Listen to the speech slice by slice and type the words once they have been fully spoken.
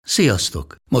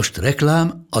Sziasztok! Most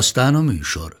reklám, aztán a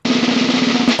műsor.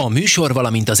 A műsor,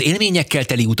 valamint az élményekkel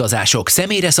teli utazások,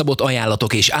 személyre szabott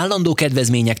ajánlatok és állandó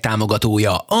kedvezmények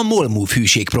támogatója a MOL Move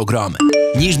hűségprogram.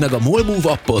 Nyisd meg a MOL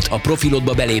Move appot, a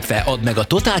profilodba belépve add meg a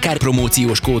Totalkár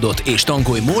promóciós kódot és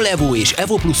tankolj MOL Evo és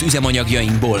Evo Plus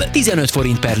üzemanyagjainkból 15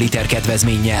 forint per liter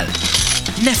kedvezménnyel.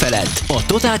 Ne feledd, a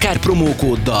Totalkár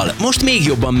promókóddal most még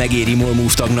jobban megéri MOL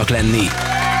Move tagnak lenni.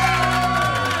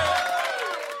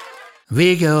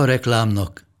 Vége a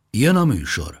reklámnak, jön a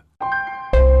műsor.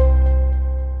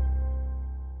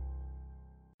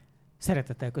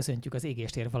 Szeretettel köszöntjük az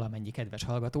Égéstér valamennyi kedves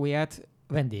hallgatóját.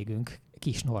 Vendégünk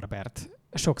Kis Norbert,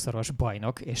 sokszoros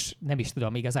bajnok, és nem is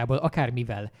tudom igazából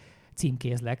akármivel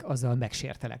címkézlek, azzal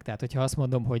megsértelek. Tehát, hogyha azt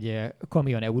mondom, hogy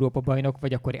Kamion Európa bajnok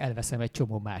vagy, akkor elveszem egy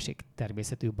csomó másik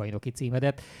természetű bajnoki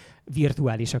címedet,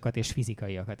 virtuálisakat és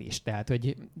fizikaiakat is. Tehát,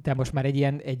 hogy te most már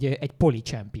egy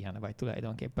polychampion vagy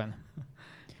tulajdonképpen.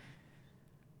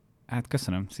 Hát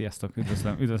köszönöm, sziasztok,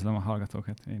 üdvözlöm a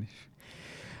hallgatókat én is.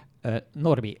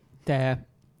 Norbi, te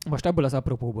most abból az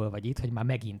apropóból vagy itt, hogy már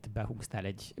megint behúztál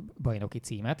egy bajnoki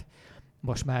címet.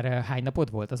 Most már hány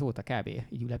napod volt azóta kb.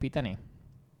 Így ülepíteni?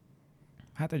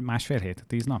 Hát egy másfél hét,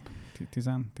 10 nap? 10?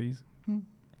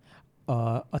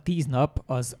 A 10 nap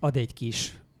az ad egy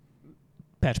kis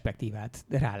perspektívát,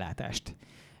 rálátást.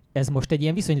 Ez most egy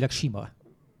ilyen viszonylag sima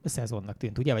szezonnak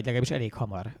tűnt, ugye? Vagy legalábbis elég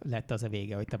hamar lett az a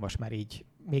vége, hogy te most már így,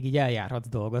 még így eljárhatsz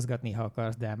dolgozgatni, ha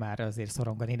akarsz, de már azért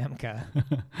szorongani nem kell.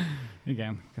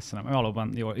 Igen, köszönöm.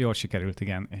 Valóban jól sikerült,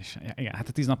 igen. És igen, hát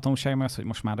a 10 nap tanulságom az, hogy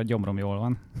most már a gyomrom jól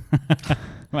van.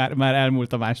 már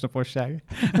elmúlt a másnaposság.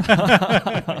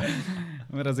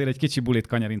 Mert azért egy kicsi bulit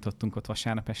kanyarintottunk ott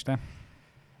vasárnap este.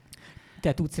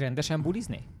 Te tudsz rendesen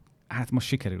bulizni? Hát most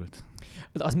sikerült.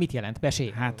 Az mit jelent?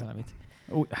 Mesélj valamit.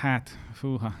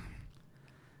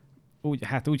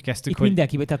 Úgy kezdtük, itt hogy...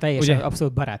 mindenki, tehát teljesen ugye,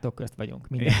 abszolút barátok közt vagyunk.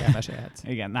 Mindenki elmesélhetsz.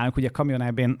 Igen, nálunk ugye Kamion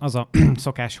EB-n az a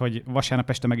szokás, hogy vasárnap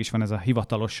este meg is van ez a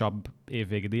hivatalosabb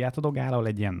évvégi díjátadó gála, ahol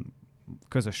egy ilyen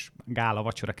közös gála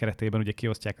vacsora keretében ugye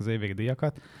kiosztják az évvégi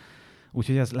díjakat.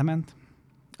 Úgyhogy ez lement,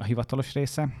 a hivatalos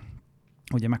része.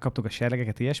 Ugye megkaptuk a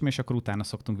serlegeket, ilyesmi, és akkor utána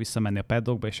szoktunk visszamenni a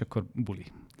paddokba, és akkor buli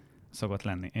szokott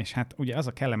lenni. És hát ugye az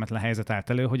a kellemetlen helyzet állt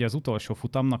elő, hogy az utolsó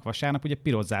futamnak vasárnap ugye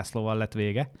piros zászlóval lett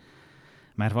vége,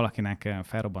 mert valakinek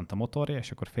felrobbant a motorja,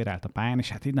 és akkor félreállt a pályán, és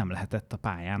hát így nem lehetett a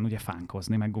pályán ugye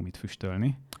fánkozni, meg gumit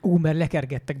füstölni. Mert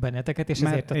lekergettek benneteket, és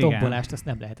ezért a tombolást azt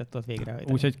nem lehetett ott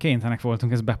végrehajtani. Úgyhogy kénytelenek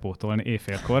voltunk ezt bepótolni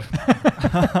éjfélkor.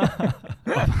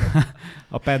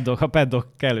 a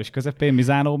paddock kellős közepén,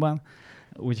 Misánóban.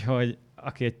 Úgyhogy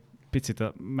aki egy picit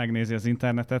megnézi az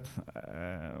internetet,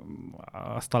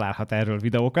 azt találhat erről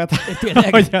videókat.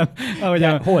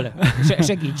 Ahogyan... Hol?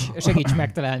 Segíts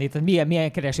megtalálni. Tehát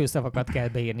milyen keresőszavakat kell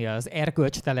beírni az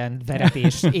erkölcstelen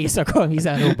veretés éjszaka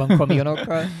Misánóban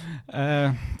kamionokkal?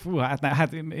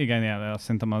 Hát igen, azt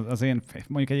szerintem az én,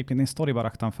 mondjuk egyébként én sztoriba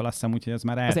raktam fel, azt hiszem, úgyhogy ez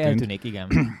már eltűnt. Az eltűnik, igen.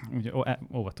 Úgyhogy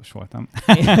óvatos voltam.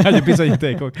 Hogy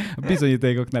a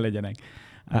bizonyítékok ne legyenek.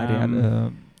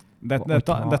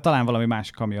 De talán valami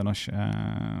más kamionos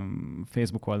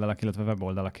Facebook oldalak, illetve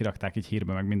weboldalak kirakták így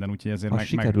hírbe, meg minden, úgyhogy ezért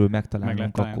sikerül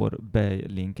megtalálnunk, akkor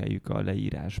belinkeljük a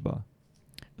leírásba.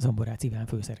 Zomborác Iván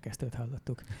főszerkesztőt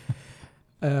hallottuk.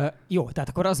 Jó, tehát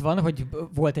akkor az van, hogy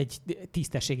volt egy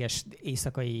tisztességes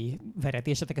éjszakai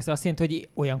veretésetek, ez azt jelenti, hogy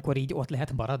olyankor így ott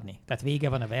lehet maradni? Tehát vége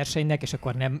van a versenynek, és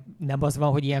akkor nem az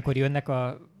van, hogy ilyenkor jönnek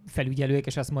a felügyelők,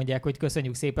 és azt mondják, hogy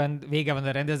köszönjük szépen, vége van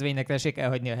a rendezvénynek, tessék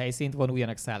elhagyni a helyszínt,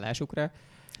 vonuljanak szállásukra.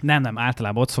 Nem,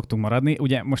 általában ott szoktunk maradni.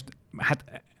 Ugye most,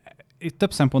 hát itt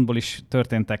több szempontból is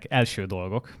történtek első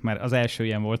dolgok, mert az első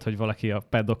ilyen volt, hogy valaki a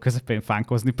paddock közepén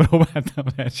fánkozni próbált a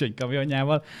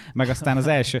versenykamionjával, meg aztán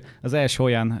az első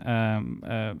olyan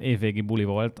évvégi buli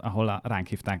volt, ahol ránk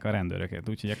hívták a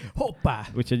rendőröket. Hoppá!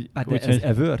 Ez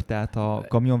ever? Tehát a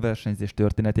kamionversenyzés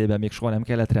történetében még soha nem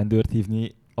kellett rendőrt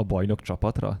hívni a bajnok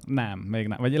csapatra? Nem, még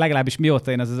nem. Vagy legalábbis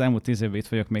mióta én az elmúlt 10 évben itt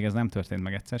vagyok, még ez nem történt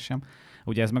meg egyszer sem.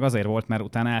 Ugye ez meg azért volt, mert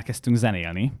utána elkezdtünk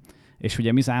zenélni, és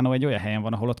ugye Misánó egy olyan helyen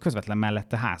van, ahol ott közvetlen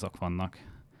mellette házak vannak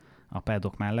a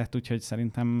paddock mellett, úgyhogy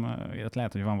szerintem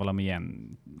lehet, hogy van valami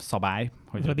ilyen szabály.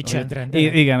 Valami csendrend.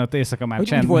 Igen, ott éjszaka már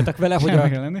csend. Úgy voltak vele, hogy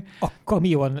a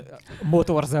kamion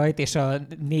motorzajt és a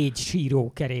 4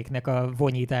 sírókeréknek a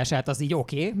vonyítását az így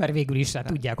oké, mert végül is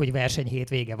tudják, hogy verseny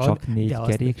hétvége van. Csak 4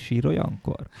 kerék sír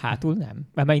olyankor? Hátul nem.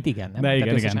 Mert igen, nem? De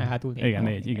igen. Hátul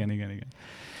Igen.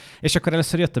 És akkor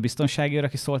először jött a biztonsági őr,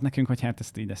 aki szólt nekünk, hogy hát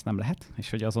ezt nem lehet, és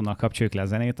hogy azonnal kapcsoljuk le a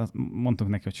zenét. Mondtunk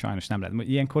neki, hogy sajnos nem lehet.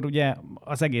 Ilyenkor ugye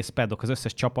az egész paddock, az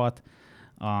összes csapat,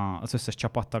 az összes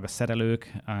csapattag, a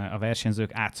szerelők, a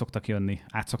versenyzők át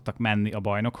szoktak menni a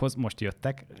bajnokhoz, most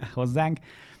jöttek hozzánk,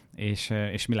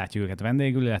 és mi látjuk őket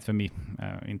vendégül, illetve mi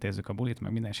intézzük a bulit,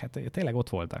 meg minden, és hát tényleg ott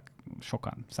voltak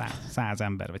sokan, 100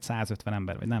 ember, vagy 150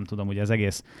 ember, vagy nem tudom, ugye az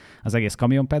egész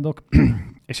kamionpedok,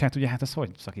 és hát ugye az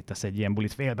hogy szakítasz egy ilyen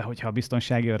bulit félbe, hogyha a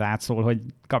biztonsági őr rád szól, hogy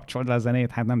kapcsold le a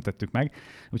zenét, hát nem tettük meg,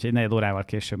 úgyhogy 4 órával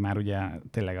később már ugye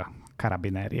tényleg a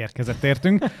karabiner érkezett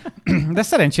értünk, de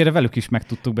szerencsére velük is meg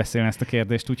tudtuk beszélni ezt a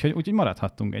kérdést, úgyhogy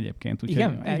maradhattunk egyébként.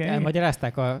 Igen,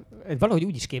 elmagyarázták, valahogy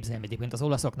úgy is képzelem egyébként, az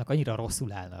olaszoknak annyira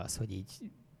rosszul állna az, hogy így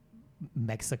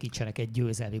megszakítsanak egy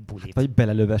győzelmi bulit. Vagy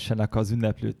belelövessenek az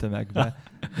ünneplő tömegbe.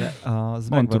 De az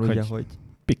mondtuk, megvan, hogy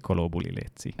pikkoló buli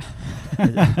létszi.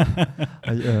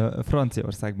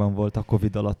 Franciaországban volt a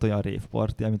Covid alatt olyan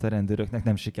rave-party, amit a rendőröknek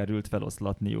nem sikerült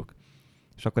feloszlatniuk.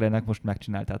 És akkor ennek most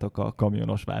megcsináltátok a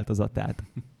kamionos változatát.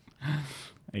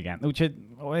 Igen, úgyhogy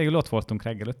végül ott voltunk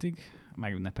reggel 5-ig,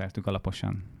 megünnepeltük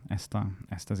alaposan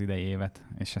ezt az idei évet,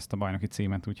 és ezt a bajnoki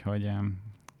címet, úgyhogy...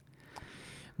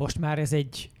 Most már ez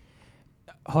egy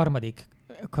harmadik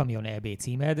Kamion EB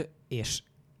címed, és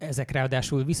ezek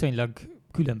ráadásul viszonylag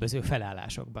különböző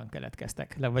felállásokban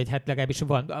keletkeztek. Vagy hát legalábbis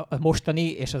van a mostani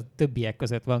és a többiek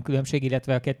között van különbség,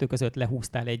 illetve a kettő között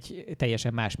lehúztál egy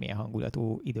teljesen másmilyen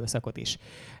hangulatú időszakot is.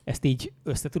 Ezt így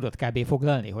össze tudod kb.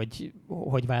 Foglalni,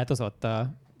 hogy változott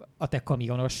a te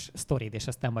kamionos sztorid, és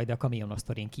aztán majd a kamionos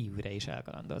sztorin kívülre is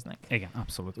elkalandoznak. Igen,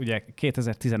 abszolút. Ugye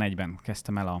 2011-ben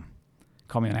kezdtem el a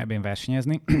Kamion EB-n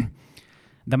versenyezni,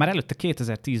 de már előtte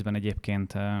 2010-ben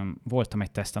egyébként voltam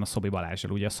egy teszten a Szobi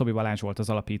Balázsral. Ugye a Szobi Balázs volt az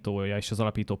alapítója és az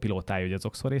alapító pilótája ugye az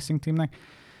Oxford Racing Teamnek.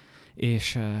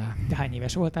 És, de hány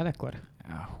éves voltál ekkor?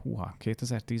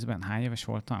 2010-ben hány éves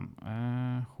voltam?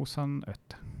 25.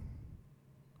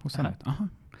 25, aha.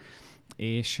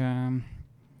 És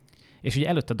ugye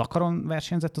előtte Dakaron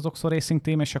versenyzett az Oxford Racing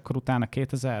Team, és akkor utána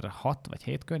 2006 vagy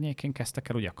 7 környékén kezdtek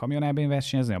el ugye a Kamion EB-n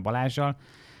versenyezni a Balázsral.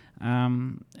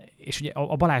 És ugye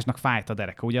a Balázsnak fájt a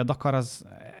dereka, ugye a Dakar az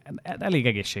elég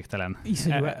egészségtelen.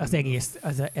 Iszonyú az egész,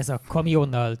 ez a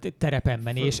kamionnal terepen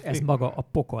menés, ez maga a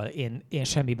pokol. Én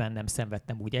semmiben nem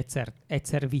szenvedtem úgy.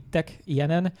 Egyszer vittek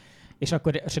ilyenen, és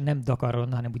akkor nem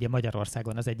Dakaron, hanem ugye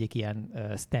Magyarországon az egyik ilyen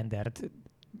standard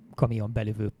kamion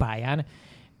belövő pályán,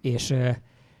 és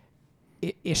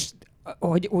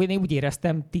hogy én úgy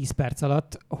éreztem 10 perc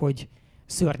alatt, hogy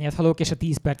szörnyet halok, és a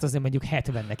 10 perc azért mondjuk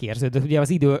 70-nek érződött. Ugye az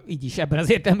idő így is ebben az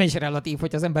értelemben is relatív,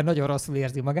 hogy az ember nagyon rosszul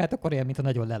érzi magát, akkor olyan, mintha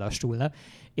nagyon lelassulna,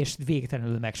 és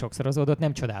végtelenül megsokszorozódott.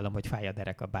 Nem csodálom, hogy fáj a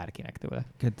dereka bárkinek tőle.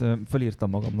 Fölírtam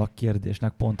magamnak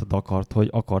kérdésnek pont a Dakart, hogy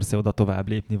akarsz-e oda tovább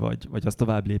lépni, vagy az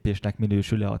tovább lépésnek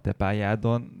minősül-e a te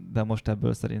pályádon, de most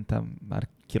ebből szerintem már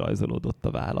kirajzolódott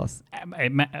a válasz.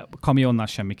 Kamionnal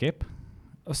semmiképp.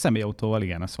 A személyautóval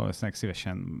igen, azt valószínűleg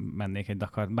szívesen mennék egy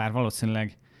Dakart, bár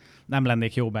valószínűleg nem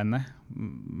lennék jó benne,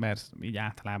 mert így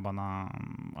általában,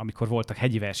 amikor voltak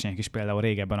hegyi versenyek is például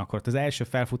régebben, akkor az első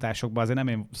felfutásokban azért nem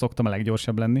én szoktam a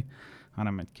leggyorsabb lenni,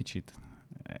 hanem egy kicsit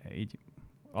így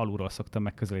alulról szoktam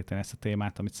megközelíteni ezt a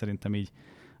témát, amit szerintem így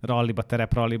ralliba,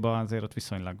 terepralliba azért ott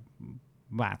viszonylag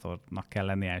bátornak kell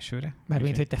lenni elsőre.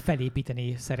 Mármint, hogy te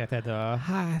felépíteni szereted a...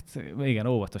 Hát igen,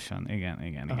 óvatosan,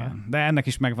 igen. De ennek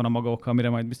is megvan a maga oka, amire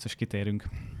majd biztos kitérünk.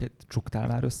 Csuktál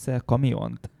már össze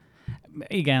kamiont?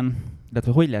 Igen. De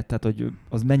hogy lett, tehát, hogy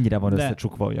az mennyire van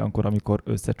összecsukva olyankor, amikor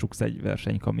összecsuksz egy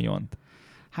versenykamiont?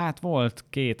 Hát volt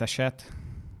 2 eset.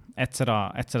 Egyszer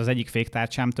az egyik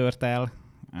féktárcsám tört el,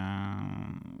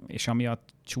 és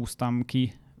amiatt csúsztam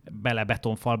ki bele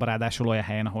betonfalba, ráadásul olyan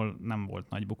helyen, ahol nem volt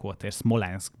nagy bukótér.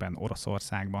 Smolenskben,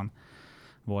 Oroszországban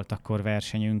volt akkor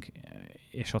versenyünk,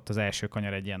 és ott az első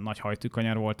kanyar egy ilyen nagy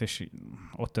hajtűkanyar volt, és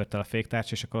ott tört el a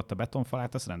féktárcs, és akkor ott a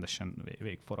betonfalát, azt rendesen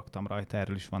végigforogtam rajta,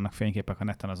 erről is vannak fényképek a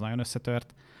neten, az nagyon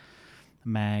összetört.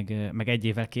 Meg egy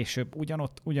évvel később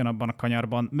ugyanabban a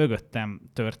kanyarban mögöttem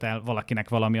tört el valakinek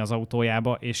valami az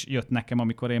autójába, és jött nekem,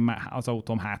 amikor én már az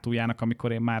autóm hátuljának,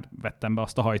 amikor én már vettem be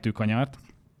azt a hajtűkanyart.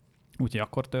 Úgyhogy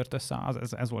akkor tört össze,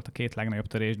 ez volt a 2 legnagyobb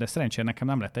törés, de szerencsére nekem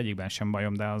nem lett egyikben sem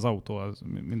bajom, de az autó az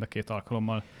mind a 2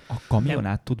 alkalommal... A kamion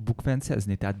át tud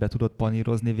bukvencezni? Tehát be tudod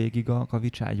panírozni végig a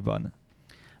kavicságyban?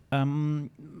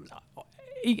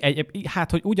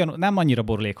 Hát, hogy nem annyira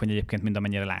borulékony egyébként, mint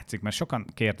amennyire látszik, mert sokan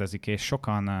kérdezik, és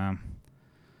sokan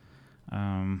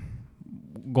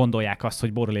gondolják azt,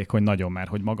 hogy borulékony nagyon, mert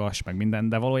hogy magas, meg minden,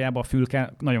 de valójában a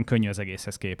fülke nagyon könnyű az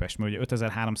egészhez képest, mert ugye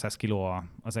 5300 kg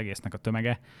az egésznek a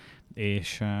tömege,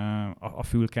 és a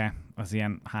fülke az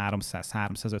ilyen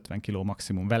 300-350 kg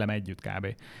maximum, velem együtt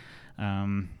kb.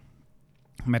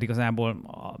 Mert igazából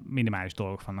a minimális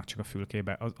dolgok vannak csak a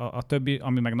fülkébe. A többi,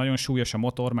 ami meg nagyon súlyos, a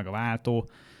motor, meg a váltó,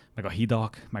 meg a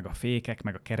hidak, meg a fékek,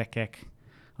 meg a kerekek,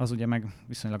 az ugye meg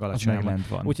viszonylag Az alacsony. meg lent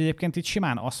van. Úgyhogy egyébként itt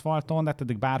simán aszfalton, de hát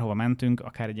eddig bárhova mentünk,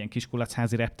 akár egy ilyen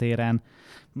Kiskulachházi reptéren,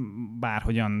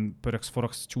 bárhogyan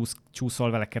pöröksz-forogsz,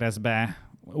 csúszol vele keresztbe,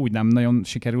 úgy nem nagyon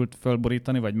sikerült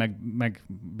fölborítani, vagy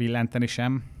megbillenteni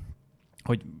sem,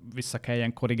 hogy vissza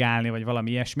kelljen korrigálni, vagy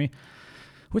valami ilyesmi.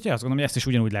 Úgyhogy azt gondolom, hogy ezt is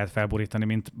ugyanúgy lehet felborítani,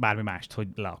 mint bármi mást, hogy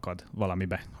leakad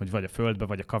valamibe. Hogy vagy a földbe,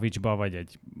 vagy a kavicsba, vagy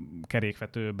egy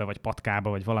kerékvetőbe, vagy patkába,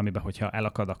 vagy valamibe, hogyha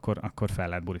elakad, akkor fel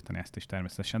lehet borítani ezt is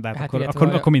természetesen. De hát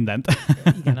akkor mindent.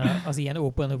 Igen, az ilyen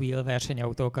open wheel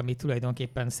versenyautók, ami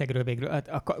tulajdonképpen szegről végről,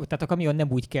 tehát a kamion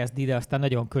nem úgy kezdi, de aztán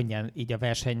nagyon könnyen így a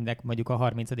versenynek mondjuk a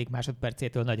 30.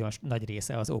 másodpercétől nagyon nagy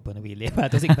része az open wheel-lé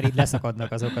változik, mert így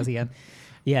leszakadnak azok az ilyen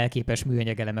jelképes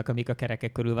műanyag elemek, amik a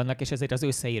kerekek körül vannak, és ezért az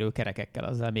összeérő kerekekkel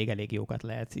azzal még elég jókat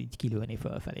lehet így kilőni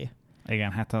fölfelé.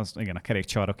 Igen, hát a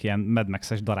kerékcsarok ilyen Mad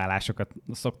Max-es darálásokat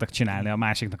szoktak csinálni a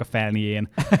másiknak a felnién,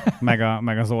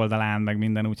 meg az oldalán, meg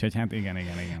minden, úgyhogy hát igen.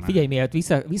 Figyelj, mielőtt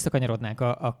visszakanyarodnánk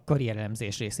a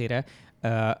karrierelemzés részére,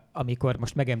 amikor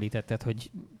most megemlítetted,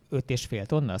 hogy 5,5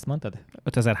 tonna, azt mondtad?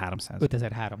 5300.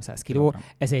 5300 kiló.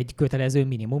 Ez egy kötelező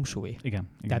minimum súly. Igen.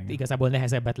 Tehát igazából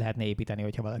nehezebbet lehetne építeni,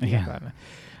 hogyha valaki akarna.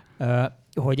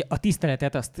 Hogy a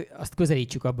tiszteletet azt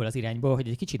közelítsük abból az irányból, hogy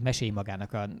egy kicsit mesélj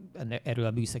magának erről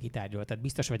a műszaki tárgyról. Tehát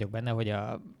biztos vagyok benne, hogy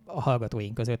a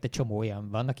hallgatóink között egy csomó olyan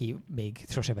van, aki még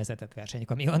sose vezetett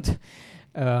versenykamiont,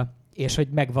 és hogy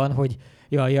megvan, hogy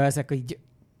ezek így,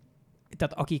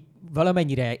 tehát aki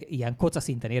valamennyire ilyen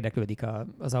kocaszinten érdeklődik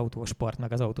az autósport,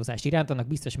 meg az autózás iránt, annak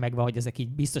biztos megvan, hogy ezek így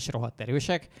biztos rohadt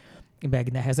erősek,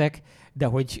 meg nehezek, de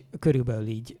hogy körülbelül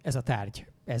így ez a tárgy,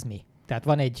 ez mi? Tehát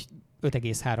van egy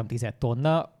 5,3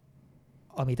 tonna,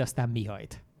 amit aztán mi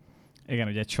hajt? Igen,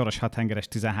 ugye egy soros 6 hengeres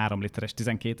 13 literes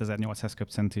 12.800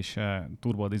 köbcentis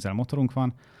turbodízel motorunk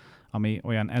van, ami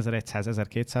olyan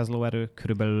 1100-1200 lóerő,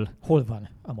 körülbelül... Hol van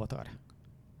a motor?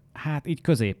 Hát így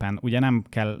középen. Ugye nem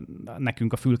kell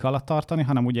nekünk a fülke alatt tartani,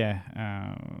 hanem ugye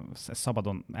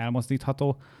szabadon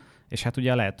elmozdítható, és hát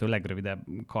ugye a lehető legrövidebb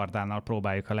kardánál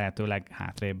próbáljuk a lehető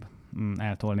leghátrébb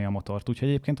eltolni a motort. Úgyhogy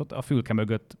egyébként ott a fülke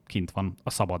mögött kint van a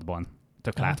szabadban.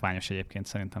 Tök látványos egyébként,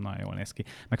 szerintem nagyon jól néz ki.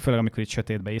 Meg főleg, amikor itt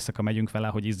sötétbe éjszaka megyünk vele,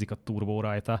 hogy izzik a turbó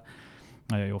rajta,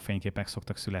 nagyon jó fényképek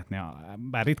szoktak születni.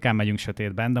 Bár ritkán megyünk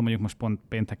sötétben, de mondjuk most pont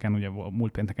pénteken, ugye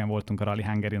múlt pénteken voltunk a Rally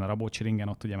Hungarin, a Rabócsi-ringen,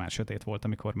 ott ugye már sötét volt,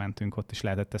 amikor mentünk, ott is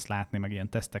lehetett ezt látni, meg ilyen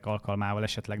tesztek alkalmával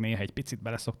esetleg néha egy picit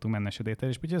bele szoktunk menni a sötétre,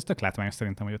 és úgyhogy ez tök látványos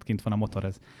szerintem, hogy ott kint van a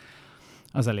motor,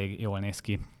 az elég jól néz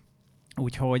ki.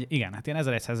 Úgyhogy igen, hát ilyen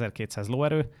 1100-1200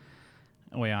 lóerő,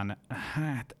 olyan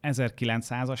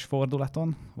 1900-as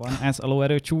fordulaton van ez a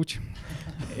lóerő csúcs.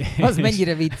 Az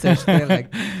mennyire vicces,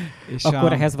 tényleg. És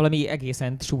akkor ehhez valami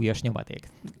egészen súlyos nyomaték.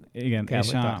 Igen, kell,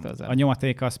 és a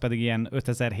nyomatéka az pedig ilyen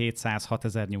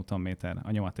 5700-6000 Nm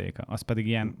a nyomatéka. Az pedig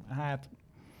ilyen,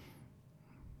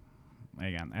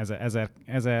 igen,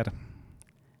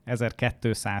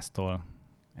 1200-tól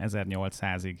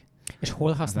 1800-ig. És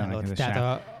hol használod?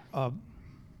 Tehát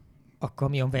a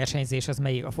kamionversenyzés az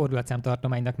melyik, a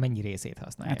fordulatszámtartománynak mennyi részét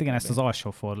használja? Hát igen, ezt az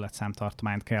alsó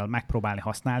fordulatszámtartományt kell megpróbálni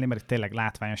használni, mert itt tényleg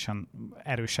látványosan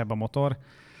erősebb a motor.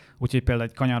 Úgyhogy például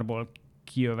egy kanyarból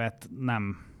kijövet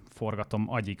nem forgatom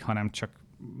agyig, hanem csak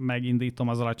megindítom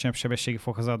az alacsonyabb sebességi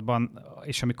fokozatban,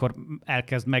 és amikor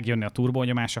elkezd megjönni a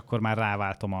turbónyomás, akkor már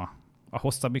ráváltom a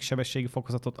hosszabbik sebességi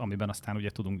fokozatot, amiben aztán ugye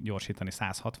tudunk gyorsítani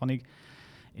 160-ig,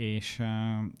 és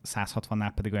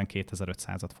 160-nál pedig olyan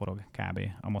 2500-at forog kb.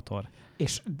 A motor.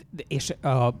 És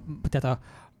tehát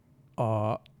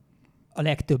a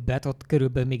legtöbbet ott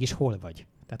körülbelül mégis hol vagy?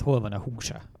 Tehát hol van a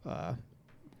húsa?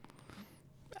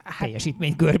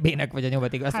 Teljesítmény görbének, vagy a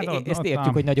nyomaték. Ezt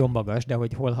értjük, hogy nagyon magas, de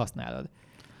hogy hol használod?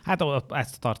 Hát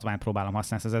ezt a tartományt próbálom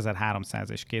használni, ez 1300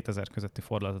 és 2000 közötti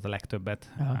fordulatot a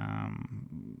legtöbbet,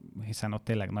 hiszen ott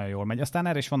tényleg nagyon jól megy. Aztán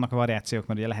erre is vannak a variációk,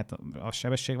 mert ugye lehet a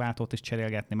sebességváltót is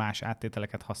cserélgetni, más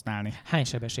áttételeket használni. Hány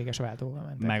sebességes váltóval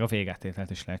mentek? Meg a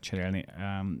végáttételt is lehet cserélni.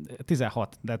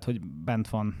 16, de hogy bent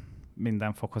van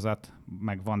minden fokozat,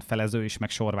 meg van felező is, meg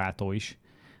sorváltó is,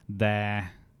 de...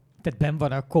 Tehát benn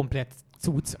van a komplett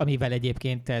cucc, amivel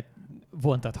egyébként te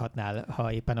vontathatnál,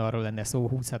 ha éppen arról lenne szó,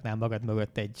 húzhatnál magad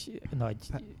mögött egy nagy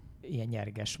ilyen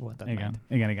nyerges vontatmányt.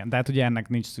 Igen. De hát ugye ennek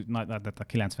nincs de a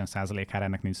 90%-ára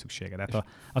ennek nincs szüksége. Tehát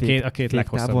a két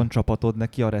leghosszabb... Távon csapatod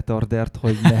neki a retardert,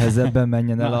 hogy nehezebben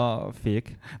menjen el a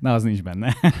fék? Na, az nincs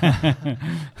benne.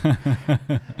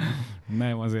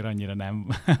 Nem, azért annyira nem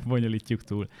bonyolítjuk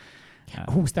túl.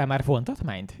 Húztál már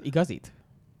vontatmányt? Igazit?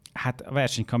 Hát a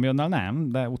versenykamionnal nem,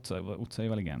 de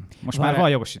utcaival igen. Most már van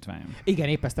jogosítványom. Igen,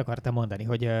 épp ezt akartam mondani,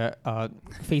 hogy a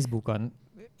Facebookon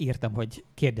írtam, hogy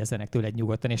kérdezzenek tőled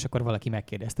nyugodtan, és akkor valaki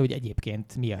megkérdezte, hogy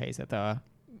egyébként mi a helyzet a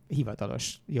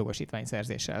hivatalos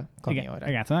jogosítványszerzéssel kamionra.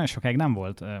 Igen, nagyon sokáig nem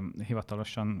volt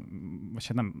hivatalosan, vagy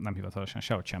hát nem hivatalosan,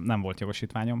 sehogy sem, nem volt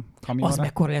jogosítványom kamionra. Az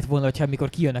mekkora lett volna, hogyha amikor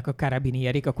kijönnek a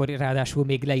karabinierik, akkor ráadásul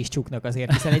még le is csuknak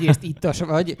azért, hiszen egyrészt ittas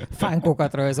vagy,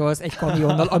 fánkokat rajzolsz egy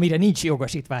kamionnal, amire nincs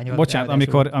jogosítványod. Bocsánat,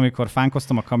 amikor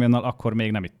fánkoztam a kamionnal, akkor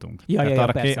még nem ittunk.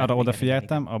 Arra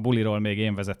odafigyeltem, a buliról még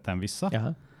én vezettem vissza.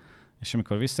 Jaha. És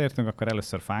amikor visszaértünk, akkor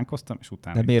először fánkoztam, és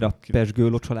utána... De miért a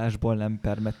pezsgőlocsolásból nem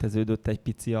permeteződött egy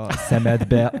pici a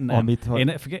szemedbe, amit...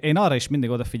 Én arra is mindig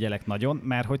odafigyelek nagyon,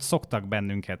 mert hogy szoktak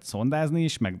bennünket szondázni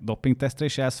is, meg dopingtesztre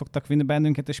is el szoktak vinni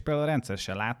bennünket, és például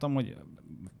rendszeresen látom, hogy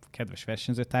kedves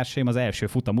versenyzőtársaim az első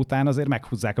futam után azért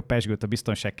meghúzzák a pezsgőt a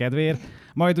biztonság kedvéért,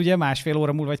 majd ugye másfél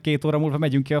óra múlva vagy 2 óra múlva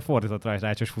megyünk ki a fordított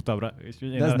rácsos futamra.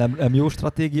 De ez nem jó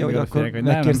stratégia, hogy akkor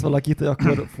megkérsz valakit, hogy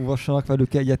akkor fúvassanak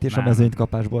velük egyet, és a mezőnyt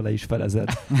kapásból le is felezed.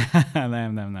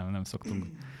 Nem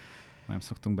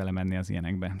szoktunk belemenni az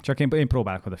ilyenekbe. Csak én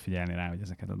próbálok odafigyelni rá, hogy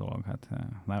ezeket a dolgokat,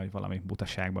 nehogy valami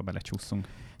butaságba belecsúszunk.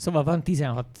 Szóval van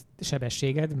 16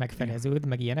 sebességed, meg feleződ,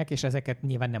 meg ilyenek, és ezeket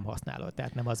nyilván nem használod.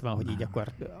 Tehát nem az van, hogy így akkor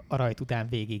a rajt után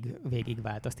végig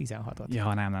váltasz 16-ot.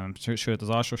 Ja, nem. Sőt, az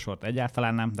alsó sort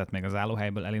egyáltalán nem, tehát még az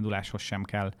állóhelyből elinduláshoz sem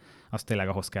kell. Az tényleg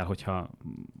ahhoz kell, hogyha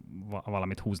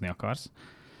valamit húzni akarsz.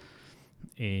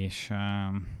 És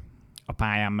a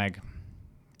pályán meg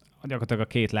gyakorlatilag a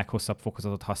 2 leghosszabb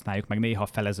fokozatot használjuk, meg néha a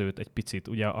felezőt egy picit.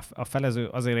 Ugye a felező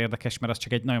azért érdekes, mert az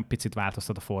csak egy nagyon picit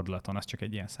változtat a fordulaton, az csak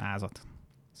egy ilyen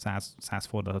 100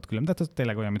 fordulatot külön. Tehát ez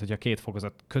tényleg olyan, mintha a 2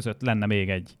 fokozat között lenne még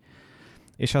egy.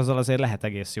 És azzal azért lehet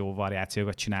egész jó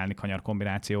variációkat csinálni kanyar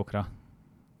kombinációkra.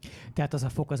 Tehát az a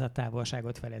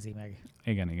fokozattávolságot felezi meg.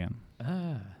 Igen.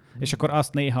 És akkor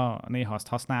azt néha azt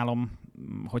használom,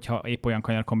 hogyha épp olyan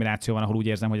kanyar kombináció van, ahol úgy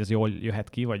érzem, hogy ez jól jöhet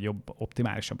ki, vagy jobb,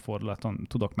 optimálisabb fordulaton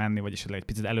tudok menni, vagy esetleg egy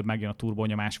picit előbb megjön a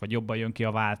turbónyomás, vagy jobban jön ki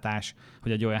a váltás,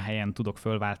 hogy egy olyan helyen tudok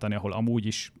fölváltani, ahol amúgy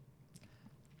is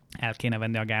el kéne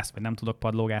venni a gázt, vagy nem tudok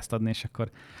padlógázt adni, és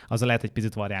akkor azzal lehet egy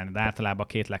picit variálni, de általában a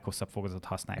 2 leghosszabb fokozatot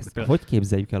használjuk. Hogy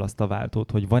képzeljük el azt a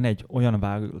váltót, hogy van egy olyan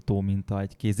váltó, mint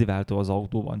egy kéziváltó az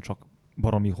autóban, csak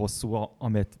baromi hosszú,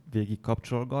 amit végig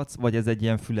kapcsolgatsz, vagy ez egy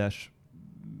ilyen füles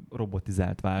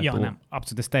robotizált váltó? Ja, nem.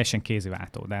 Abszolút, ez teljesen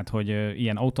kéziváltó. Tehát, hogy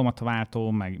ilyen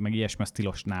automataváltó, meg ilyesmi, az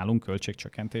tilos nálunk,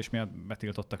 költségcsökkentés miatt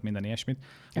betiltottak minden ilyesmit.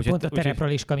 Pont a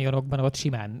terepralis kamionokban ott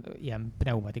simán ilyen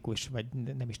pneumatikus, vagy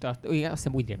nem is tart. Azt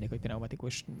hiszem úgy rémlik, hogy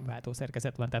pneumatikus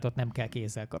váltószerkezet van, tehát ott nem kell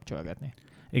kézzel kapcsolgatni.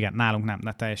 Igen, nálunk nem,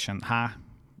 de teljesen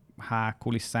H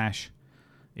kulisszás,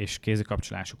 és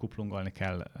kézikapcsolású kuplungolni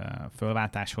kell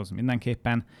fölváltáshoz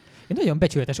mindenképpen. Egy nagyon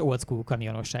becsületes old school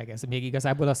kamionosság ez. Még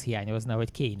igazából az hiányozna,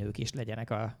 hogy kénők is legyenek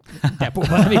a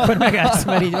depóban, amikor megállsz,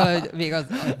 mert így valahogy még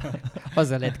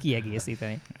azzal lehet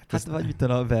kiegészíteni. Hát vagy mit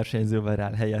a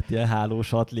versenyzővel helyett ilyen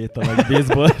hálós atléta, vagy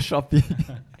baseball sapi.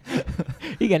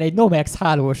 Igen,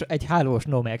 egy hálós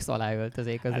Nomex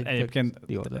aláöltözék. Az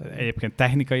egyébként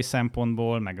technikai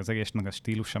szempontból, meg az egésznek a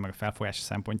stílusa, meg a felfogása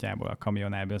szempontjából a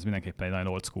kamionálban az mindenképpen egy nagyon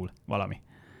old school valami.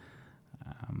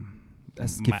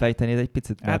 Ezt kifejtenéd egy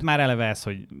picit? Hát már eleve ez,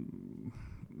 hogy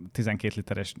 12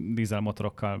 literes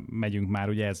dízelmotorokkal megyünk már,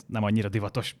 ugye ez nem annyira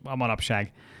divatos a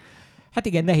manapság. Hát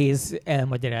igen, nehéz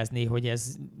elmagyarázni, hogy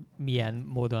ez milyen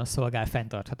módon szolgál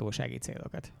fenntarthatósági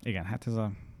célokat. Igen, hát ez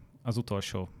az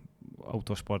utolsó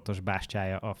autósportos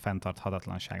bástyája a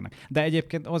fenntarthatatlanságnak. De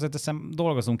egyébként hozzáteszem,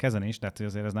 dolgozunk ezen is, de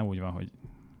azért ez nem úgy van, hogy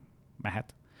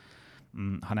mehet,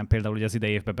 hanem például ugye az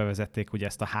idei évben bevezették ugye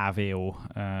ezt a HVO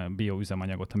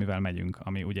bioüzemanyagot, amivel megyünk,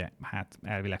 ami ugye hát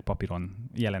elvileg papíron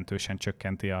jelentősen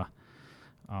csökkenti a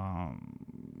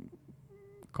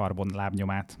karbon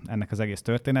lábnyomát ennek az egész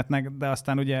történetnek, de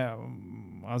aztán ugye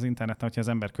az interneten, hogyha az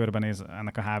ember körbenéz,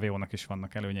 ennek a HVO-nak is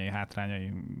vannak előnyei,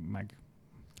 hátrányai, meg...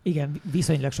 Igen,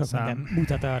 viszonylag sok minden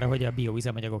mutat arra, hogy a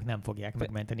bioüzemanyagok nem fogják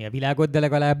megmenteni a világot, de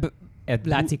legalább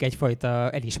látszik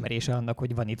egyfajta elismerése annak,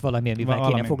 hogy van itt valami, amivel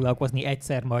kéne foglalkozni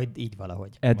egyszer, majd így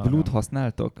valahogy. AdBlue-t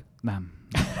használtok? Nem.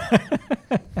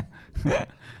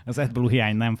 Az AdBlue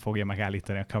hiány nem fogja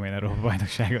megállítani a Kamion Európa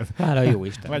bajnokságot. Hála jó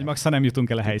Isten. Vagy max, ha nem jutunk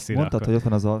el a helyszínre. Mondtad, hogy ott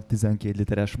van az a 12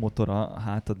 literes motor a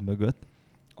hátad mögött.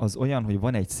 Az olyan, hogy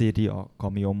van egy széria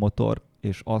kamionmotor,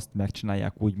 és azt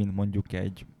megcsinálják úgy, mint mondjuk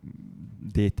egy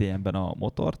DTM-ben a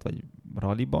motort, vagy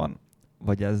rallyban,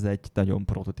 vagy ez egy nagyon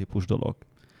prototípus dolog?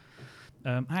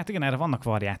 Hát igen, erre vannak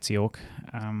variációk.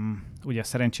 Ugye a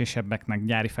szerencsésebbeknek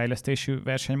gyári fejlesztésű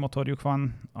versenymotorjuk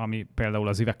van, ami például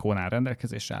az Iveco-nál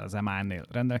rendelkezésre áll, az MAN-nél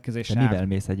rendelkezésre áll. De mivel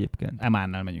mész egyébként?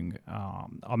 MAN-nel megyünk.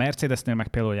 A Mercedesnél meg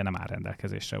például ugye nem áll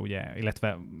rendelkezésre, ugye,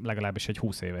 illetve legalábbis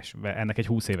ennek egy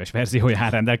 20 éves verziója áll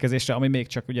rendelkezésre, ami még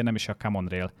csak ugye nem is a Common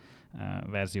Rail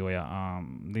verziója a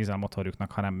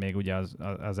dízelmotorjuknak, hanem még ugye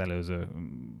az előző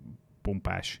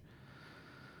pumpás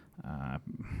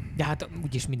De hát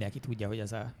úgyis mindenki tudja, hogy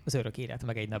az örök élet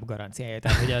meg egy nap garanciája.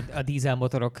 Tehát, hogy a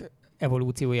dízelmotorok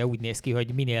evolúciója úgy néz ki,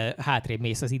 hogy minél hátrébb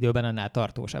mész az időben, annál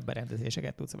tartósabb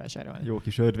berendezéseket tudsz vásárolni. Jó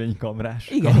kis örvénykamrás.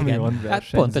 Igen. Hát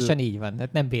pontosan így van.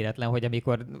 Hát nem véletlen, hogy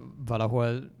amikor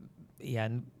valahol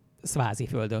ilyen szvázi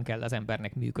földön kell az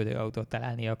embernek működő autót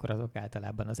találni, akkor azok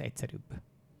általában az egyszerűbb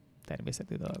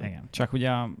természetű dolog. Igen, csak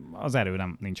ugye az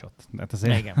erő nincs ott. Tehát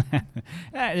azért... Igen.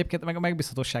 Egyébként meg a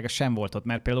megbízhatósága sem volt ott,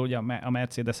 mert például ugye a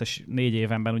Mercedes-es 4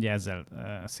 évenben ugye ezzel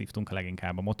szívtunk a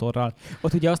leginkább a motorral.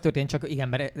 Ott ugye az történt, csak igen,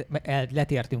 mert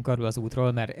letértünk arról az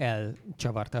útról, mert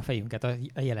elcsavarta a fejünket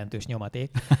a jelentős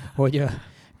nyomaték, hogy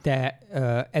te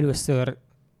először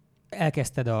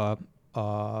elkezdted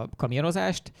a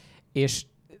kamionozást, és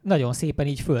nagyon szépen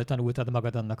így föltanultad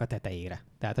magad annak a tetejére.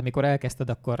 Tehát amikor elkezdted,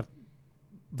 akkor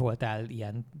voltál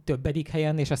ilyen többedik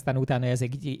helyen, és aztán utána ezek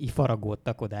így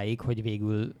faragódtak odáig, hogy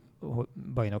végül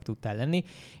bajnok tudtál lenni,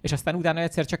 és aztán utána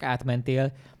egyszer csak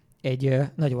átmentél egy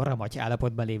nagyon ramaty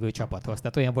állapotban lévő csapathoz.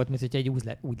 Tehát olyan volt, mintha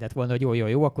úgy lett volna, hogy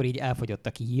jó, akkor így elfogyott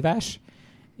a kihívás,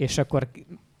 és akkor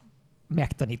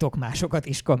megtanítok másokat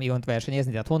is kamiont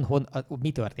versenyezni. Tehát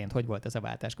mi történt? Hogy volt ez a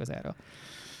váltás közelről?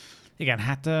 Igen,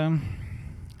 hát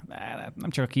nem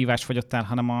csak a kihívás fogyott el,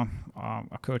 hanem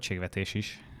a költségvetés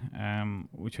is.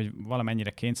 Úgyhogy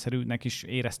valamennyire kényszerűnek is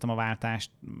éreztem a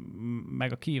váltást,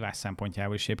 meg a kihívás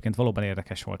szempontjából is egyébként valóban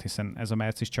érdekes volt, hiszen ez a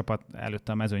Mercedes csapat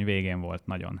előtte a mezőny végén volt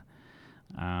nagyon.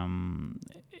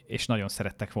 És nagyon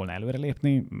szerettek volna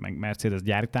előrelépni, meg Mercedes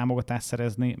gyári támogatást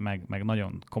szerezni, meg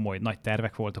nagyon komoly nagy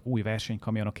tervek voltak, új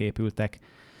versenykamionok épültek,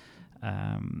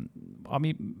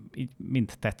 ami így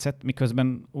mind tetszett,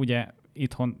 miközben ugye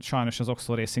itthon sajnos az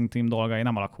Oxo Racing Team dolgai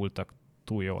nem alakultak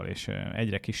túl jól, és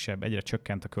egyre kisebb, egyre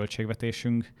csökkent a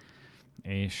költségvetésünk,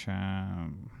 és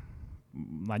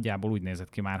nagyjából úgy nézett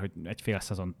ki már, hogy egy fél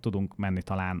szezon tudunk menni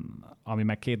talán, ami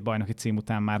meg 2 bajnoki cím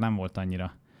után már nem volt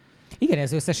annyira. Igen,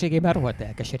 ez összességében rohadt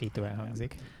elkeserítően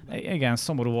hangzik. Igen,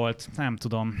 szomorú volt, nem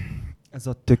tudom. Ez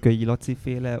a Tököly Laci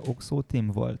féle Oxo Team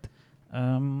volt?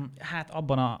 Hát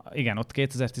abban igen, ott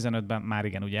 2015-ben már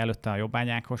igen, ugye előtte a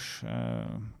Jobbágyákos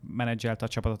menedzselte a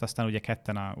csapatot, aztán ugye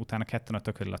utána ketten a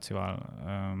Tököly Lacival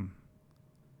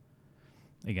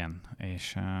igen,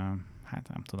 és hát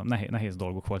nem tudom, nehéz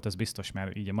dolguk volt, ez biztos,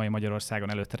 mert így a mai Magyarországon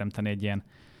előteremteni egy ilyen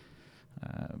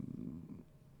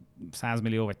 100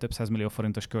 millió vagy több 100 millió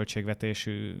forintos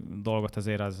költségvetésű dolgot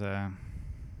azért az...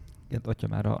 Igen, hogyha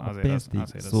már a pénzt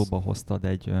szóba hoztad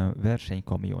egy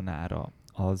versenykamionára,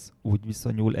 az úgy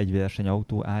viszonyul egy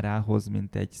versenyautó árához,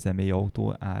 mint egy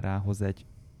személyautó árához egy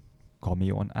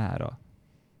kamion ára?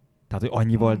 Tehát, hogy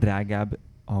annyival drágább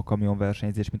a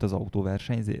kamionversenyzés, mint az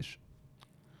autóversenyzés?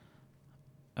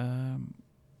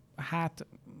 Hát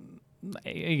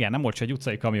igen, nem volt se egy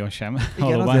utcai kamion sem. Igen,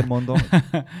 valóban. azért mondom.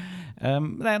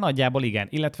 De nagyjából igen.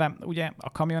 Illetve ugye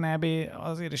a Kamion EB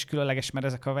azért is különleges, mert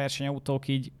ezek a versenyautók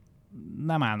így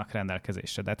nem állnak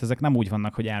rendelkezésre. De hát ezek nem úgy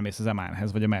vannak, hogy elmész az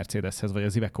MAN-hez, vagy a Mercedeshez, vagy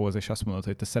az Ivecohoz, és azt mondod,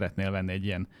 hogy te szeretnél venni egy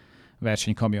ilyen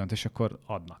versenykamiont, és akkor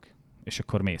adnak. És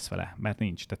akkor mész vele, mert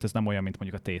nincs. Tehát ez nem olyan, mint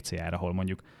mondjuk a TCR, ahol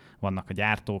mondjuk vannak a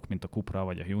gyártók, mint a Cupra,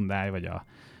 vagy a Hyundai, vagy a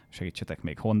segítsetek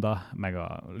még Honda, meg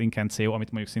a Lincoln CO,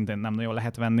 amit mondjuk szintén nem nagyon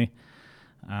lehet venni.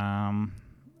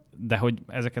 De hogy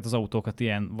ezeket az autókat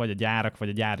ilyen vagy a gyárak, vagy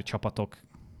a gyári csapatok,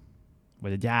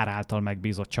 vagy a gyár által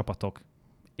megbízott csapatok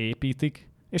építik,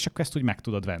 és akkor ezt úgy meg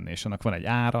tudod venni, és annak van egy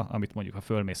ára, amit mondjuk, ha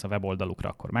fölmész a weboldalukra,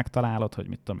 akkor megtalálod, hogy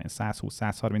mit tudom én,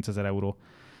 120-130 ezer euró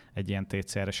egy ilyen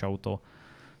TCR-es autó.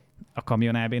 A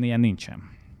Kamion EB-n ilyen nincsen.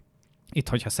 Itt,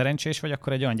 hogyha szerencsés vagy,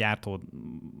 akkor egy olyan gyártót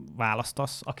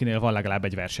választasz, akinél van legalább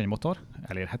egy versenymotor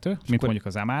elérhető, és mint mondjuk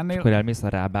az MR-nél. Akkor elmész a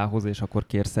Rábához, és akkor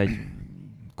kérsz egy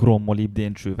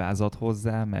krommolibdén csővázat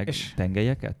hozzá, meg és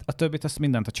tengelyeket? A többit, azt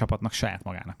mindent a csapatnak saját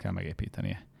magának kell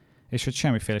megépítenie. És hogy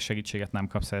semmiféle segítséget nem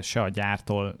kapsz el se a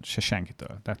gyártól, se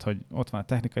senkitől. Tehát, hogy ott van a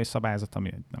technikai szabályzat, ami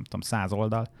nem tudom, 100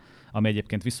 oldal, ami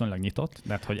egyébként viszonylag nyitott,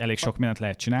 de hogy elég sok mindent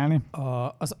lehet csinálni.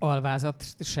 Az alvázat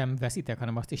sem veszitek,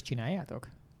 hanem azt is csináljátok?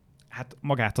 Hát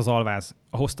magát az alváz,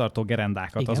 a hoztartó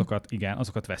gerendákat, igen.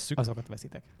 azokat vesszük. Azokat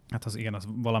veszitek. Hát az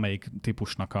valamelyik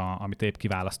típusnak, amit épp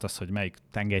kiválasztasz, hogy melyik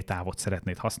tengelytávot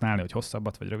szeretnéd használni, hogy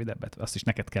hosszabbat vagy rövidebbet, azt is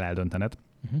neked kell eldöntened.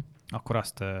 Akkor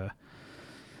azt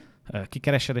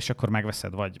kikeresed, és akkor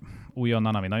megveszed vagy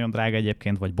újonnan, ami nagyon drága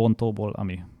egyébként, vagy bontóból,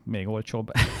 ami még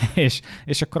olcsóbb,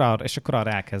 és akkor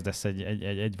arra elkezdesz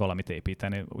egy valamit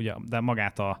építeni. Ugye, de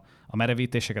magát a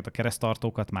merevítéseket, a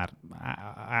kereszttartókat már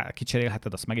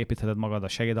kicserélheted, azt megépítheted magad, a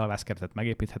segédalvászkeretet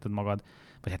megépítheted magad,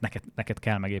 vagy hát neked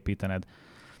kell megépítened.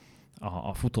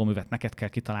 a futóművet neked kell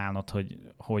kitalálnod,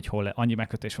 hogy hol annyi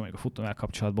megkötés van a futóművel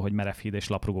kapcsolatban, hogy merev-híd és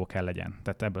laprugó kell legyen.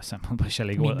 Tehát ebből a szempontból is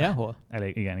elég Mindenhol?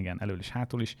 Igen, elől is,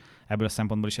 hátul is. Ebből a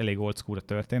szempontból is elég old school a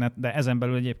történet, de ezen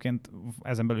belül egyébként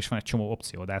is van egy csomó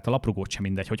opció, de hát a laprugót sem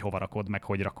mindegy, hogy hova rakod,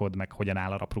 meg hogyan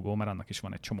áll a laprugó, mert annak is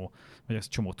van egy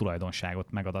csomó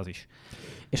tulajdonságot megad az is.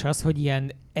 És az, hogy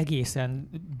ilyen egészen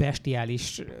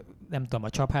bestiális, nem tudom, a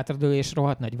csaphátradőlés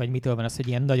rohadt nagy, vagy mitől van az, hogy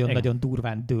ilyen nagyon-nagyon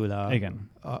durván dől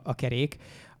a kerék,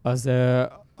 az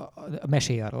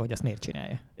mesélj arról, hogy azt miért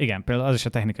csinálja. Igen, például az is a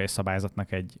technikai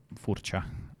szabályzatnak egy furcsa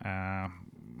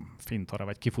fintora,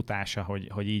 vagy kifutása,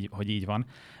 hogy így van.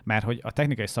 Mert hogy a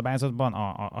technikai szabályzatban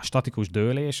a statikus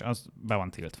dőlés az be van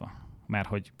tiltva. Mert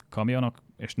hogy kamionok,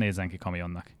 és nézzen ki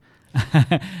kamionnak.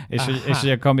 és hogy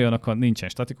a kamionokon nincsen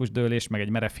statikus dőlés, meg egy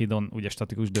merev hídon ugye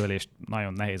statikus dőlést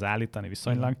nagyon nehéz állítani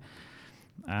viszonylag.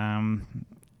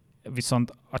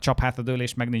 Viszont a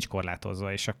csaphátradőlés meg nincs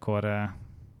korlátozva, és akkor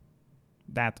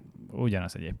de hát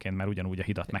ugyanaz egyébként, mert ugyanúgy a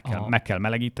hidat meg kell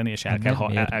melegíteni, és el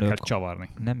kell csavarni.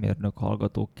 Nem mérnök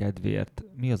hallgatók kedvéért,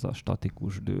 mi az a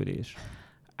statikus dőlés?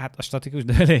 Hát a statikus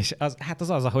dőlés, az,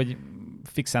 ahogy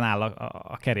fixen áll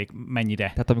a kerék, mennyire.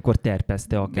 Tehát amikor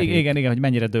terpeszte a kerék. Igen, hogy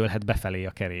mennyire dőlhet befelé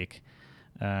a kerék.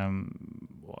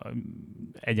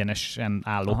 Egyenesen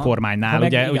álló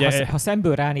kormánynál. Ha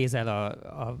szemből ránézel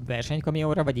a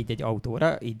versenykamionra, vagy így egy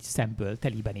autóra, így szemből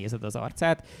telibe nézed az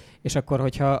arcát, és akkor,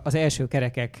 hogyha az első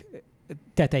kerekek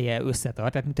teteje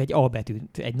összetart, tehát mint egy A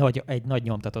betűt, egy nagy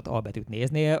nyomtatott A betűt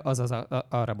néznél,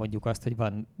 arra mondjuk azt, hogy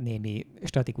van némi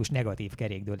statikus negatív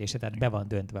kerékdőlése, tehát be van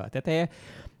döntve a teteje,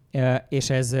 és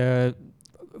ez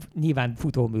nyilván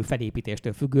futómű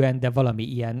felépítéstől függően, de valami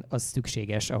ilyen az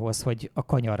szükséges ahhoz, hogy a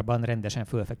kanyarban rendesen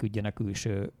fölfeküdjön a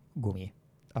külső gumi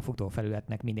a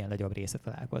futófelületnek, minél nagyobb része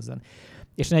találkozzon.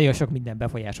 És nagyon sok minden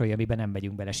befolyásolja, amiben nem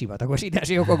megyünk bele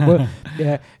sivatagosítási okokból,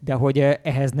 de hogy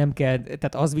ehhez nem kell,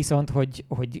 tehát az viszont,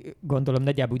 hogy gondolom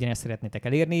nagyjából ugyanezt szeretnétek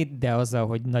elérni, de azzal,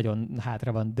 hogy nagyon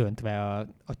hátra van döntve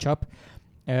a csap,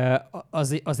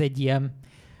 az egy ilyen,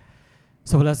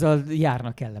 szóval azzal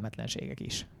járnak kellemetlenségek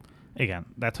is. Igen,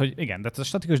 de a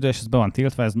statikus dőlés ez be van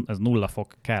tiltva, ez 0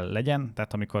 fok kell legyen,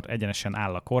 tehát amikor egyenesen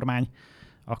áll a kormány,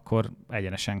 akkor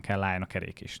egyenesen kell álljon a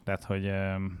kerék is. Tehát, hogy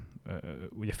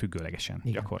ugye függőlegesen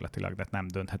gyakorlatilag, de nem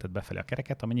döntheted befelé a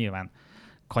kereket, ami nyilván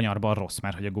kanyarban rossz,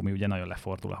 mert hogy a gumi ugye nagyon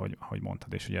lefordul, ahogy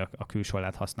mondtad, és ugye a külső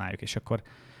oldalt használjuk, és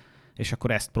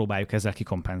akkor ezt próbáljuk ezzel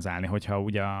kikompenzálni, hogyha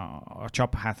ugye a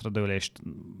csap hátradőlést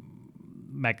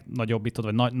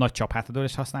megnagyobbítod, vagy nagy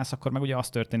csaphátradőlést használsz, akkor meg ugye az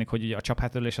történik, hogy ugye a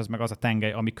csaphátradőlés az meg az a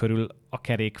tengely, ami körül a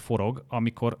kerék forog,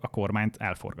 amikor a kormányt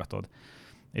elforgatod.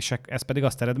 És ez pedig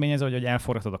azt eredményezi, hogy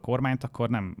elforgatod a kormányt, akkor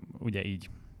nem ugye így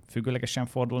függőlegesen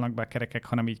fordulnak be a kerekek,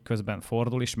 hanem így közben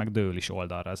fordul is, meg dől is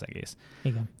oldalra az egész.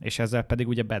 Igen. És ezzel pedig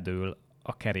ugye bedől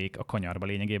a kerék a kanyarba,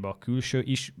 lényegében a külső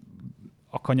is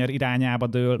a kanyar irányába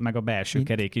dől, meg a belső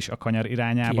kerék is a kanyar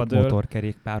irányába dől. Két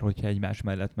motorkerékpár, hogyha egymás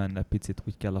mellett menne, picit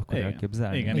úgy kell akkor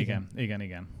elképzelni.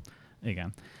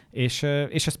 Igen. És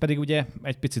ez pedig ugye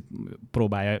egy picit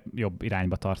próbálja jobb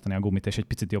irányba tartani a gumit, és egy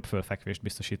picit jobb fölfekvést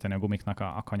biztosítani a gumiknak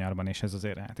a kanyarban, és ez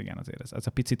azért, hát igen, azért ez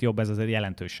a picit jobb, ez azért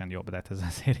jelentősen jobb, de hát ez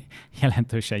azért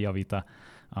jelentősen javít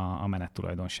a menet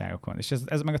tulajdonságokon. És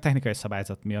ez meg a technikai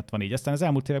szabályzat miatt van így. Aztán az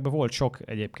elmúlt években volt sok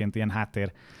egyébként ilyen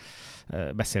háttér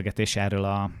beszélgetés erről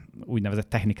a úgynevezett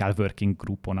technical working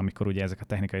groupon, amikor ugye ezek a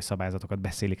technikai szabályzatokat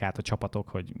beszélik át a csapatok,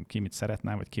 hogy ki mit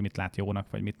szeretne, vagy ki mit lát jónak,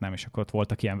 vagy mit nem, és akkor ott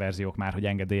voltak ilyen verziók már, hogy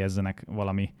engedélyezzenek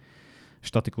valami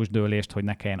statikus dőlést, hogy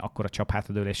ne kelljen akkora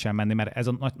csaphátradőléssel menni, mert ez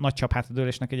a nagy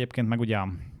csaphátradőlésnek egyébként meg ugye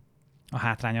a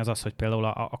hátránya az, hogy például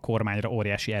a kormányra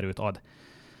óriási erőt ad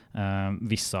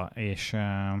vissza, és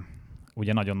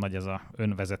ugye nagyon nagy ez a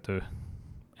önvezető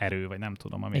erő, vagy nem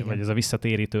tudom, vagy ez a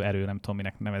visszatérítő erő, nem tudom,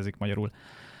 minek nevezik magyarul.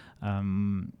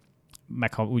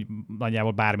 Meg ha úgy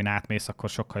nagyjából bármin átmész, akkor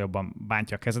sokkal jobban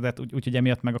bántja a kezedet, úgyhogy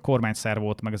emiatt meg a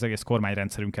kormányszervót, meg az egész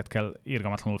kormányrendszerünket kell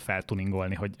irgalmatlanul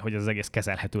feltuningolni, hogy az egész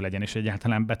kezelhető legyen, és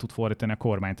egyáltalán be tud fordítani a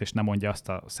kormányt, és nem mondja azt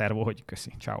a szervó, hogy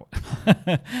köszi, ciao.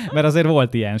 Mert azért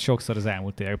volt ilyen sokszor az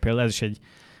elmúlt évek. Például ez is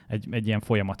egy ilyen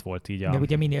folyamat volt így. De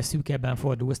ugye minél szűkebben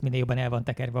fordulsz, minél jobban el van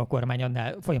tekerve a kormány,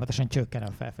 annál folyamatosan csökken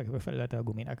a felfekvő felülete a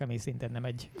guminak, ami szintén nem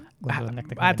egy gondolom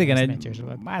nektek. Hát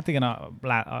igen,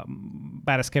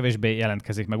 bár ez kevésbé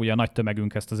jelentkezik, meg ugye a nagy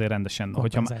tömegünk ezt azért rendesen,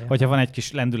 hogyha van egy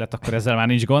kis lendület, akkor ezzel már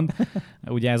nincs gond.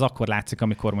 Ugye ez akkor látszik,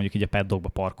 amikor mondjuk így a paddockba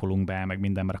parkolunk be, meg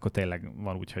minden, mert akkor tényleg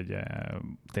van úgy, hogy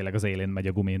tényleg az élén megy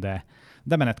a gumi,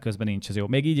 de menet közben nincs ez jó.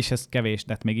 Még így is ez kevés,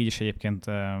 de még így is egyébként,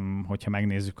 hogyha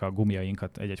megnézzük a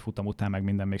gumiainkat egy futam után, meg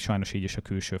minden, még sajnos így is a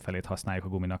külső felét használjuk a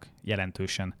guminak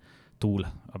jelentősen túl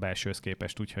a belsőhöz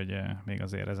képest, úgyhogy még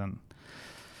azért ezen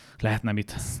lehetne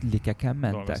mit Slickeken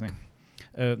mentek? dolgozni.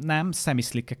 Nem,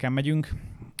 semi-slickeken megyünk.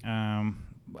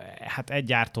 Hát egy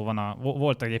gyártó van,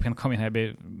 volt egyébként Kamin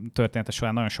Hervé története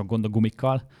során nagyon sok gond a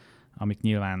gumikkal, amik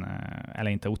nyilván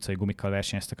eleinte utcai gumikkal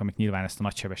versenyeztek, amik nyilván ezt a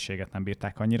nagy sebességet nem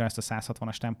bírták annyira, ezt a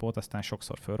 160-as tempót, aztán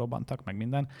sokszor fölrobbantak, meg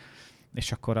minden.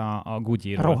 És akkor a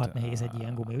Goodyear rohadt nehéz egy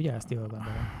ilyen gumi, ugye? Ezt jól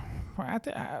gondolom.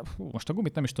 Hát most a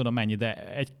gumit nem is tudom mennyi,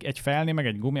 de egy felni, meg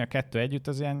egy gumi, a kettő együtt,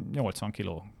 az ilyen 80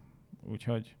 kiló.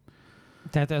 Úgyhogy...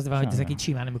 Tehát az van, hogy ezek így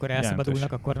simán, amikor elszabadulnak,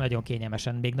 jelentős. akkor nagyon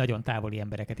kényelmesen, még nagyon távoli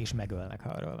embereket is megölnek, ha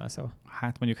arról van szó.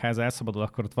 Hát mondjuk, ha ez elszabadul,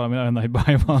 akkor ott valami nagyon nagy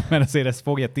baj van, mert azért ez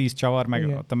fogja 10 csavar, meg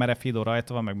Igen. ott a merev hídó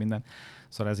rajta van, meg minden.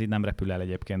 Szóval ez így nem repül el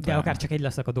egyébként. De akár csak egy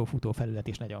leszakadó futófelület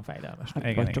is nagyon fájdalmas.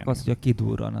 Vagy csak az, hogy a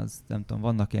kidurran, az nem tudom,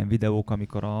 vannak ilyen videók,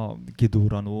 amikor a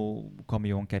kidurranó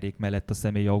kamionkerék mellett a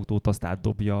személyautót azt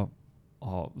átdobja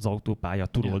az autópálya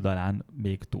túloldalán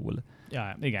még túl.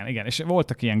 Ja, igen. És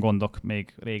voltak ilyen gondok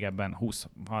még régebben, 20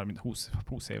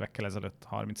 évekkel ezelőtt,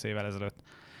 30 évvel ezelőtt.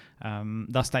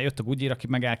 De aztán jött a Goodyear, aki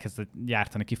meg elkezdett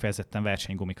gyártani kifejezetten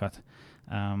versenygumikat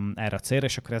erre a célra,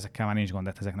 és akkor ezekkel már nincs gond,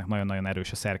 tehát ezeknek nagyon-nagyon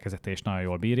erős a szerkezete, és nagyon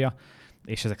jól bírja.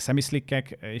 És ezek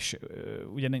semi-slickek, és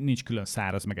ugye nincs külön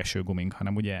száraz meg esőgumink,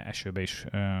 hanem ugye esőbe is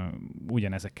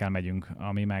ugyanezekkel megyünk,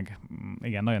 ami meg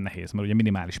igen, nagyon nehéz, mert ugye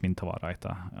minimális minta van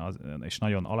rajta, és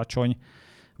nagyon alacsony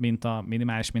minta,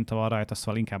 minimális minta van rajta,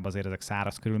 szóval inkább azért ezek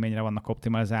száraz körülményre vannak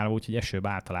optimalizálva, úgyhogy esőbe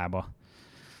általában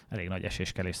elég nagy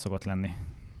eséskelés szokott lenni.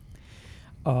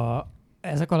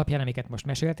 Ezek alapján, amiket most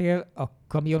meséltél, a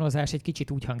kamionozás egy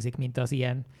kicsit úgy hangzik, mint az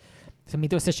ilyen,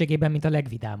 mint összességében, mint a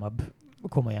legvidámabb,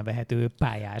 komolyan vehető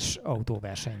pályás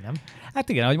autóverseny, nem? Hát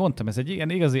igen, ahogy mondtam, ez egy ilyen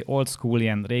igazi old school,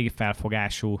 ilyen régi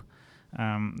felfogású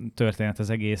történet az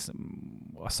egész,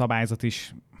 a szabályzat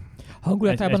is.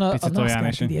 Hangulatában egy a picit olyan,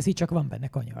 NASCAR idézi, csak van benne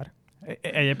kanyar.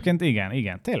 Egyébként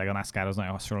igen. Tényleg a NASCAR-hoz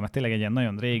nagyon hasonló, mert tényleg egy ilyen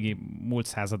nagyon régi, múlt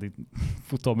századi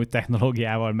futómű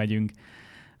technológiával megyünk.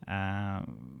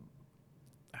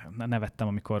 Nevettem,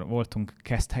 amikor voltunk,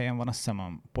 Keszthelyen van, azt hiszem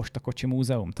a Postakocsi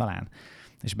Múzeum talán,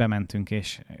 és bementünk,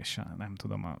 és nem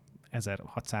tudom, a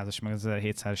 1600-as meg az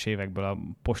 1700-as évekből a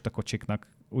postakocsiknak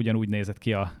ugyanúgy nézett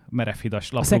ki a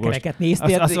merevhidas laprugós. A szekereket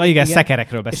néztél? Igen,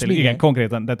 szekerekről beszélünk, igen,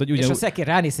 konkrétan. Tehát, hogy és a szekér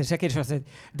ránéz a szekér, és azt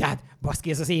mondja, de hát baszki,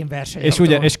 ez az én verseny.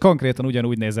 És konkrétan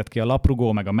ugyanúgy nézett ki a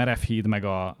laprugó, meg a merevhíd,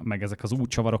 meg ezek az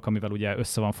útcsavarok, amivel ugye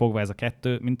össze van fogva ez a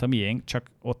kettő, mint a miénk,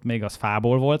 csak ott még az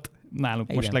fából volt. Nálunk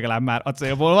igen. Most legalább már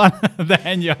acélból van, de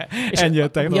ennyi a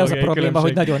technológiai mi az a probléma, különbség.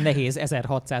 hogy nagyon nehéz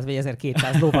 1600 vagy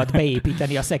 1200 lovat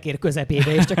beépíteni a szekér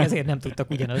közepébe, és csak ezért nem tudtak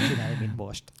ugyanazt csinálni, mint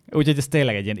most. Úgyhogy ez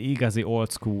tényleg egy ilyen igazi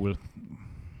old school,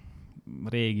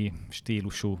 régi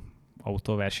stílusú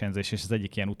autóversenyzés, és ez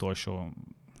egyik ilyen utolsó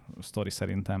sztori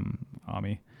szerintem,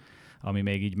 ami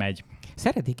még így megy.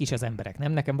 Szeretik is az emberek,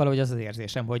 nem? Nekem valahogy az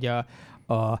érzésem, hogy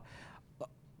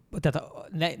tehát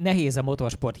nehéz a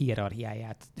motorsport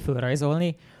hierarchiáját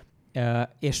fölrajzolni,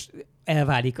 és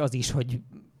elválik az is,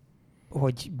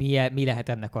 hogy mi lehet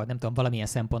ennek a, nem tudom, valamilyen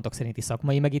szempontok szerinti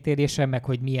szakmai megítélése, meg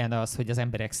hogy milyen az, hogy az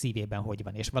emberek szívében hogy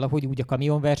van. És valahogy úgy a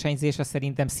kamionversenyzés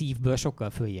szerintem szívből sokkal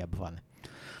följebb van.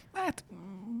 Hát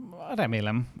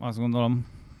remélem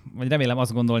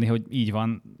azt gondolni, hogy így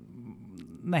van.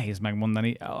 Nehéz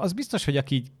megmondani. Az biztos, hogy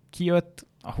aki kijött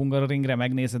a Hungaroringre,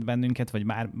 megnézett bennünket, vagy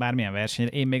bármilyen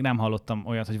versenyre, én még nem hallottam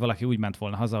olyat, hogy valaki úgy ment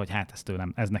volna haza, hogy hát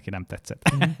ez neki nem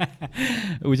tetszett.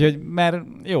 Úgyhogy, mert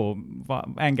jó,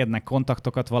 engednek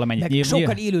kontaktokat valamennyit. Meg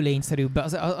sokkal élőlényszerűbb.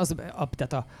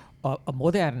 Tehát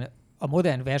a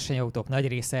modern versenyautók nagy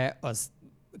része az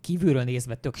kívülről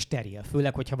nézve tök steril.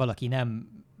 Főleg, hogyha valaki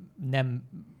nem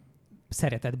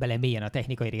szeretett bele mélyen a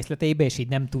technikai részleteibe, és így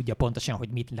nem tudja pontosan, hogy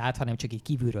mit lát, hanem csak így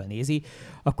kívülről nézi,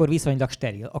 akkor viszonylag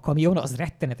steril. A kamion az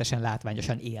rettenetesen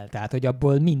látványosan él, tehát hogy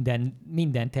abból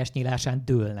minden testnyílásán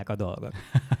dőlnek a dolgok.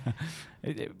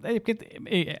 Egyébként,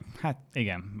 hát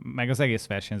igen, meg az egész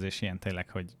versenyzés ilyen tényleg,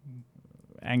 hogy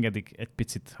engedik egy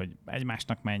picit, hogy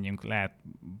egymásnak menjünk, lehet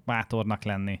bátornak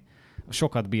lenni,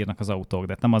 sokat bírnak az autók,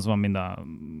 de nem az van, mint a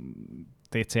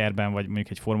TCR-ben, vagy mondjuk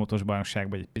egy formotós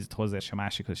bajnokságban, egy picit hozzáérs a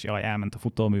másikhoz, és jaj, elment a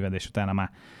futóműved, és utána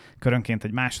már körönként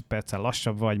egy másodperccel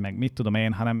lassabb vagy, meg mit tudom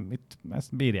én, hanem itt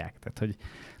ezt bírják. Tehát, hogy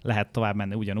lehet tovább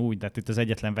menni ugyanúgy, de itt az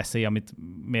egyetlen veszély, amit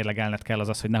mérlegelned kell,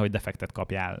 az, hogy nehogy defektet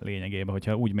kapjál lényegében.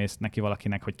 Hogyha úgy mész neki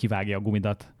valakinek, hogy kivágja a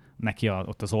gumidat neki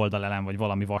ott az oldalelem, vagy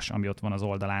valami vas, ami ott van az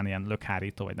oldalán, ilyen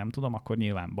lökhárító, vagy nem tudom, akkor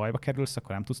nyilván bajba kerülsz,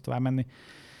 akkor nem tudsz tovább menni.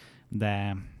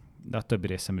 De a többi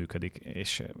része működik.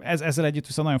 És ezzel együtt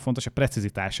viszont nagyon fontos a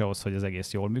precizitása ahhoz, hogy az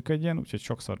egész jól működjön, úgyhogy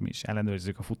sokszor mi is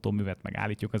ellenőrizzük a futóművet, meg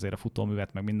állítjuk azért a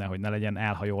futóművet, meg minden, hogy ne legyen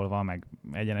elhajolva, meg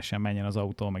egyenesen menjen az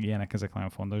autó, meg ilyenek, ezek nagyon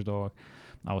fontos dolgok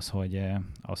ahhoz, hogy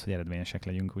eredményesek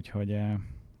legyünk, úgyhogy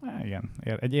Igen,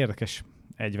 egy érdekes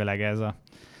egyvelege ez a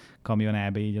kamion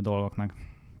EB így a dolgoknak.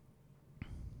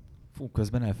 Fú,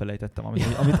 közben elfelejtettem,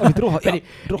 amit rohadtul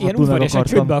ilyen udvariasan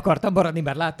csődbe akartam maradni,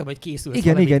 mert láttam, hogy készült.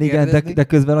 Igen, de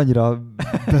közben annyira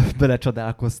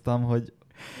belecsodálkoztam, hogy...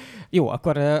 Jó,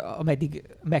 akkor ameddig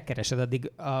megkeresed,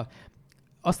 addig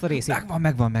azt a részét...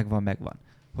 Megvan.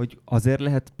 Hogy azért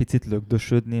lehet picit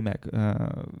lögdösödni, meg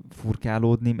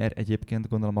furkálódni, mert egyébként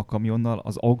gondolom a kamionnal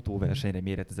az autóversenyre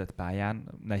méretezett pályán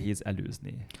nehéz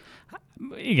előzni.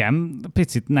 Igen,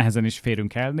 picit nehezen is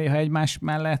férünk el néha egymás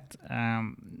mellett.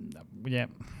 Ugye,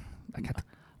 hát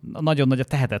nagyon nagy a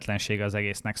tehetetlensége az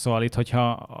egésznek. Szóval itt,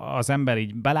 hogyha az ember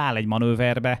így beláll egy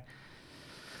manőverbe,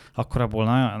 akkor abból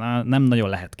nem nagyon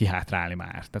lehet kihátrálni már.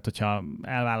 Tehát, hogyha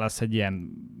elválasz egy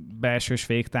ilyen belsős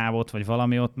végtávot, vagy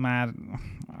valami, ott már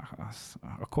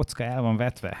a kocka el van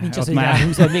vetve. Nincs ott az, hogy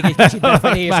ráhúzod még egy kicsit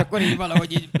befelé, és akkor így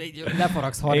valahogy így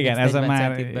lefaragsz 30-40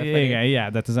 centit befelé.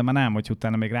 Igen, de hát ezzel már nem, hogy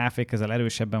utána még ráfékezel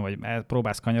erősebben, vagy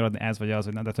próbálsz kanyarodni, ez vagy az,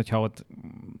 de hogyha ott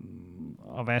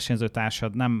a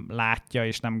versenyzőtársad nem látja,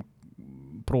 és nem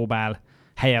próbál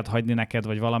helyet hagyni neked,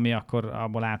 vagy valami, akkor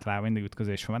abból általában mindig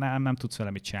ütközés van. Nem tudsz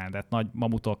vele mit csinálni. Tehát nagy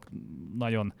mamutok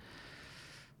nagyon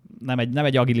nem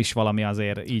egy agilis valami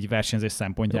azért így versenyzés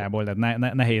szempontjából, de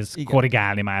nehéz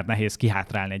korrigálni már, nehéz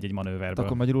kihátrálni egy manőverből.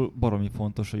 Akkor magyarul baromi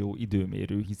fontos a jó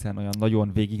időmérő, hiszen olyan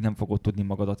nagyon végig nem fogod tudni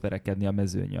magadat verekedni a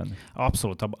mezőnyön.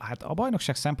 Abszolút. Hát a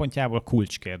bajnokság szempontjából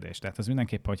kulcskérdés. Tehát ez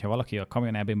mindenképpen, hogyha valaki a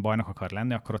kamion EB-n bajnok akar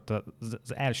lenni, akkor ott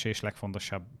az első és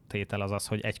legfontosabb tétel az,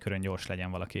 hogy egy körön gyors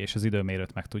legyen valaki, és az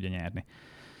időmérőt meg tudja nyerni.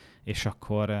 És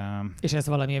akkor... És ez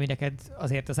valami, ami neked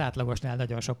azért az átlagosnál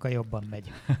nagyon sokkal jobban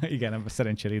megy. Igen, ebben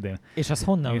szerencsére idén. És az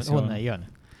honnan jön?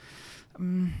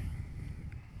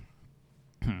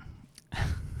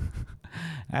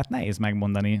 Hát nehéz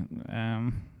megmondani.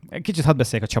 Kicsit hadd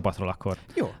beszéljek a csapatról akkor.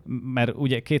 Jó. Mert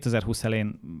ugye 2020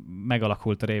 elején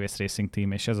megalakult a Révész Racing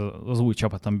Team, és ez az új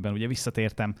csapat, amiben ugye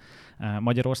visszatértem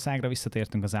Magyarországra,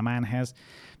 visszatértünk az Emánhez,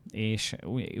 és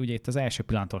ugye itt az első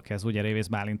pillanattól kezdve, ugye Révész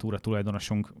Bálint úr, a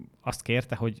tulajdonosunk azt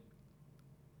kérte, hogy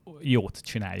jót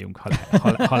csináljunk,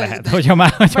 ha lehet.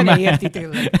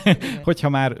 Hogyha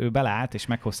már ő beleállt és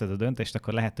meghozta a döntést,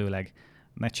 akkor lehetőleg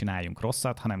ne csináljunk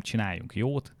rosszat, hanem csináljunk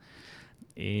jót,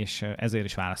 és ezért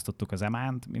is választottuk az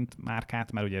Emánt, mint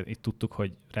márkát, mert ugye itt tudtuk,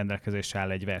 hogy rendelkezésre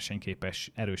áll egy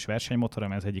versenyképes, erős versenymotor,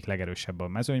 ami az egyik legerősebb a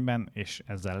mezőnyben, és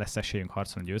ezzel lesz esélyünk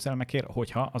harcolni győzelmekért,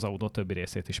 hogyha az autó többi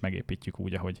részét is megépítjük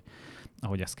úgy,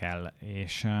 ahogy ez kell.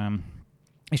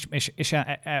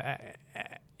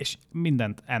 És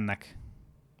mindent ennek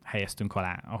helyeztünk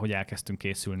alá, ahogy elkezdtünk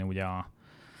készülni ugye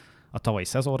a tavalyi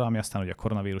szezonra, ami aztán ugye a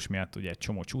koronavírus miatt ugye egy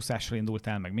csomó csúszásra indult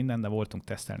el, meg minden, de voltunk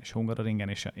tesztelni is Hungaroringen,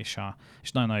 és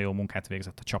nagyon-nagyon jó munkát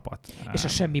végzett a csapat. És a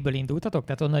semmiből indultatok?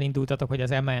 Tehát onnan indultatok, hogy az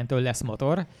MAN-től lesz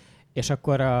motor, és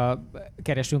akkor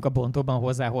keresünk a bontóban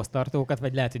hozzá hoztartókat,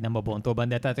 vagy lehet, hogy nem a bontóban,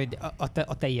 de tehát hogy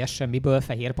a teljes semmiből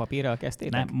fehér papírral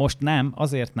kezdtétek? Nem, most nem,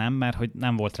 azért nem, mert hogy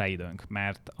nem volt rá időnk,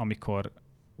 mert amikor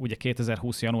ugye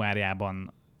 2020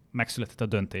 januárjában megszületett a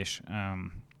döntés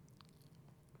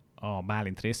a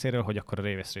Bálint részéről, hogy akkor a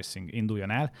Révész Racing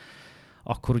induljon el,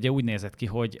 akkor ugye úgy nézett ki,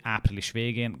 hogy április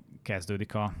végén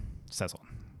kezdődik a szezon.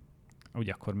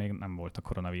 Ugye akkor még nem volt a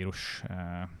koronavírus,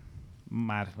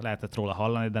 már lehetett róla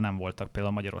hallani, de nem voltak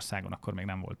például Magyarországon, akkor még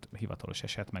nem volt hivatalos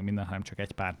eset, meg minden, hanem csak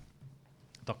egy pár,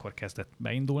 akkor kezdett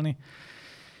beindulni.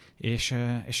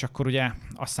 És akkor ugye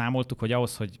azt számoltuk, hogy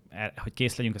ahhoz, hogy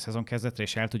kész legyünk a szezon kezdetre,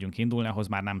 és el tudjunk indulni, ahhoz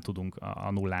már nem tudunk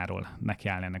a nulláról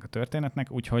nekiállni ennek a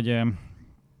történetnek,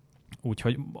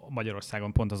 úgyhogy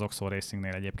Magyarországon pont az Oxo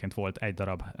Racingnél egyébként volt egy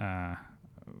darab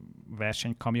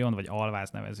versenykamion, vagy alváz,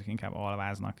 nevezzük inkább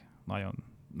alváznak, nagyon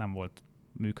nem volt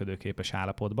működőképes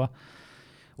állapotban.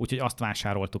 Úgyhogy azt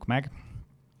vásároltuk meg,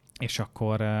 és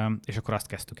akkor azt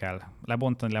kezdtük el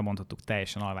lebontottuk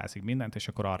teljesen alvázig mindent, és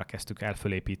akkor arra kezdtük el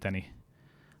fölépíteni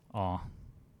a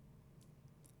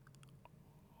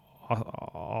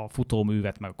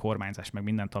futóművet, meg a kormányzást, meg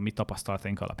mindent a mi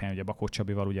tapasztalataink alapján, ugye Bakó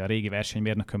Csabival, ugye a régi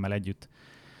versenymérnökömmel együtt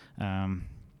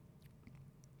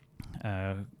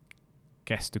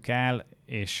kezdtük el,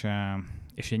 és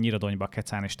egy Nyíradonyba, a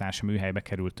Kecán és Társa műhelybe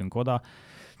kerültünk oda,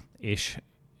 és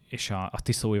a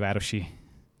Tiszaújvárosi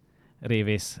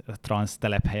Révész Transz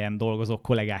telephelyen dolgozó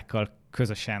kollégákkal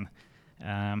közösen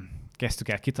kezdtük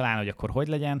el kitalálni, hogy akkor hogy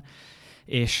legyen,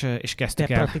 és kezdtük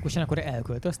el... Te praktikusan akkor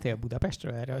elköltöztél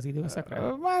Budapestről erre az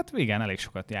időszakra? Hát igen, elég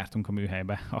sokat jártunk a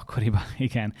műhelybe akkoriban,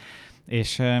 igen.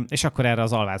 És akkor erre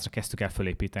az alvázra kezdtük el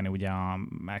fölépíteni, ugye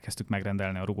elkezdtük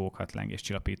megrendelni a rugókat,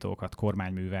 lengéscsillapítókat,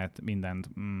 kormányművet, mindent,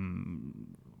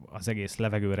 az egész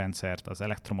levegőrendszert, az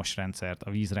elektromos rendszert,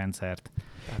 a vízrendszert.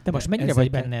 De most mennyire vagy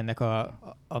benne ennek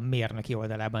a mérnöki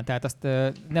oldalában? Tehát azt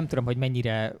nem tudom, hogy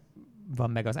mennyire van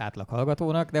meg az átlag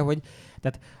hallgatónak, de hogy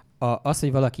tehát az,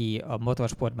 hogy valaki a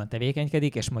motorsportban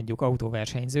tevékenykedik, és mondjuk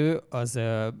autóversenyző, az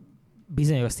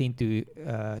bizonyos szintű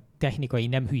technikai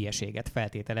nem hülyeséget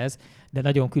feltételez, de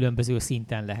nagyon különböző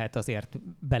szinten lehet azért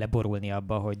beleborulni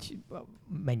abba, hogy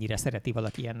mennyire szereti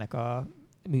valaki ennek a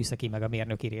műszaki meg a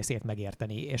mérnöki részét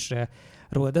megérteni, és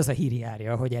rólad az a hír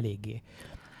járja, hogy eléggé.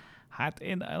 Hát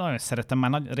én nagyon szeretem,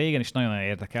 már régen is nagyon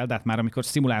érdekel, de hát már amikor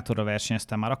szimulátorra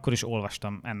versenyeztem, már akkor is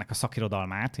olvastam ennek a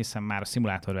szakirodalmát, hiszen már a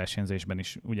szimulátorversenyzésben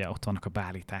is ugye ott vannak a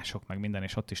beállítások, meg minden,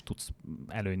 és ott is tudsz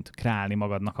előnyt kreálni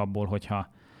magadnak abból,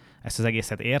 hogyha ezt az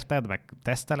egészet érted, meg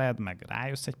teszteled, meg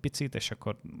rájössz egy picit, és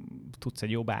akkor tudsz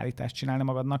egy jó beállítást csinálni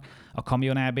magadnak. A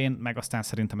kamionábén meg aztán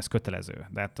szerintem ez kötelező.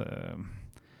 De hát,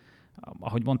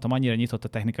 ahogy mondtam, annyira nyitott a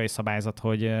technikai szabályzat,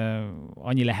 hogy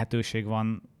annyi lehetőség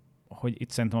van, hogy itt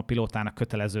szerintem a pilótának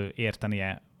kötelező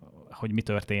értenie, hogy mi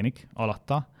történik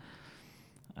alatta,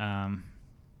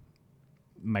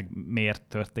 meg miért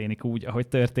történik úgy, ahogy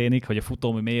történik, hogy a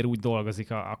futómű miért úgy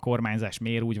dolgozik, a kormányzás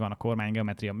miért úgy van, a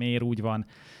kormánygeometria miért úgy van,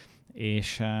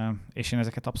 és én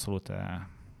ezeket abszolút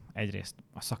egyrészt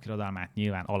a szakirodalmát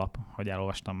nyilván alap, hogy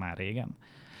elolvastam már régen,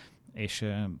 és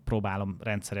próbálom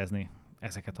rendszerezni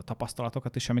ezeket a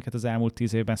tapasztalatokat is, amiket az elmúlt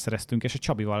 10 évben szereztünk, és a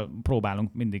Csabival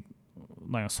próbálunk mindig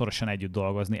nagyon szorosan együtt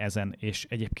dolgozni ezen, és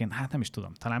egyébként, hát nem is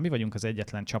tudom, talán mi vagyunk az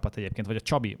egyetlen csapat egyébként, vagy a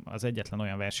Csabi az egyetlen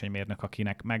olyan versenymérnök,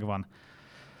 akinek megvan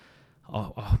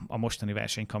a mostani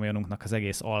versenykamionunknak az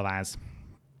egész alváz,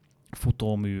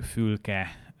 futómű, fülke,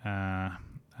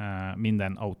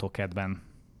 minden autókedben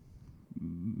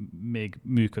még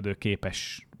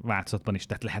működőképes változatban is,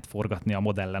 tehát lehet forgatni a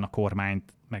modellen a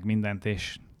kormányt, meg mindent,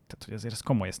 és tehát, hogy azért ez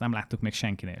komoly, ezt nem láttuk még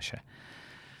senkinél se.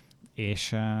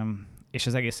 És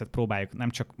az egészet próbáljuk nem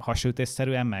csak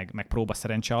hasonlítésszerűen, meg próba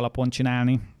szerencse alapon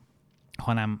csinálni,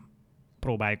 hanem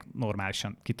próbáljuk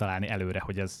normálisan kitalálni előre,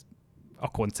 hogy ez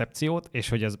a koncepciót, és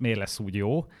hogy ez miért lesz úgy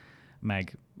jó,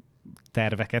 meg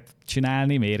terveket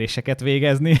csinálni, méréseket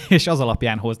végezni, és az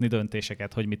alapján hozni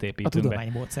döntéseket, hogy mit építünk be. A tudományi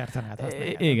módszertanát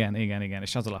használják. Igen,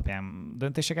 és az alapján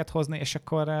döntéseket hozni, és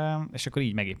akkor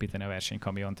így megépíteni a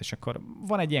versenykamiont, és akkor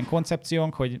van egy ilyen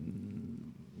koncepciónk, hogy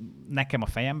nekem a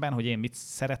fejemben, hogy én mit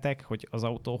szeretek, hogy az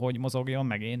autó hogy mozogjon,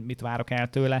 meg én mit várok el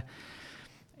tőle,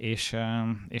 és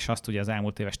azt ugye az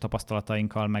elmúlt éves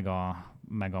tapasztalatainkkal,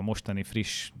 meg a mostani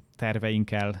friss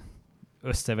terveinkkel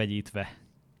összevegyítve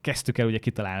kezdtük el ugye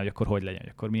kitalálni, hogy akkor hogy legyen, hogy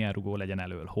akkor milyen rugó legyen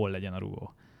elől, hol legyen a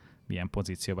rugó, milyen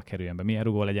pozícióba kerüljön be, milyen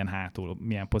rugó legyen hátul,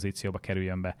 milyen pozícióba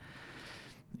kerüljön be,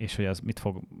 és hogy az mit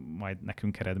fog majd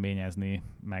nekünk eredményezni,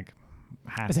 meg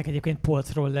hát... Ezek egyébként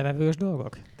polcról levevős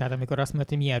dolgok? Tehát amikor azt mondod,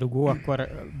 hogy milyen rugó,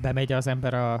 akkor bemegy az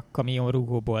ember a kamion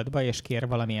rugóboltba, és kér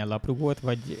valamilyen laprugót,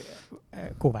 vagy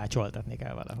kovácsoltatni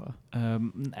kell valahol?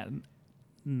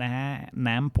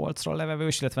 Nem polcról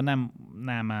levevős, illetve nem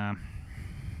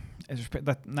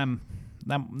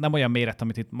olyan méret,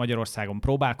 amit itt Magyarországon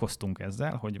próbálkoztunk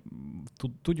ezzel, hogy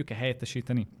tudjuk-e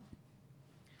helyettesíteni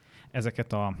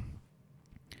ezeket a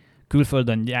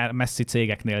külföldön messzi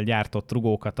cégeknél gyártott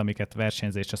rugókat, amiket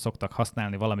versenyzésre szoktak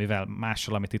használni valamivel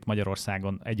mással, amit itt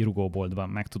Magyarországon egy rugóboltban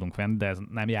meg tudunk venni, de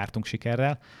nem jártunk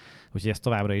sikerrel. Úgyhogy ez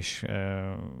továbbra is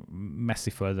messzi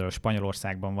földről,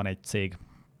 Spanyolországban van egy cég,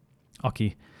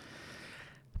 aki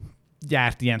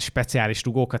gyárt ilyen speciális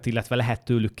rugókat, illetve lehet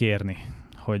tőlük kérni,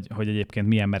 hogy egyébként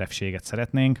milyen merevséget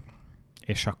szeretnénk,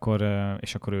 és akkor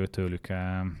őtőlük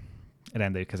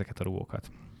rendeljük ezeket a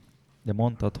rugókat. De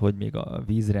mondtad, hogy még a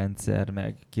vízrendszer,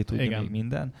 meg ki tudja Igen. még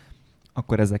minden,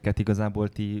 akkor ezeket igazából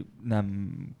ti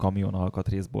nem kamion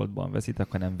alkatrészboltban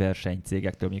veszitek, hanem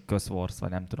versenycégektől, még Cosworth, vagy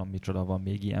nem tudom micsoda van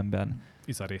még ilyenben.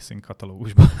 ISA Racing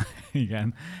katalógusban.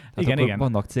 Igen. Igen.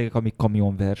 Vannak cégek, amik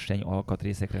kamionverseny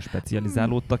alkatrészekre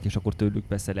specializálódtak, és akkor tőlük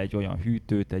veszel egy olyan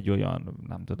hűtőt, egy olyan,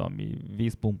 nem tudom mi,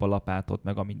 vízpumpalapátot,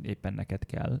 meg ami éppen neked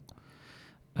kell.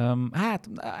 Hát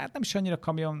nem is annyira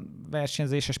kamion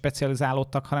versenyzésre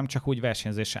specializálódtak, hanem csak úgy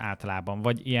versenyzésre általában,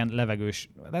 vagy ilyen levegős.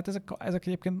 De hát ezek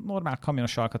egyébként normál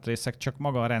kamionos alkatrészek, csak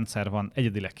maga a rendszer van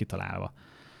egyedileg kitalálva,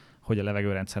 hogy a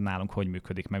levegőrendszer nálunk hogy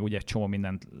működik, meg ugye egy csomó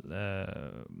mindent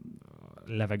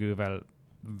levegővel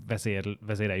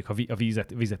vezéreljük, a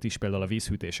vizet is, például a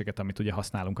vízhűtéseket, amit ugye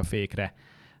használunk a fékre,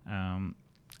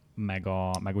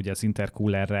 meg ugye az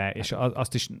intercoolerre, és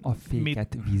azt is... A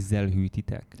féket vízzel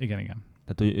hűtitek? Igen.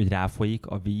 Tehát, hogy ráfolyik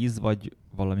a víz, vagy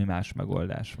valami más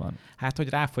megoldás van? Hát, hogy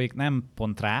ráfolyik nem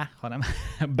pont rá, hanem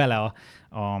bele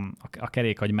a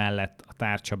kerékagy mellett a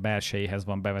tárcsa belsejéhez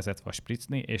van bevezetve a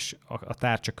spricni, és a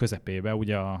tárcsa közepébe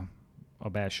ugye a a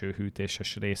belső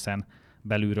hűtéses részen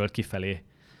belülről kifelé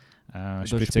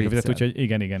spriccelni vizet, úgyhogy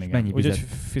igen. Úgyhogy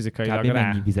fizikailag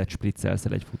mennyi vizet spriccelsz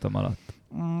el egy futam alatt?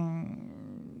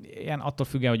 Ilyen attól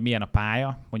függően, hogy milyen a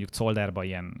pálya, mondjuk Zolderban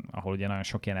ilyen, ahol ugye nagyon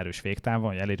sok ilyen erős végtáv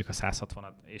van, hogy elérjük a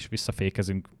 160-at, és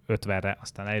visszafékezünk 50-re,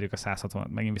 aztán elérjük a 160-at,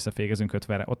 megint visszafékezünk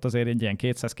 50-re. Ott azért egy ilyen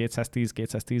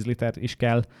 200-210 liter is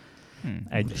kell.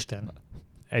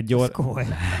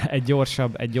 Egy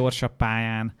gyorsabb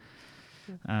pályán,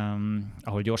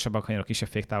 ahol gyorsabbak kanyarok, kisebb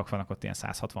féktávok vannak, ott ilyen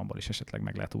 160-ból is esetleg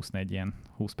meg lehet úszni egy ilyen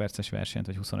 20 perces versenyt,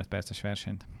 vagy 25 perces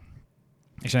versenyt.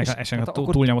 És ennek a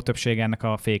túlnyomó többsége ennek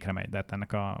a fékre megy, de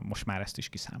hát most már ezt is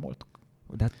kiszámoltuk.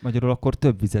 De hát magyarul akkor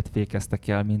több vizet fékeztek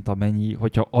el, mint amennyi,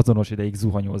 hogyha azonos ideig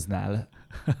zuhanyoznál.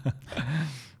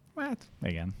 Hát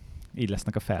igen, így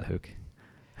lesznek a felhők.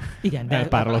 Igen, de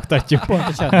elpárologtatjuk.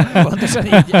 Pontosan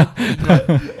így van.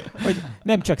 Hogy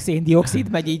nem csak széndioxid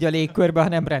megy így a légkörbe,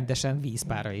 hanem rendesen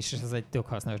vízpára is, és ez egy tök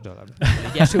hasznos dolog.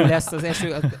 Egy eső lesz, az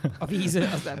eső, a víz,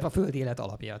 a föld élet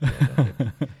alapja.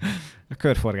 A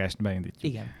körforgást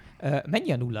beindítjuk. Igen.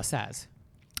 Mennyi a 0-100?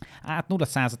 Hát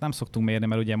 0-100-at nem szoktunk mérni,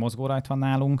 mert ugye mozgórajt van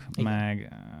nálunk, igen.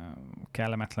 Meg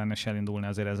kellemetlen és elindulni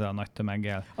azért ezzel a nagy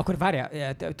tömeggel. Akkor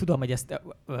várjál, tudom, hogy ezt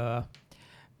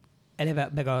eleve,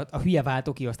 meg a hülye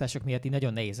váltókiosztások miatt így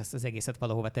nagyon nehéz ezt az egészet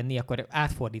valahova tenni, akkor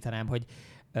átfordítanám, hogy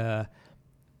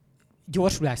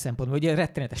gyorsulás szempontból, ugye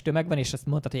rettenetes tömeg van, és azt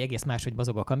mondtad, hogy egész máshogy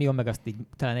mozog a kamion, meg azt így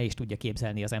talán el is tudja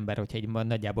képzelni az ember, hogyha egy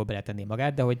nagyjából beletenné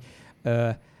magát, de hogy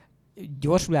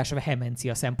gyorsulás,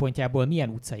 vehemencia szempontjából milyen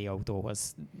utcai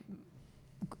autóhoz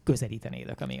közelítenéd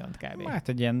a kamiont kb? Hát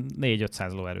egy ilyen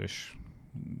 4-500 lóerős.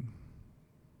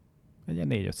 Egy ilyen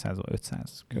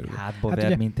 4-500 körül. Hátba ver,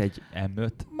 ugye, mint egy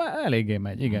M5. Eléggé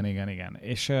megy, igen.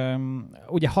 És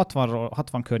ugye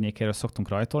 60 környékéről szoktunk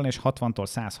rajtolni, és 60-tól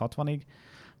 160-ig,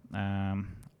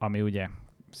 ami ugye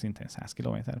szintén 100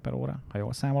 km/h, ha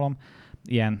jól számolom,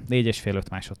 ilyen 4,5-5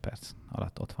 másodperc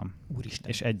alatt ott van. Úristen.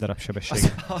 És egy darab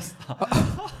sebesség.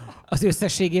 Az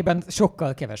összességében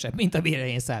sokkal kevesebb, mint amire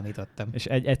én számítottam. És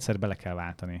egyszer bele kell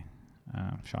váltani,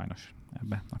 sajnos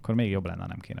ebbe. Akkor még jobb lenne,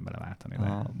 nem kéne beleváltani.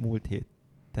 A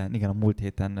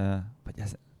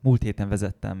múlt héten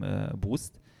vezettem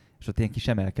buszt, és ott ilyen kis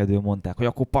emelkedő mondták, hogy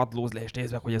akkor padlózz le, és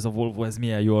nézd meg, hogy ez a Volvo, ez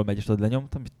milyen jól megy, és ott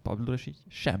lenyomtam, itt padlóra, és így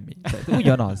semmi. Tehát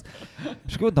ugyanaz.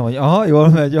 És mondtam, hogy aha, jól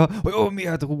megy, hogy ó,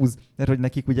 miért húz? Mert hogy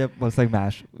nekik ugye valószínűleg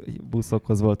más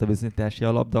buszokhoz volt a bizonyítási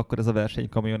alap, de akkor ez a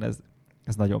versenykamion,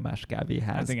 ez nagyon más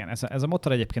kávéház. Hát igen, ez a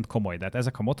motor egyébként komoly, de hát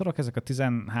ezek a motorok, ezek a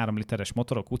 13 literes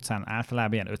motorok utcán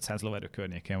általában ilyen 500 lóerő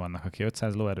környékén vannak. Aki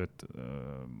 500 lóerőt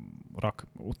rak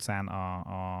utcán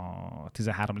a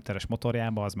 13 literes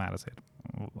motorjába,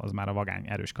 az már a vagány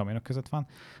erős kamionok között van.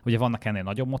 Ugye vannak ennél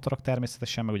nagyobb motorok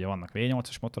természetesen, meg ugye vannak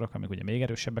V8-as motorok, amik ugye még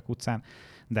erősebbek utcán,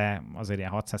 de azért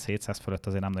ilyen 600-700 fölött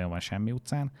azért nem nagyon van semmi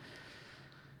utcán.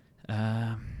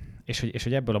 És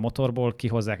hogy ebből a motorból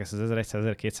kihozzák ezt az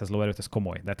 1100-1200 lóerőt, ez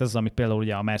komoly. De hát ez az, ami például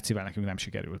ugye a Mercivel nekünk nem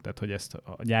sikerült. Tehát, hogy ezt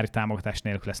a gyári támogatás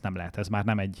nélkül ezt nem lehet. Ez már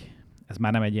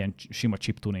nem egy ilyen sima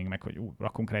chip tuning, meg hogy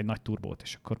rakunk rá egy nagy turbót,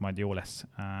 és akkor majd jó lesz.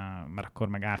 Mert akkor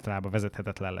meg általában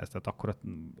vezethetetlen lesz. Tehát akkor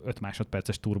 5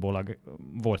 másodperces turbólag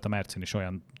volt a Mercin is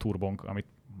olyan turbónk, amit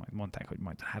majd mondták, hogy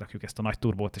majd rárakjuk ezt a nagy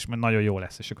turbót, és majd nagyon jó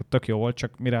lesz. És akkor tök jó volt,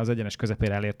 csak mire az egyenes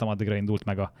közepére elértem, addigra indult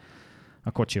meg a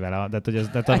kocsi vele. Hát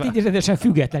így rendesen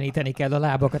függetleníteni kell a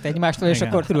lábakat egymástól, és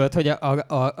akkor tudod, hogy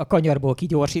a kanyarból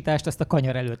kigyorsítást, azt a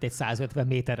kanyar előtt egy 150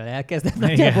 méterrel elkezdett.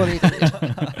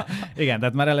 Igen, de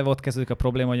hát már eleve ott kezdődik a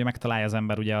probléma, hogy megtalálja az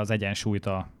ember ugye az egyensúlyt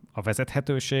a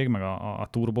vezethetőség, meg a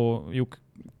turbójuk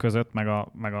között,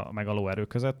 meg a lóerő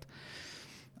között.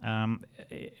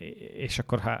 És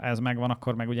akkor, ha ez megvan,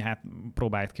 akkor meg ugye hát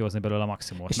próbálj kihozni belőle a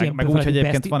maximumot. És meg úgy, hogy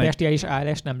egyébként van bestiális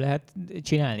állás nem lehet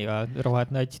csinálni a rohadt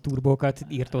nagy turbókat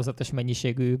írtózatos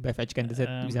mennyiségű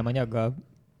befecskendezett üzemanyaggal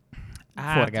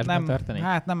forgásban tartani?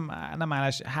 Hát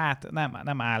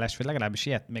nem állás, vagy legalábbis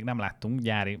ilyet még nem láttunk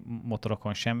gyári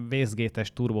motorokon sem.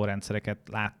 Vészgétes turbórendszereket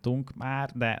láttunk már,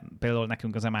 de például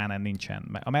nekünk az MAN-en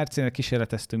nincsen. A Mercinél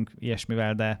kísérleteztünk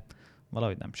ilyesmivel, de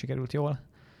valahogy nem sikerült jól.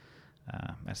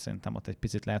 Mert szerintem ott egy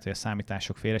picit lehet, hogy a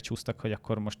számítások félrecsúsztak, hogy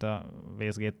akkor most a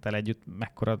vészgéttel együtt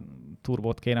mekkora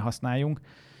turbót kéne használjunk,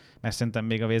 mert szerintem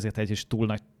még a vészgéttel is túl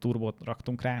nagy turbót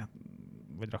raktunk rá,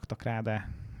 vagy raktak rá, de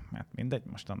hát mindegy,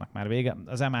 most annak már vége.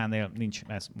 Az MA-nél nincs,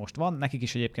 ez most van, nekik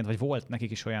is egyébként, vagy volt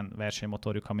nekik is olyan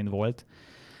versenymotorjuk, amin volt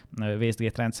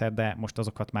vészgétrendszer, de most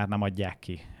azokat már nem adják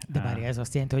ki. De várja, ez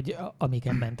azt jelenti, hogy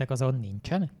amiken mentek, azon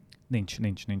nincsen? Nincs.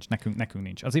 Nekünk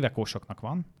nincs. Az Iveco-soknak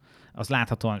van. az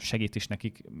láthatóan segít is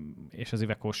nekik, és az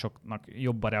Iveco-soknak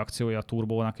jobb a reakciója a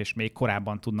turbónak, és még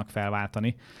korábban tudnak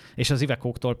felváltani. És az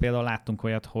Iveco-któl például láttunk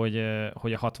olyat, hogy a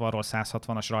 60-ról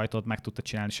 160-as rajtot meg tudta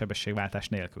csinálni sebességváltás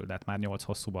nélkül, de hát már 8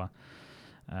 hosszúba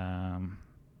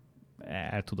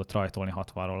el tudott rajtolni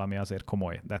 60-ról, ami azért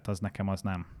komoly, de hát az nekem az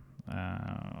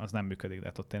nem működik, de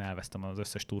hát ott én elvesztem az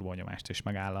összes turbónyomást, és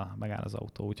megáll az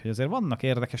autó. Úgyhogy azért vannak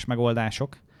érdekes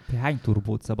megoldások. Hány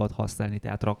turbót szabad használni?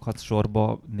 Tehát rakhatsz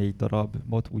sorba 4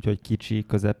 darabot, úgyhogy kicsi,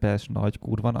 közepes, nagy,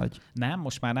 kurva nagy? Nem,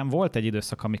 most már nem. Volt egy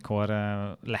időszak, amikor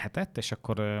lehetett, és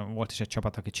akkor volt is egy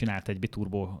csapat, aki csinált egy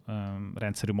biturbó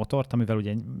rendszerű motort, amivel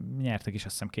ugye nyertek is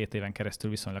azt hiszem 2 éven keresztül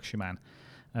viszonylag simán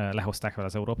lehozták vele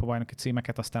az Európa-bajnoki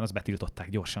címeket, aztán azt betiltották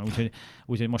gyorsan.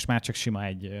 Úgyhogy most már csak sima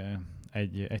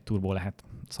egy turbó lehet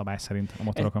szabály szerint a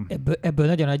motorokon. Ebből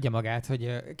nagyon adja magát,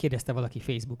 hogy kérdezte valaki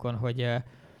Facebookon,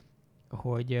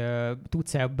 hogy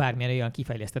tudsz-e bármilyen olyan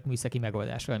kifejlesztett műszaki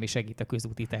megoldásról, ami segít a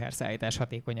közúti teherszállítás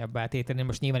hatékonyabbá tételni.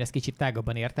 Most nyilván ez kicsit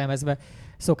tágabban értelmezve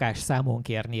szokás számon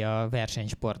kérni a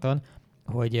versenysporton,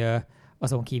 hogy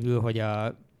azon kívül, hogy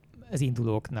az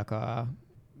indulóknak a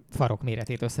farok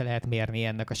méretét össze lehet mérni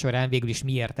ennek a során, végül is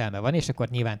mi értelme van, és akkor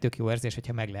nyilván tök jó érzés,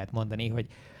 hogyha meg lehet mondani, hogy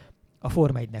a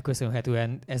Forma 1-nek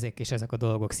köszönhetően ezek a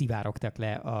dolgok szivárogtak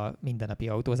le a mindennapi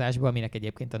autózásba, aminek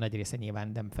egyébként a nagy része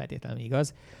nyilván nem feltétlenül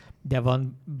igaz, de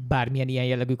van bármilyen ilyen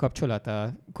jellegű kapcsolat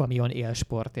a kamion,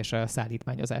 élsport és a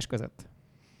szállítmányozás között?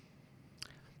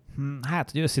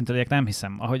 Hát, hogy őszinte legyek, nem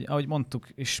hiszem. Ahogy mondtuk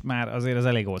is már, azért ez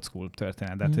elég old school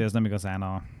történet, de hogy ez nem igazán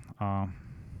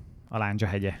a Lándzsa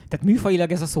hegye. Tehát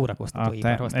műfajilag ez a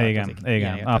szórakoztatóiparhoz tartozik.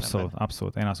 Igen,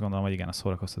 abszolút. Én azt gondolom, hogy igen, a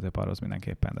szórakoztatóiparhoz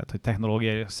mindenképpen. Tehát, hogy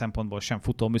technológiai szempontból, sem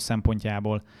futómű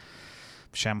szempontjából,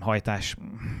 sem hajtás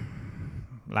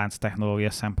lánc technológia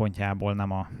szempontjából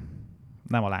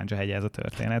nem a Lándzsa hegye ez a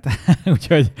történet.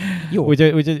 úgyhogy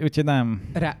nem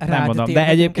mondom. De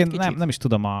egyébként nem is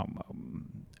tudom,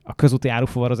 a közúti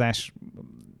árufuvarozás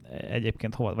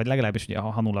egyébként hol, vagy legalábbis ugye a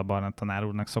Hanula Barna tanár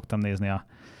úrnak szoktam nézni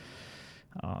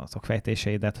azok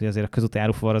fejtéseidet, hogy azért a közúti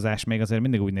árufuvarozás még azért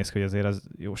mindig úgy néz ki, hogy azért az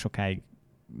jó sokáig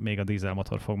még a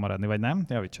dízelmotor fog maradni, vagy nem?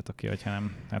 Javítsatok ki, hogyha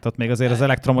nem. Hát ott még azért az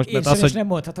elektromos... Én hogy nem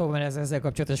mondhatom el ezzel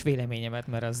kapcsolatos véleményemet,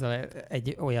 mert azzal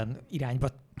egy olyan irányba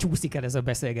csúszik el ez a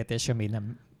beszélgetés, ami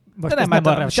nem...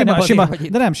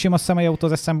 De nem sima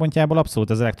személyautózás szempontjából abszolút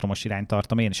az elektromos irányt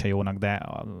tartom én is a jónak,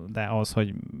 de az,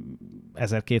 hogy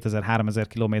 1000-2000-3000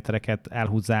 kilométereket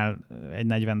elhúzzál egy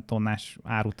 40 tonnás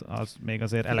árut, az még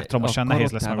azért elektromosan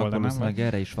nehéz lesz megoldani. Valószínűleg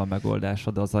erre is van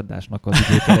megoldása, de az adásnak az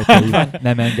időkeretei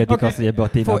nem engedik azt, hogy ebbe a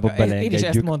témába beleengedjük. Én is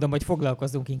ezt mondom, hogy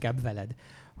foglalkozzunk inkább veled.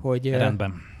 Hogy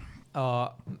rendben.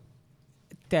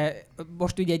 Te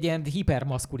most ugye egy ilyen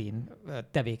hipermaszkulin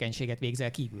tevékenységet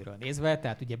végzel kívülről nézve,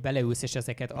 tehát ugye beleülsz, és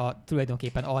ezeket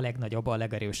tulajdonképpen a legnagyobb, a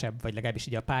legerősebb, vagy legalábbis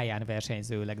ugye a pályán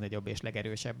versenyző legnagyobb és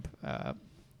legerősebb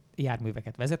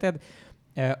járműveket vezeted,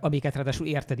 amiket ráadásul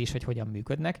érted is, hogy hogyan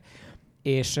működnek,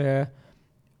 és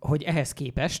hogy ehhez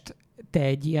képest te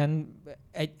egy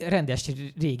rendes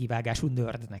régi vágású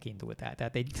nördnek indultál.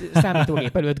 Tehát egy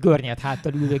számítógép előtt görnyed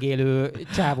háttal üldögélő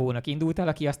csávónak indultál,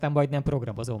 aki aztán majdnem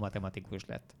programozó matematikus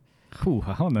lett.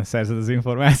 Húha, honnan szerzed az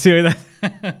információidat?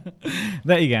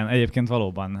 De igen, egyébként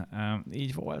valóban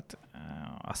így volt.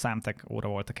 A számtek óra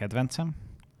volt a kedvencem.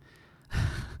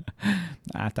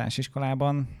 Általános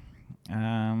iskolában,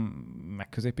 meg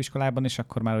középiskolában, és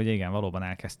akkor már ugye igen, valóban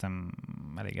elkezdtem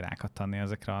elég rákattanni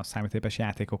ezekre a számítógépes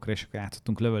játékokra, és akkor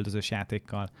játszottunk lövöldözős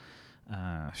játékkal,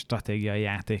 stratégiai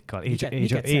játékkal,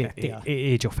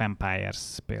 Age of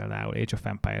Empires például, Age of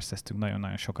Empires-eztünk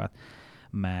nagyon-nagyon sokat,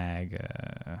 meg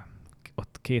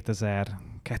ott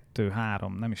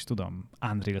 2002-3, nem is tudom,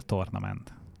 Unreal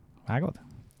Tournament. Vágod?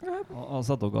 Az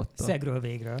adogatta. Szegről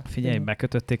végről. Figyelj,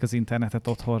 bekötötték az internetet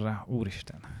otthonra,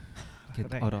 úristen.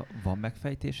 Arra van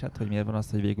megfejtésed, hogy miért van az,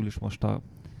 hogy végül is most a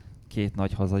 2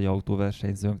 nagy hazai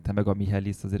autóversenyzőnk, te meg a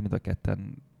Mihelis, azért mind a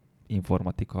ketten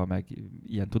informatika, meg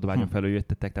ilyen tudományon felől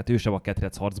jöttetek, tehát ő sem a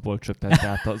ketrec harcból csöppent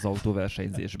át az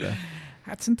autóversenyzésbe.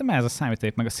 Hát szerintem ez a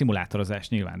számítógép, meg a szimulátorozás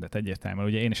nyilván, de egyértelműen.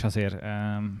 Ugye én is azért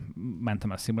mentem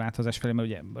el a szimulátorozás felé, mert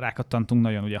ugye rákattantunk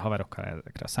nagyon ugye haverokkal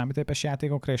ezekre a számítógépes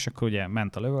játékokra, és akkor ugye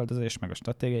ment a lövöldözés, meg a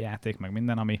stratégiai játék, meg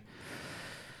minden, ami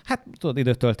hát tudod,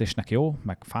 időtöltésnek jó,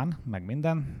 meg fun, meg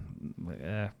minden,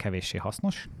 kevéssé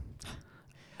hasznos.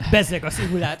 Bezzeg a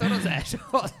szimulátorozás?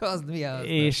 az mi az?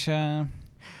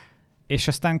 És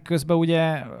aztán közben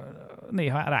ugye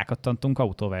néha rákattantunk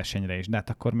autóversenyre is, de hát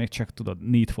akkor még csak tudod,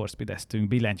 Need for Speed-eztünk,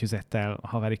 billentyűzettel a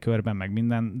haveri körben, meg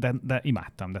minden, de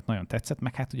imádtam, de nagyon tetszett,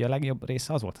 meg hát ugye a legjobb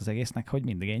része az volt az egésznek, hogy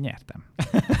mindig én nyertem.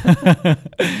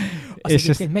 Az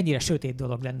egyébként mennyire sötét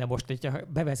dolog lenne most, hogyha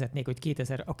bevezetnék, hogy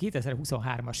a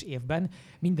 2023-as évben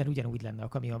minden ugyanúgy lenne a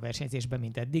kamionversenyzésben,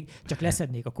 mint eddig, csak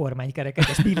leszednék a kormánykereket,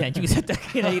 és billentyűzetek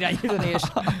kéne irányítani, és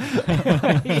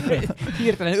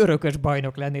hirtelen örökös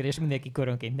bajnok lennél, és mindenki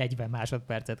körönként 40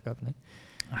 másodpercet kapna.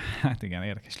 Hát igen,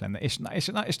 érdekes lenne.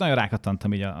 És nagyon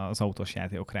rákattantam így az autós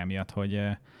játékokra emiatt, hogy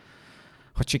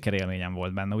sikerélményem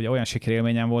volt benne. Ugye olyan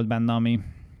sikerélményem volt benne, ami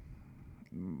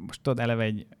most tudod, eleve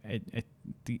egy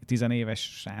 10 éves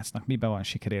srácnak miben van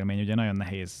sikerélmény, ugye nagyon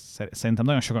nehéz. Szerintem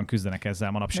nagyon sokan küzdenek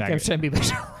ezzel manapság. Nekem semmiben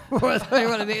sem volt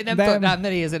valami,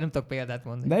 nem tudok példát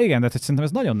mondani. De igen, de szerintem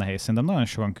ez nagyon nehéz, szerintem nagyon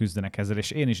sokan küzdenek ezzel,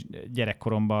 és én is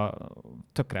gyerekkoromban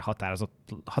tökre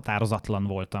határozatlan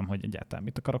voltam, hogy egyáltalán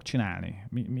mit akarok csinálni,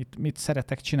 mit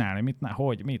szeretek csinálni,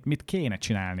 mit kéne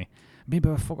csinálni,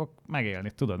 miből fogok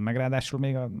megélni, tudod, meg ráadásul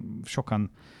még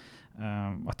sokan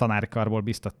a tanári karból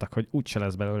biztattak, hogy úgyse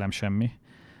lesz belőlem semmi.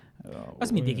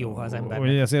 Az mindig jó, ha az ember.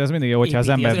 Azért az mindig jó, hogyha az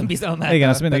ember... Igen,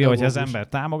 az mindig jó, hogyha az ember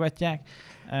támogatják.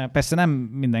 Persze nem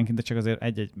mindenki, de csak azért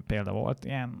egy-egy példa volt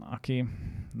ilyen, aki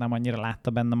nem annyira látta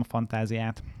bennem a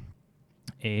fantáziát.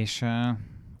 És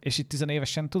itt 10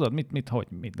 évesen tudod,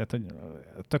 mit. De hogy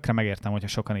tökre megértem, hogyha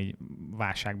sokan így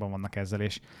válságban vannak ezzel.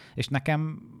 És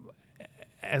nekem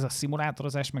ez a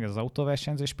szimulátorozás, meg ez az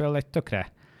autóversenyzés például egy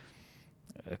tökre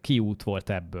kiút volt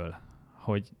ebből,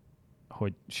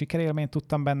 hogy sikerélményt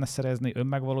tudtam benne szerezni,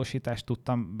 önmegvalósítást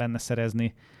tudtam benne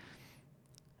szerezni,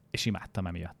 és imádtam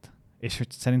emiatt. És hogy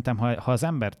szerintem, ha az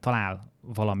ember talál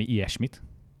valami ilyesmit,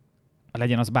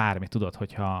 legyen az bármi, tudod,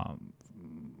 hogyha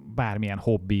bármilyen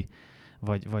hobbi,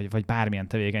 vagy bármilyen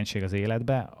tevékenység az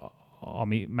életbe,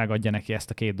 ami megadja neki ezt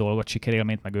a két dolgot,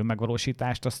 sikerélményt, meg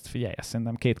önmegvalósítást, azt figyelj, azt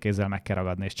szerintem 2 kézzel meg kell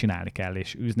ragadni, és csinálni kell,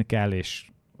 és űzni kell, és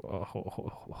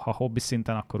ha hobbi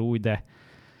szinten, akkor úgy, de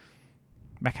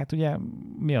meg hát ugye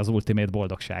mi az ultimate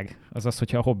boldogság? Az az,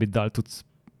 hogyha a hobbiddal tudsz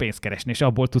pénzt keresni, és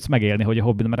abból tudsz megélni, hogy a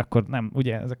hobbid, mert akkor nem,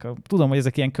 ugye, tudom, hogy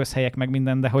ezek ilyen közhelyek meg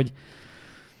minden, de hogy...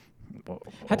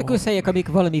 Hát a közhelyek, amik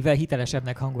valamivel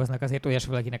hitelesebbnek hangoznak azért olyas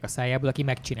valakinek a szájából, aki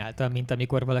megcsinálta, mint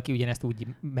amikor valaki ugyanezt úgy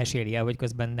meséli el, hogy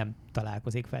közben nem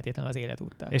találkozik feltétlenül az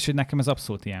életúttal. És hogy nekem ez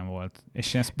abszolút ilyen volt.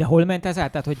 És De hol ment ez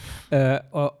át? Tehát, hogy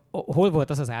hol volt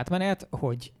az átmenet,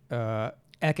 hogy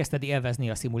elkezdted élvezni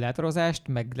a szimulátorozást,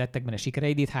 meg lettek benne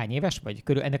sikereid, itt hány éves vagy?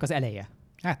 Körül ennek az eleje?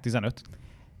 Hát 15.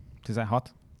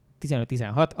 16.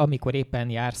 15-16, amikor éppen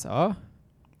jársz a...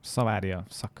 Szavária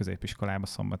szakközépiskolába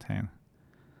Szombathelyen.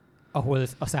 Ahol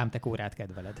a számtekórát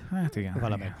kedveled. Hát igen.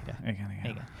 Valamennyire.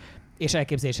 Igen. És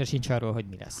elképzelése sincs arról, hogy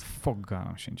mi lesz.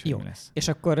 Fogalmam sincs, hogy mi lesz. És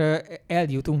akkor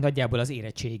eljutunk nagyjából az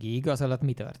érettségig, az alatt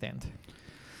mi történt?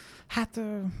 Hát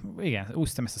igen,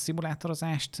 úsztam ezt a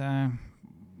szimulátorozást.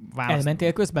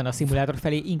 Elmentél közben a szimulátor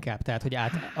felé inkább? Tehát, hogy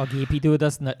a gépidőd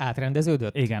az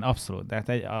átrendeződött? Igen, abszolút. Tehát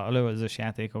a lövöldözős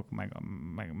játékok,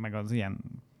 meg az ilyen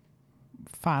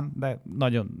fán, de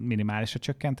nagyon minimálisra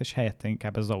csökkent, és helyette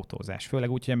inkább az autózás. Főleg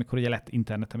úgy, hogy amikor ugye lett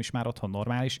internetem is már otthon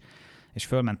normális, és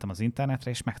fölmentem az internetre,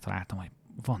 és megtaláltam, hogy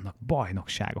vannak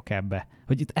bajnokságok ebbe,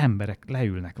 hogy itt emberek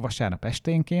leülnek vasárnap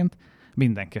esténként,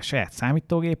 mindenki a saját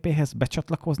számítógépéhez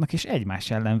becsatlakoznak, és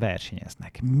egymás ellen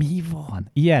versenyeznek. Mi van?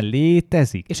 Ilyen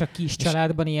létezik? És a kis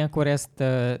családban ilyenkor ezt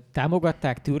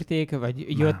támogatták, tűrték,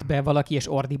 vagy jött be valaki,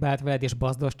 és ordibált veled, és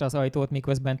bazdosta az ajtót,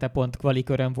 miközben te pont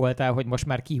kvalikörön voltál, hogy most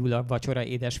már kihull a vacsora,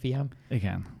 édesfiam?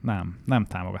 Igen, nem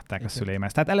támogatták a szüleim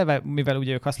ezt. Tehát eleve, mivel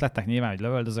ugye ők azt lettek nyilván, hogy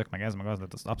lövöldözök, meg ez, meg az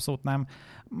lett, azt abszolút nem.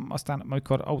 Aztán,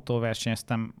 amikor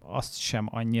autóversenyeztem, azt sem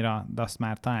annyira, de azt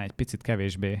már talán egy picit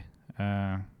kevésbé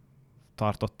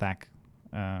tartották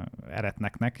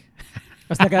eretneknek.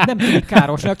 Azt legalább nem tűnik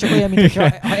károsnak, csak olyan, mint ha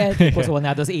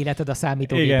eltépozolnád az életed a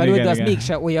számítógép előtt, de az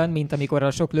mégse olyan, mint amikor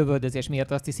a sok lövöldözés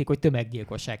miatt azt hiszik, hogy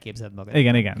tömeggyilkosság képzeld magad.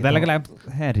 Igen, de legalább...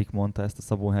 Henrik mondta ezt, a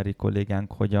Szabó Henrik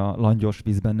kollégánk, hogy a langyos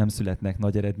vízben nem születnek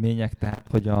nagy eredmények, tehát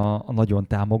hogy a nagyon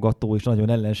támogató és nagyon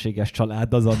ellenséges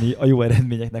család az, ami a jó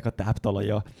eredményeknek a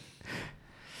táptalaja.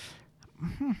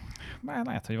 Már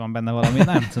lehet, hogy van benne valami,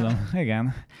 nem tudom.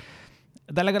 Igen.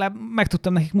 De legalább meg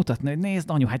tudtam nekik mutatni, hogy nézd,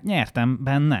 anyu, hát nyertem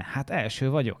benne, hát első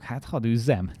vagyok, hát hadd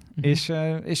üzzem.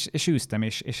 És űztem,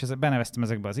 és beneveztem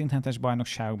ezekbe az internetes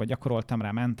bajnokságokba, gyakoroltam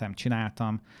rá, mentem,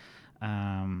 csináltam.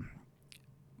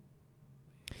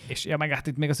 És ja, meg hát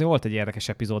itt még azért volt egy érdekes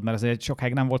epizód, mert azért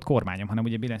sokáig nem volt kormányom, hanem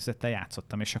ugye billentyűzettel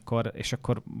játszottam, és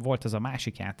akkor volt ez a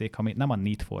másik játék, ami nem a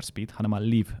Need for Speed, hanem a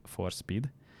Live for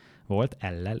Speed, volt,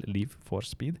 L-lel, Live for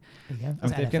Speed. Igen,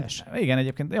 az LFS. Igen,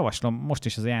 egyébként javaslom, most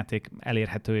is az a játék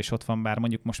elérhető, és ott van, bár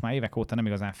mondjuk most már évek óta nem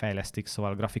igazán fejlesztik,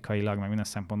 szóval grafikailag, meg minden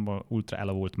szempontból ultra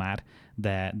elavult már,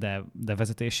 de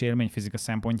vezetési élmény fizika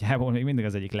szempontjából még mindig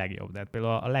az egyik legjobb. De hát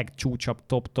például a legcsúcsabb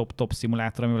top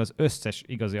szimulátor, amivel az összes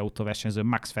igazi autóversenyző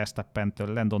Max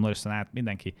Verstappentől Lando Norrison át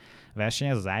mindenki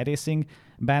versenyez, az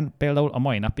iRacing-ben például a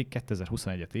mai napig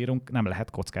 2021-et írunk, nem lehet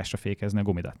kockásra fékezni a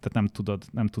gumidat. Tehát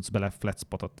nem tudsz bele flat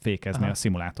spotot fékezni a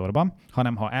szimulátorban,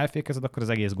 hanem ha elfékezed, akkor az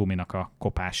egész guminak a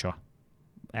kopása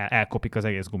elkopik az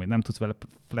egész gumit, nem tudsz vele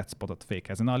flat spotot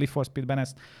fékezni. Na, a Live for Speedben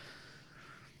ezt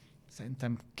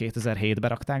szerintem 2007-ben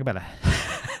rakták bele,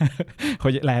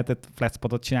 hogy lehetett flat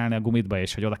spotot csinálni a gumitba,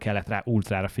 és hogy oda kellett rá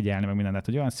ultrára figyelni, meg mindent,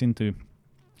 hogy olyan szintű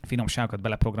finomságokat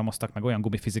beleprogramoztak, meg olyan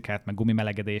gumifizikát, meg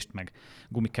gumimelegedést, meg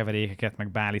gumikeverékeket,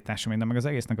 meg beállításra, minden, meg az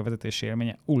egésznek a vezetési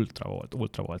élménye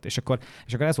ultra volt. És akkor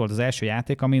ez volt az első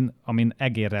játék, amin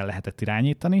egérrel lehetett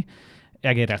irányítani,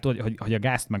 egérrel, hogy a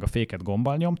gázt meg a féket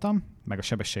gombbal nyomtam, meg a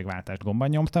sebességváltást gombbal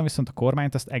nyomtam, viszont a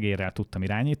kormányt azt egérrel tudtam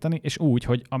irányítani, és úgy,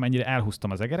 hogy amennyire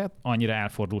elhúztam az egeret, annyira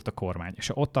elfordult a kormány. És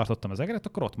ha ott tartottam az egeret,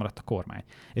 akkor ott maradt a kormány.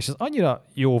 És ez annyira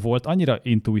jó volt, annyira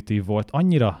intuitív volt,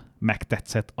 annyira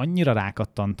megtetszett, annyira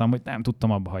rákattantam, hogy nem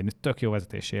tudtam abba hagyni. Tök jó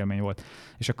vezetési élmény volt.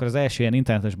 És akkor az első ilyen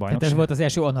internetes bajnokság. Tehát ez volt az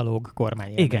első analóg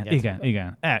kormány.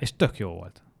 Igen. És tök jó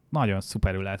volt. Nagyon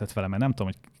szuperül lehetett vele, mert nem tudom,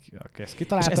 hogy ezt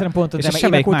kitalálta. És ezen ponton, és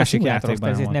évek óta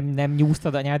szimulátoroztál, nem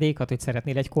nyúztad a nyádékat, hogy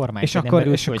szeretnél egy kormányt, és akkor, nem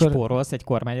hogy spórolsz egy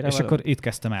kormányra. És akkor itt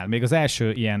kezdtem el. Még az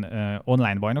első ilyen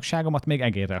online bajnokságomat még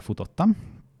egérrel futottam,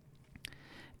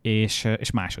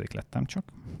 és második lettem csak.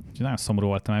 Úgyhogy nagyon szomorú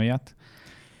voltam emiatt.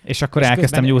 És akkor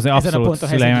elkezdtem nyúzni abszolút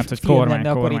szüleimet, hogy kormány.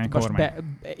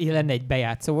 Lenne egy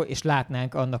bejátszó, és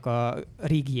látnánk annak a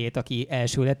Rigiét, aki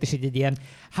első lett, és egy ilyen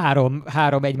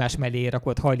három egymás mellé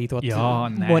rakott, hajlított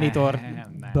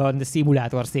monitorban,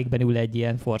 szimulátorszékben ül egy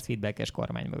ilyen force feedback-es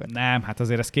kormány mögött. Nem, hát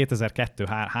azért ez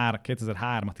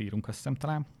 2003-at írunk, azt hiszem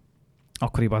talán.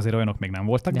 Akkoriban azért olyanok még nem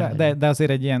voltak, de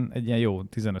azért egy ilyen jó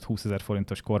 15-20 ezer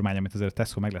forintos kormány, amit azért a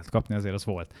Tesco meg lehet kapni, azért az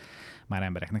volt már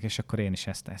embereknek, és akkor én is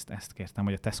ezt kértem,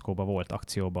 hogy a Tesco-ba volt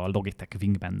akcióban a Logitech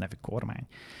Wingman nevű kormány,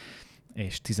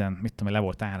 és le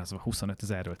volt árazva 25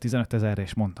 000-ről 15 000-re,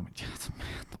 és mondtam, hogy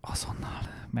azonnal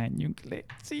menjünk,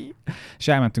 léci. És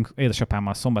elmentünk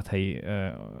édesapámmal a szombathelyi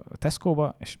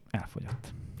Tesco-ba, és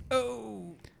elfogyott.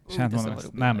 És hát mondom,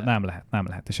 nem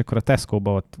lehet. És akkor a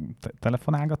Tesco-ba ott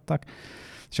telefonálgattak,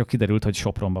 és akkor kiderült, hogy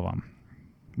Sopronban van.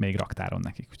 Még raktáron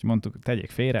nekik. Úgyhogy mondtuk, tegyék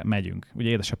félre, megyünk. Ugye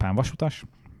édesapám vasutas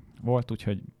volt,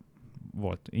 úgyhogy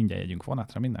volt ingyen jegyünk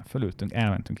vonatra, minden fölültünk,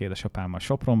 elmentünk édesapámmal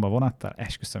Sopronba vonattal,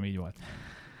 esküszöm, így volt.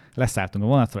 Leszálltunk a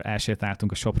vonatról,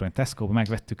 elsétáltunk a Soproni Tesco-ba,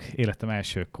 megvettük életem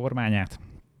első kormányát,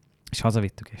 és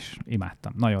hazavittük, és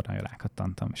imádtam. Nagyon-nagyon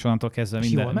rákattantam. És onnantól kezdve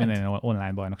minden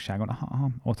online bajnokságon,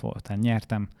 ott voltam,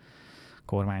 nyertem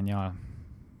kormánnyal,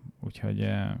 úgyhogy...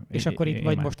 És akkor itt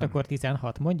vagy most akkor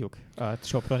 16 mondjuk? A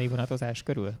soproni vonatozás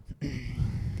körül?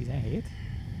 17?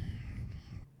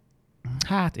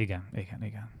 Hát igen.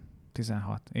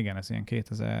 16. Igen, ez ilyen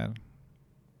 2002-3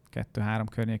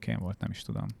 környékén volt, nem is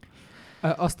tudom.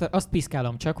 Azt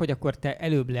piszkálom csak, hogy akkor te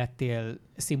előbb lettél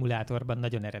szimulátorban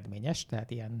nagyon eredményes,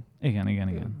 tehát ilyen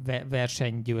igen.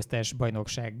 Versenygyőztes,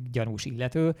 bajnokság gyanús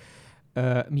illető,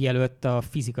 mielőtt a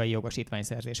fizikai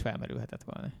jogosítványszerzés felmerülhetett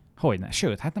volna. Hogyne.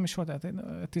 Sőt, hát nem is volt, hát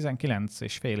 19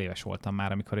 és fél éves voltam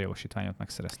már, amikor a jogosítványot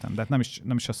megszereztem. De hát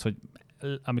nem is az, hogy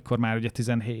amikor már ugye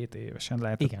 17 évesen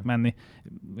lehetett menni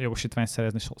jogosítványt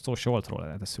szerezni, szó se volt róla,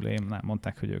 de a szüleim nem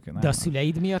mondták, hogy ők nem. De a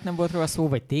szüleid miatt nem volt róla szó,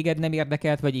 vagy téged nem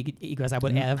érdekelt, vagy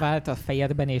igazából elvált a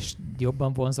fejedben, és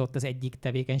jobban vonzott az egyik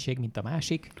tevékenység, mint a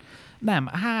másik? Nem,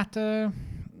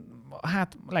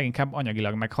 hát leginkább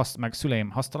anyagilag, meg szüleim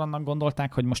hasztalannak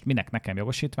gondolták, hogy most minek nekem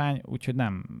jogosítvány, úgyhogy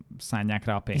nem szánják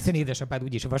rá a pénzt. Hiszen édesapád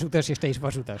úgyis vasutas, és te is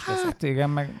vasutas leszel. Hát igen,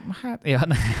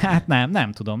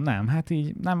 nem tudom, hát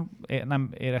így nem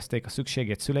érezték a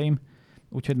szükségét szüleim,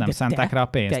 úgyhogy nem szánták rá a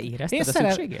pénzt. Te érezted a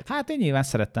szükségét? Hát én nyilván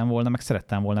szerettem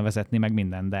volna vezetni, meg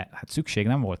minden, de hát szükség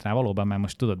nem volt rá valóban, mert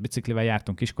most tudod, biciklivel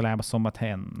jártunk iskolába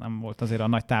Szombathelyen, nem volt azért a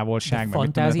nagy távolság. De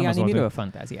fantáziálni, miről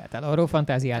fantáziáltál? Arról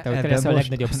fantáziáltál, hogy te leszel a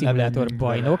legnagyobb szimulátor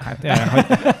bajnok. Hát,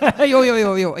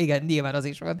 jó, igen, nyilván az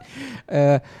is van.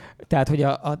 Tehát, hogy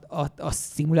a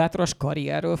szimulátoros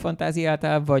karrierről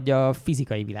fantáziáltál, vagy a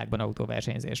fizikai világban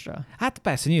autóversenyzésről? Hát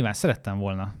persze, nyilván szerettem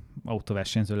volna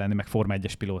autóversenyző lenni, meg Forma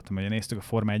 1-es pilóta, ugye néztük a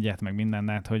Forma 1-et, meg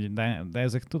mindennel, hogy de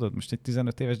ezek tudod, most egy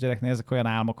 15 éves gyereknél ezek olyan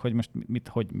álmok, hogy most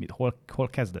hol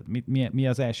kezded? Mi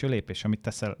az első lépés, amit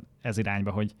teszel ez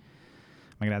irányba, hogy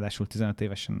meg ráadásul 15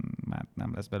 évesen már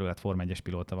nem lesz belőle Forma 1-es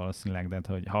pilóta valószínűleg, de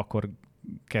hogy ha akkor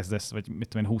kezdesz, vagy mit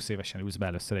tudom én, 20 évesen ülsz be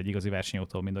először egy igazi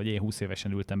versenyautóba, mint hogy én 20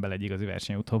 évesen ültem bele egy igazi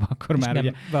versenyautóba, akkor és már nem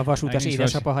ugye... a vasútas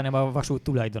édesapa, hanem a vasút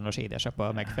tulajdonos édesapa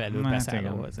a megfelelő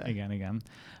beszálló hozzá. Igen.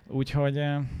 Úgyhogy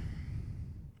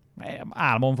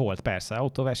álmom volt, persze,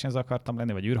 autóversenyző akartam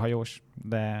lenni, vagy űrhajós,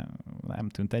 de nem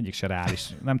tűnt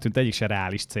egyik se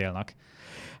reális célnak.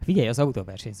 Figyelj, az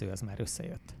autóversenyző az már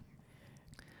összejött.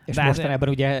 És de mostanában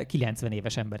ugye 90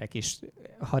 éves emberek is,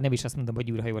 ha nem is azt mondom, hogy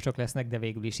űrhajósok lesznek, de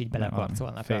végül is így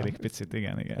belekarcolnak. Félig picit,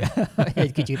 igen.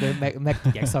 Egy kicsit meg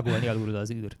tudják szagolni alulról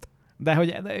az űrt. De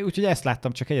úgyhogy ezt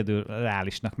láttam csak egyedül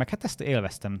reálisnak, meg hát ezt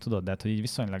élveztem, tudod, de hát, hogy így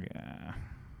viszonylag,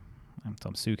 nem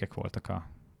tudom, szűkek voltak a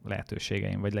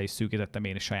lehetőségeim, vagy le is szűkítettem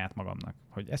én is saját magamnak.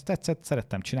 Hogy ezt tetszett,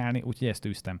 szerettem csinálni, úgyhogy ezt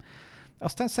űztem.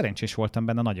 Aztán szerencsés voltam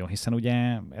benne nagyon, hiszen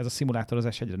ugye ez a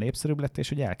szimulátorozás egyre népszerűbb lett,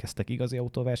 és ugye elkezdtek igazi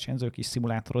autóversenyzők is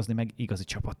szimulátorozni, meg igazi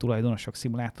csapattulajdonosok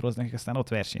szimulátorozni, és aztán ott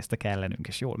versenyeztek ellenünk,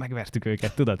 és jól megvertük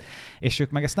őket, tudod? És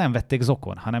ők meg ezt nem vették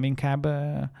zokon, hanem inkább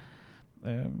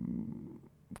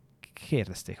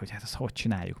kérdezték, hogy hát ezt hogy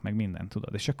csináljuk, meg mindent,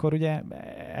 tudod. És akkor ugye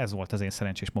ez volt az én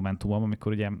szerencsés momentumom,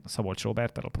 amikor ugye Szabolcs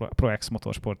Róberttel, a ProX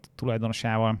Motorsport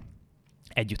tulajdonosával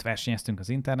együtt versenyeztünk az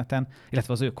interneten,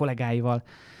 illetve az ő kollégáival,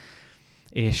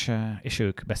 és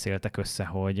ők beszéltek össze,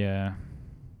 hogy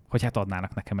hát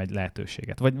adnának nekem egy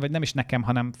lehetőséget. Vagy nem is nekem,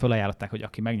 hanem fölajánlották, hogy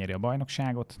aki megnyeri a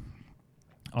bajnokságot,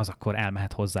 az akkor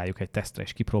elmehet hozzájuk egy tesztre,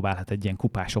 és kipróbálhat egy ilyen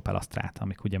kupás Opel Astrát,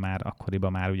 amik ugye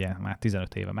akkoriban már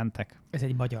 15 éve mentek. Ez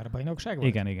egy magyar bajnokság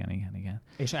volt? Igen.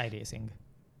 És iRacing?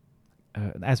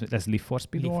 Ez Live for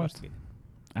Speed volt?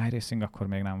 iRacing akkor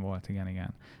még nem volt,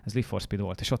 igen. Ez Live for Speed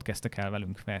volt, és ott kezdtek el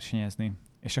velünk versenyezni,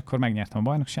 és akkor megnyertem a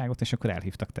bajnokságot, és akkor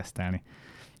elhívtak tesztelni.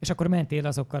 És akkor mentél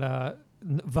azokkal a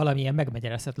valamilyen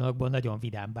megmagyarázhatatlan okból nagyon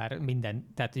vidám, bár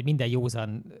minden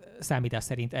józan számítás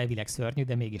szerint elvileg szörnyű,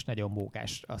 de mégis nagyon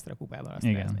mókás Astra kupában azt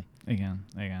nézni.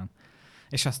 Igen.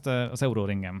 És azt az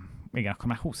Euroringen, igen, akkor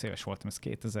már 20 éves voltam, ez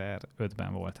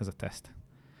 2005-ben volt ez a teszt.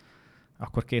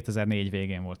 Akkor 2004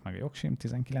 végén volt meg a jogsim,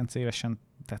 19 évesen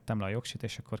tettem le a jogsit,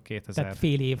 és akkor 2000... Tehát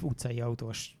fél év utcai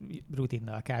autós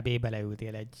rutinnal kb.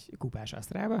 Beleültél egy kupás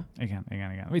Astrába?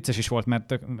 Igen. Vicces is volt,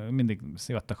 mert mindig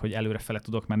szivattak, hogy előrefele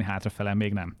tudok menni, hátrafele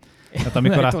még nem. Tehát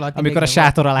amikor a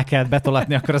sátor alá kellett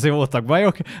betolatni, akkor azért voltak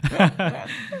bajok.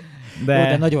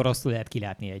 De nagyon rosszul lehet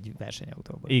kilátni egy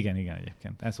versenyautóból. Igen,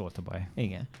 egyébként. Ez volt a baj.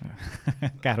 Igen.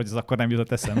 Kár, hogy az akkor nem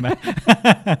jutott eszembe.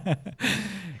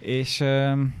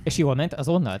 És jól ment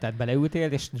azonnal? Tehát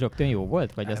beleültél, és rögtön jó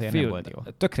volt? Vagy azért nem volt jó?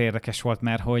 Tökre érdekes volt,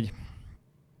 mert hogy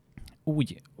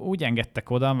úgy engedtek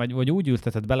oda, vagy úgy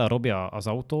ültetett bele a Robi az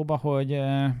autóba, hogy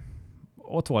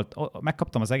ott volt,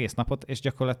 megkaptam az egész napot, és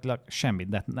gyakorlatilag semmit,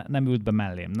 de nem ült be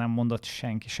mellém, nem mondott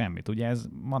senki semmit. Ugye ez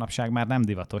manapság már nem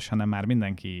divatos, hanem már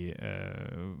mindenki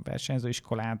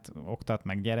versenyzőiskolát oktat,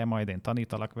 meg gyere, majd én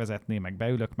tanítalak vezetni, meg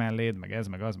beülök melléd, meg ez,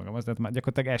 meg az, meg az, de már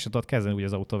gyakorlatilag el sem tudod kezdeni úgy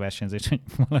az autóversenyzést,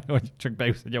 hogy csak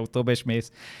beülsz egy autóba és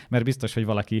mész, mert biztos, hogy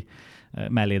valaki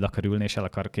melléd akar ülni, és el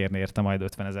akar kérni érte majd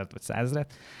 50 000 vagy 100 000.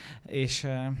 És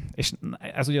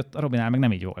ez ugye a Robinál meg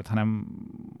nem így volt, hanem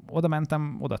oda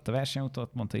mentem, odaadta a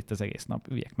versenyautót, mondta itt az egész nap,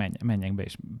 üljek, menjek be,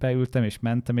 és beültem, és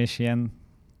mentem, és ilyen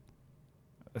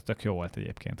tök jó volt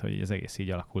egyébként, hogy az egész így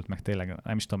alakult, meg tényleg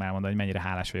nem is tudom elmondani, hogy mennyire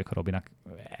hálás vagyok a Robinak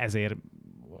ezért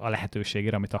a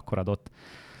lehetőségére, amit akkor adott.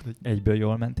 Egyből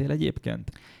jól mentél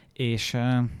egyébként? És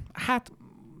hát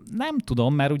nem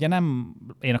tudom, mert ugye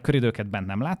én a köridőket bent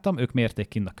nem láttam, ők mérték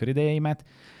kint a köridejeimet.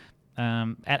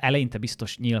 Eleinte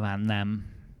biztos nyilván nem,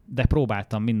 de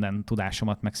próbáltam minden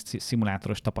tudásomat, meg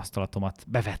szimulátoros tapasztalatomat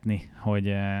bevetni,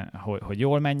 hogy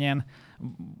jól menjen.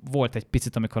 Volt egy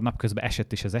picit, amikor napközben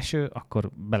esett is az eső,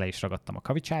 akkor bele is ragadtam a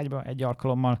kavicságyba egy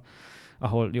alkalommal,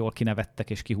 ahol jól kinevettek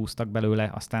és kihúztak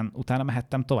belőle, aztán utána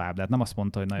mehettem tovább, de hát nem azt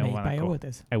mondta, hogy na jó van. Melyik volt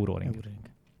ez? Euroring.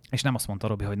 És nem azt mondta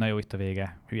Robi, hogy na jó, itt a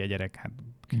vége, hülye gyerek, hát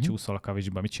kicsúszol a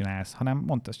kavicsba, mit csinálsz, hanem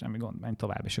mondta, semmi gond, menj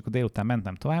tovább. És akkor délután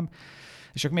mentem tovább,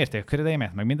 és akkor mérték a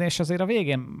körideimet, meg minden, és azért a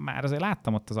végén már azért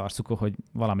láttam ott az arcukon, hogy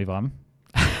valami van.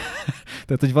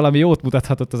 Tehát, hogy valami jót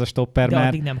mutathatott az a stopper, de mert...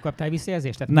 addig nem kaptál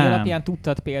visszajelzést? Tehát nem. Mi alapján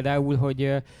tudtad például,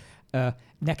 hogy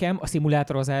nekem a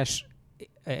szimulátorozás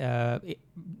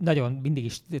nagyon mindig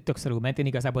is tökszörül ment, én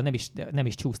igazából nem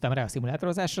is csúsztam rá a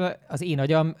szimulátorozásra, az én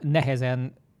agyam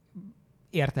nehezen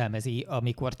értelmezi,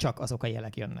 amikor csak azok a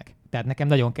jelek jönnek. Tehát nekem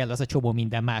nagyon kell az a csomó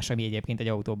minden más, ami egyébként egy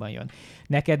autóban jön.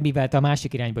 Neked, mivel te a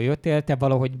másik irányba jöttél, te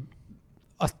valahogy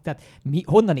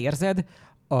honnan érzed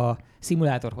a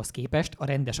szimulátorhoz képest a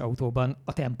rendes autóban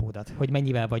a tempódat, hogy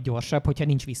mennyivel vagy gyorsabb, hogyha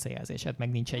nincs visszajelzésed,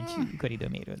 meg nincs egy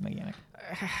köridőmérőd, meg ilyenek?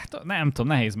 Hát, nem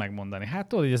tudom, nehéz megmondani. Hát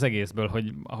tudod így az egészből,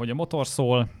 hogy ahogy a motor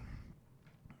szól,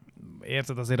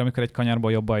 érted azért, amikor egy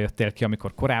kanyarból jobban jöttél ki,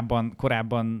 amikor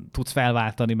korábban tudsz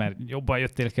felváltani, mert jobban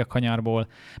jöttél ki a kanyarból.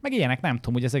 Meg ilyenek, nem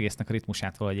tudom, hogy az egésznek a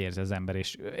ritmusát valahogy érzi az ember,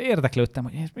 és érdeklődtem,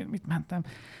 hogy mit mentem.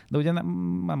 De ugye nem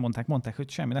mondták, hogy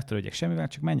semmi, ne törődjek semmivel,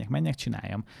 csak menjek,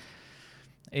 csináljam.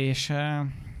 És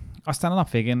aztán a nap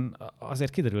végén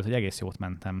azért kiderült, hogy egész jót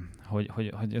mentem,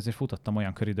 hogy azért futottam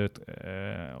olyan köridőt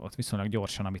ott viszonylag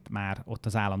gyorsan, amit már ott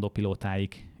az állandó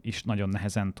pilótáik is nagyon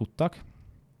nehezen tudtak.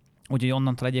 Úgyhogy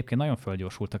onnantól egyébként nagyon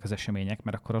fölgyorsultak az események,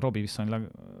 mert akkor a Robi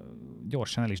viszonylag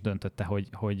gyorsan el is döntötte,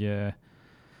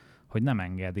 hogy nem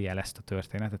engedi el ezt a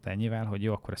történetet ennyivel, hogy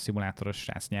jó, akkor a szimulátoros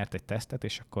srác nyert egy tesztet,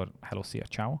 és akkor hello, szia,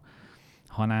 ciao,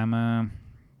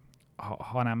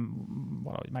 hanem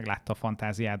valahogy meglátta a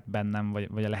fantáziát bennem,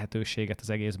 vagy a lehetőséget az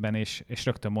egészben, és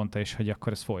rögtön mondta is, hogy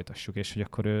akkor ezt folytassuk, és hogy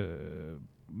akkor ő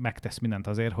megtesz mindent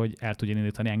azért, hogy el tudjon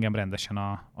indítani engem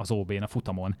rendesen az OB-n, a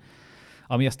futamon.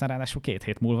 Ami aztán ráadásul 2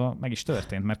 hét múlva meg is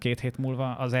történt, mert 2 hét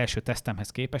múlva az első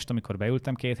tesztemhez képest, amikor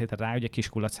beültem 2 hétre rá, ugye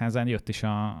Kiskunlachházán jött is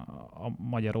a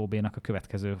magyar OB-nak a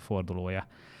következő fordulója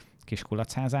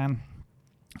Kiskunlachházán,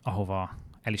 ahova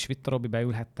el is vitt a Robi,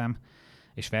 beülhettem,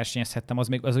 és versenyezhettem,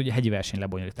 az ugye hegyi verseny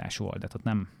lebonyolítású volt, de ott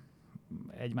nem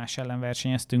egymás ellen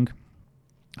versenyeztünk,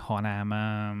 hanem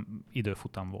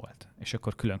időfutam volt. És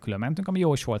akkor külön-külön mentünk, ami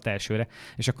jó is volt elsőre,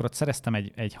 és akkor ott szereztem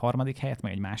egy harmadik helyet,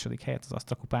 meg egy második helyet az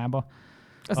Astra kupába.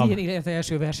 Az ilyen élete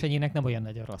első versenyének nem olyan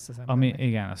nagyon rossz az embernek.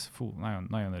 Igen, nagyon,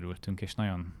 nagyon örültünk, és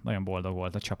nagyon, nagyon boldog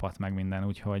volt a csapat, meg minden,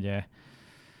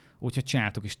 úgyhogy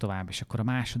csináltuk is tovább, és akkor a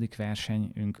második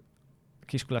versenyünk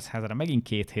Kiskunlachházára megint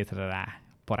 2 hétre rá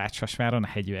Parácssasváron, a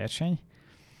hegyverseny,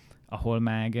 ahol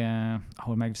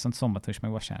meg viszont szombaton is,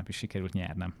 meg vasárnap is sikerült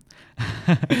nyernem.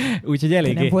 Úgyhogy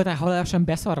eléggé... Te nem voltál halálosan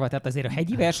beszarva? Tehát azért a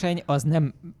hegyi verseny az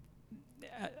nem...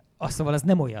 Szóval az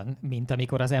nem olyan, mint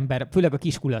amikor az ember, főleg a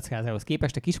Kiskunlachházához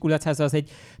képest, a Kiskunlachháza az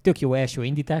egy tök jó első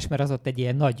indítás, mert az ott egy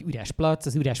ilyen nagy üres plac,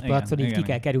 az üres placon így ki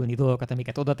kell kerülni dolgokat,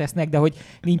 amiket oda tesznek, de hogy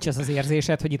nincs az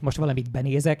érzésed, hogy itt most valamit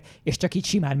benézek, és csak így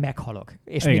simán meghalok,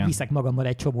 és még viszek magammal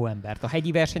egy csomó embert. A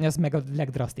hegyi verseny az meg a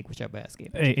legdrasztikusabb ehhez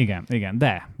képest. Igen,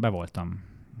 de be voltam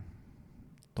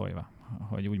tojva,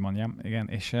 hogy úgy mondjam, igen,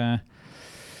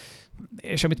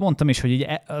 és amit mondtam is, hogy így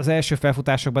az első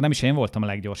felfutásokban nem is én voltam a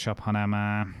leggyorsabb, hanem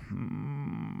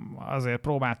azért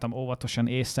próbáltam óvatosan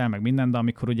ésszel, meg minden, de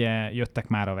amikor ugye jöttek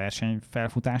már a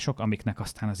versenyfelfutások, amiknek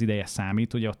aztán az ideje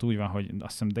számít, ugye ott úgy van, hogy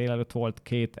azt hiszem délelőtt volt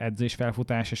 2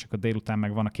 edzésfelfutás, és akkor délután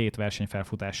meg van a 2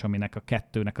 versenyfelfutás, aminek a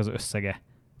 2-nek az összege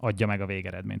adja meg a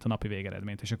végeredményt, a napi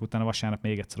végeredményt, és akkor utána vasárnap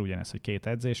még egyszer ugyanez, hogy 2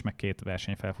 edzés, meg 2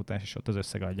 versenyfelfutás, és ott az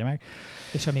összeg adja meg.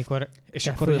 És amikor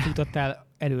fölfutottál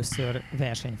először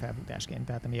versenyfelfutásként,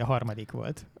 tehát ami a harmadik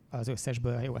volt az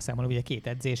összesből, ha jól számolom, ugye 2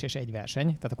 edzés és 1 verseny,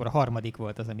 tehát akkor a harmadik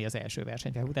volt az, ami az első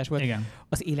versenyfelfutás volt. Igen.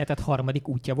 Az életed harmadik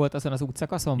útja volt azon az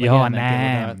útszakaszon? Ja,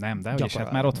 nem, de úgyis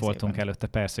hát már ott voltunk előtte,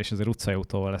 persze, és azért utcai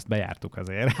autóval ezt bejártuk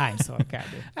azért. Hányszor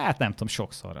kb? Hát nem tudom,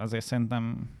 sokszor. Azért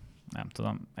szerintem nem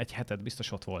tudom, 1 hetet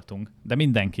biztos ott voltunk. De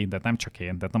mindenki, de nem csak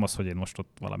én. Tehát nem az, hogy én most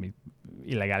ott valami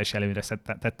illegális előnyre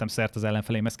tettem szert az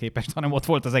ellenfelémhez képest, hanem ott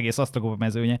volt az egész Astra kupa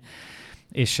mezőnye.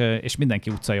 És mindenki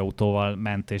utcai autóval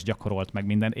ment és gyakorolt meg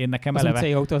minden. Én nekem az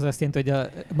utcai autó az azt jelenti,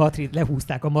 hogy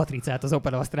lehúzták a matricát az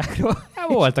Opel Astrákról.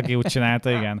 Volt, aki úgy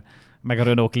csinálta, igen. Meg a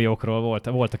Renault Clio-król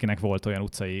volt, akinek volt olyan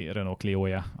utcai Renault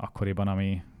Clio-ja akkoriban,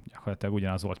 ami gyakorlatilag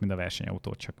ugyanaz volt, mint a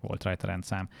versenyautó, csak volt rajta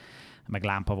rendszám. Meg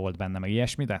lámpa volt benne, meg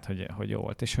ilyesmi, tehát hogy jó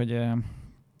volt, és hogy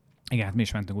igen, hát mi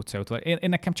is mentünk utcai autóval. Én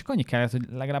nekem csak annyi kellett, hogy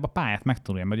legalább a pályát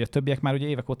megtanuljam, mert ugye a többiek már ugye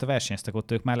évek óta versenyeztek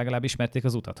ott, ők már legalább ismerték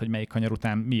az utat, hogy melyik kanyar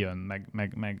után mi jön,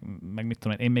 meg mit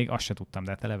tudom én még azt se tudtam,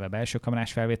 de hát eleve belső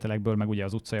kamerás felvételekből, meg ugye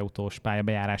az utcai autós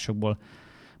pályabejárásokból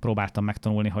próbáltam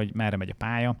megtanulni, hogy merre megy a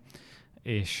pálya,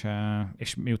 és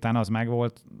miután az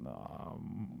megvolt,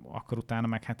 akkor utána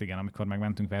meg hát igen, amikor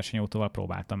megmentünk versenyautóval,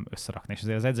 próbáltam összerakni. És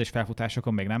azért az edzés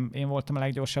felfutásokon még nem én voltam a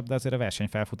leggyorsabb, de azért a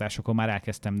versenyfelfutásokon már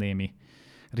elkezdtem némi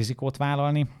rizikót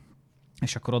vállalni,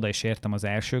 és akkor oda is értem az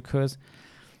elsőkhöz,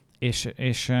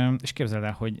 és képzeld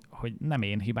el, hogy nem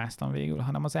én hibáztam végül,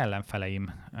 hanem az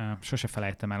ellenfeleim. Sose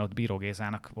felejtem el, ott Bíró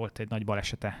Gézának volt egy nagy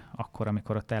balesete akkor,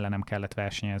 amikor ott ellenem kellett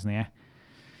versenyeznie,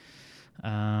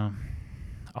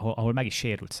 ahol meg is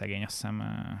sérült szegény, azt hiszem.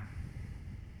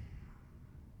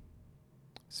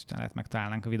 Ezt lehet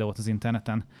megtalálnánk a videót az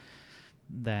interneten,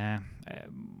 de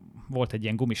volt egy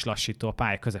ilyen gumis lassító a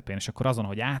pálya közepén, és akkor azon,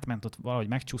 hogy átment, ott valahogy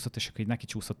megcsúszott, és akkor így neki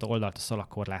csúszott a oldalt a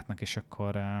szalagkorlátnak, és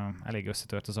akkor elég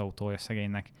összetört az autója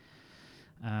szegénynek.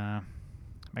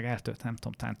 Meg eltört, nem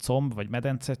tudom, talán comb vagy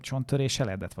medence csonttörése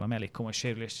lehetett, valami elég komoly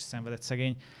sérülést szenvedett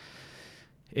szegény.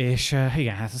 És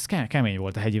igen, hát ez kemény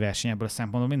volt a hegyi verseny ebből a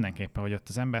szempontból mindenképpen, hogy ott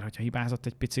az ember, hogyha hibázott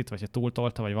egy picit, vagy ha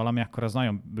túltolta, vagy valami, akkor az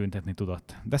nagyon büntetni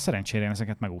tudott. De szerencsére én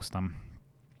ezeket megúsztam.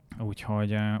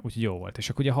 Úgyhogy jó volt. És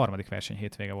akkor ugye a harmadik verseny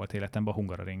hétvége volt életemben, a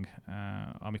Hungaroring,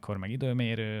 amikor meg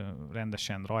időmérő,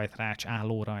 rendesen rajtrács,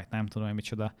 álló rajt, nem tudom, hogy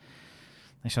micsoda.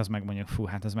 És az meg mondjuk,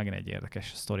 hát ez megint egy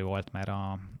érdekes sztori volt, mert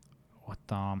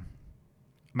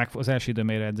az első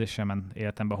időmérő edzésemen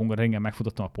életemben a Hungaroringen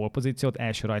megfutottam a pole pozíciót,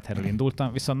 első rajtherről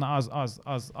indultam, viszont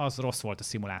az rossz volt a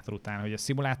szimulátor után, hogy a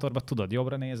szimulátorban tudod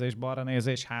jobbra nézés, balra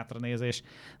nézés, hátra nézés,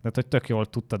 de hogy tök jól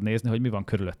tudtad nézni, hogy mi van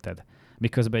körülötted.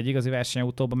 Miközben egy igazi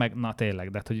versenyautóban meg, na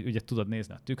tényleg, de hogy ugye tudod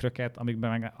nézni a tükröket,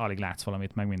 amikben meg alig látsz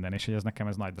valamit, meg minden, és hogy ez nekem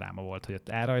ez nagy dráma volt, hogy ott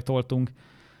elrajtoltunk,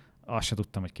 azt se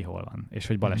tudtam, hogy ki hol van. És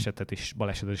hogy balesetet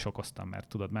is okoztam, mert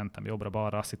tudod, mentem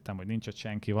jobbra-balra, azt hittem, hogy nincs ott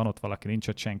senki, van ott valaki, nincs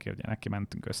ott senki, ugye neki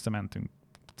mentünk, összementünk,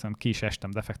 ki is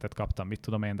estem, defektet kaptam, mit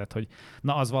tudom én, de hogy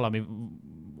na az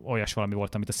olyas valami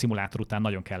volt, amit a szimulátor után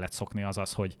nagyon kellett szokni,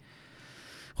 az,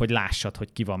 hogy lássad,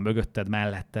 hogy ki van mögötted,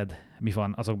 melletted, mi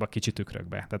van azokban a kicsi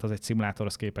tükrökbe. Tehát az egy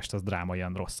szimulátorhoz képest az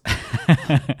drámaian rossz.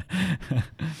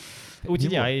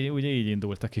 Úgyhogy így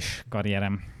indult a kis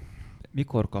karrierem.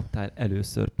 Mikor kaptál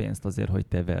először pénzt azért, hogy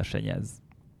te versenyezz?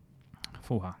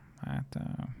 Fúha, hát...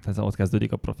 Tehát ott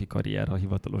kezdődik a profi karrier a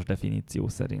hivatalos definíció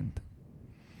szerint.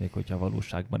 Még hogyha a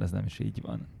valóságban ez nem is így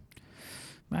van.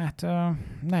 Hát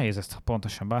nehéz ezt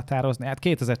pontosan behatározni. Hát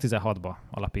 2016-ban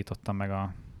alapítottam meg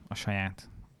a saját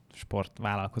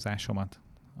sportvállalkozásomat,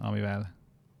 amivel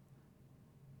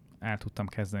el tudtam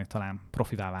kezdeni talán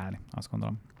profivá válni, azt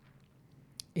gondolom.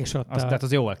 És ott tehát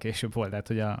az jóval később volt, tehát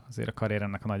hogy azért a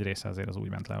karrieremnek a nagy része azért az úgy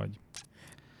ment le, hogy...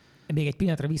 Még egy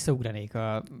pillanatra visszaugranék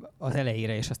az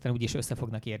elejére, és aztán úgyis össze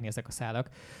fognak érni ezek a szálak,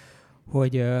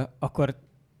 hogy akkor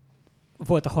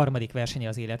volt a harmadik versenye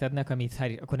az életednek, amit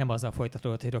akkor nem azzal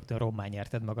folytatódott, hogy rögtön rommá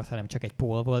nyerted magad, hanem csak egy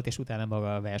pole volt, és utána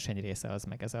maga a verseny része az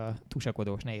meg ez a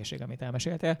tusakodós nehézség, amit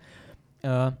elmeséltél.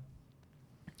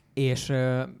 És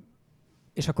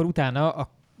akkor utána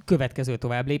a következő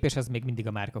továbblépés az még mindig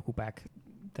a márkakupák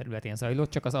területén zajlott,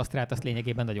 csak az Astrát azt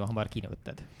lényegében nagyon hamar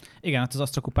kinőtted. Igen, hát az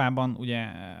Astra kupában ugye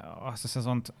azt a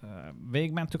szezont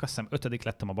végigmentük, azt hiszem 5.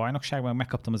 lettem a bajnokságban,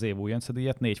 megkaptam az év újonca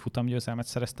díjat, 4 futamgyőzelmet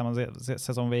szereztem a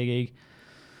szezon végéig,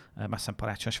 azt hiszem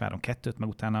Palácsosváron 2, meg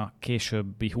utána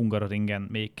későbbi Hungaroringen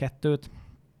még 2,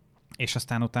 és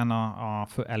aztán utána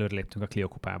előre léptünk a Clio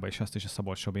kupába, és azt is a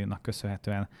Szabolcs Robinak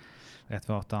köszönhetően,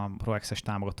 illetve ott a ProAccess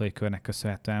támogatói körnek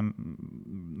köszönhetően,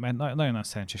 mert nagyon-nagyon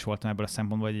szerencsés voltam ebből a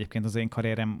szempontból, hogy egyébként az én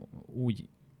karrierem úgy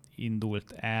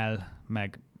indult el,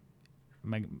 meg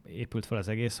épült fel az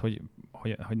egész, hogy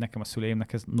nekem a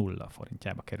szüleimnek ez 0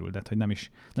 forintjába került, de hogy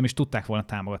nem is tudták volna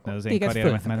támogatni az én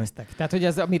karrieremet. Mert... Tehát, hogy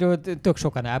ez, amiről tök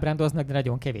sokan ábrándoznak, de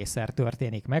nagyon kevésszer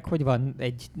történik meg, hogy van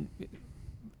egy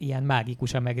ilyen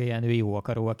mágikusan megjelenő jó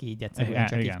akaró, aki így egyszerűen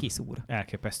csak így kiszúr.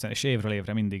 Elképesztően, és évről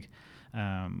évre mindig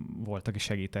volt, aki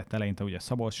segített. Eleinte ugye a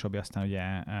Szabolcs Robi, aztán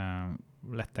ugye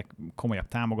lettek komolyabb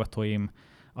támogatóim,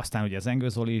 aztán ugye az Engő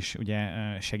Zoli is ugye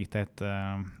segített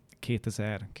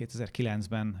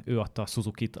 2009-ben, ő adta a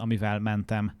Suzukit, amivel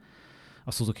mentem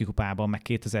a Suzuki kupában, meg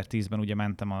 2010-ben ugye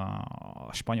mentem a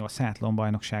spanyol Sziatlon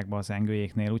bajnokságba az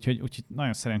Engőjéknél, úgyhogy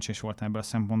nagyon szerencsés voltam ebből a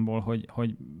szempontból,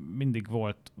 hogy mindig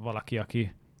volt valaki,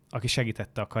 aki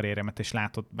segítette a karrieremet, és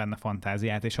látott benne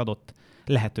fantáziát, és adott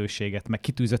lehetőséget, meg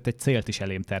kitűzött egy célt is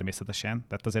elém természetesen.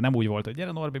 Tehát azért nem úgy volt, hogy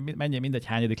gyere Norbi, menjél, mindegy,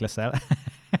 hányadik leszel,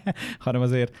 hanem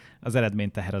azért az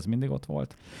eredményteher az mindig ott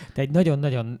volt. Te egy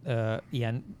nagyon-nagyon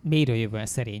ilyen mérőjövően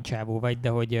szerény csávó vagy, de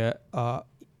hogy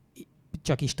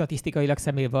csak is statisztikailag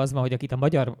szemlélve az van, hogy akit a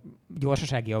magyar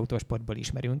gyorsasági autósportból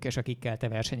ismerünk, és akikkel te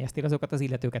versenyeztél, azokat az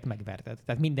illetőket megverted.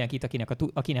 Tehát mindenkit,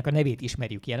 akinek a nevét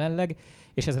ismerjük jelenleg,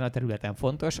 és ezen a területen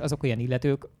fontos, azok olyan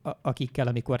illetők, akikkel,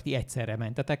 amikor ti egyszerre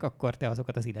mentetek, akkor te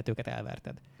azokat az illetőket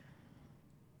elverted.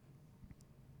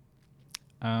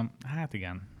 Hát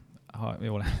igen. Ha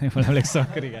jól emlékszem,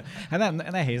 akkor igen. Hát nem,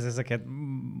 nehéz ezeket,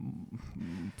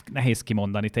 nehéz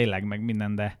kimondani tényleg, meg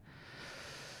minden, de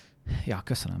ja,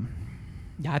 köszönöm.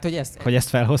 Ja, hát, hogy ezt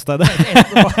felhoztad.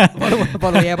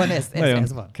 Valójában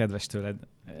ez van. Kedves tőled.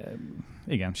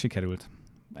 Igen, sikerült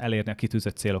elérni a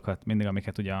kitűzött célokat, mindig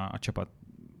amiket ugye a csapat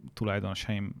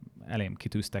tulajdonosaim elém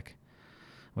kitűztek,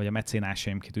 vagy a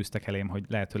mecénásaim kitűztek elém, hogy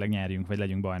lehetőleg nyerjünk, vagy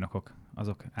legyünk bajnokok,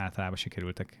 azok általában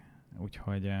sikerültek.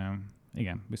 Úgyhogy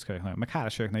igen, büszke vagyok nagyon. Meg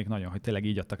hálás vagyok nekik nagyon, hogy tényleg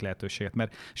így adtak lehetőséget.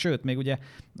 Mert sőt, még ugye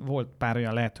volt pár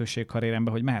olyan lehetőség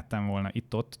karrieremben, hogy mehettem volna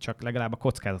itt-ott, csak legalább a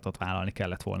kockázatot vállalni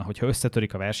kellett volna. Hogyha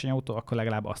összetörik a versenyautó, akkor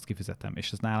legalább azt kifizetem.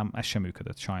 És ez nálam ez sem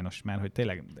működött sajnos, mert hogy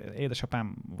tényleg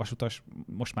édesapám vasutas,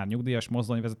 most már nyugdíjas,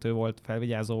 mozdonyvezető volt,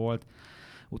 felvigyázó volt,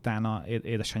 Utána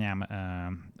édesanyám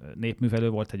népművelő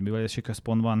volt egy művelési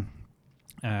központban,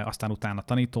 aztán utána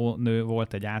tanítónő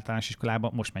volt egy általános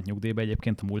iskolában, most ment nyugdíjba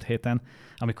egyébként a múlt héten,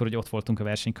 amikor ugye ott voltunk a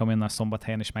versenykamionnal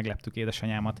Szombathelyen, és megleptük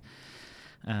édesanyámat,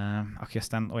 aki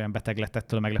aztán olyan beteg lett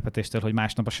ettől a meglepetéstől, hogy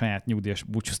másnap a saját nyugdíjas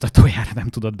búcsúztatójára nem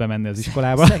tudott bemenni az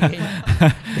iskolába.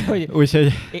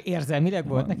 Úgyhogy érzelmileg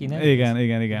volt neki, nem?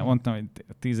 Igen. Mondtam, hogy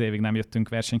 10 évig nem jöttünk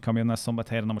versenykamionnal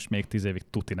Szombathelyre, na most még 10 évig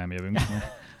tuti nem jövünk.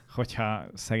 Hogyha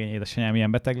szegény édesanyám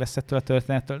ilyen beteg lesz ettől a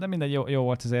történettől, de mindegy, jó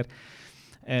volt azért.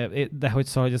 De hogy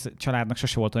szóval, hogy a családnak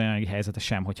sose volt olyan helyzete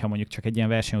sem, hogyha mondjuk csak egy ilyen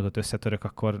versenyutat összetörök,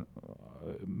 akkor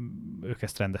ők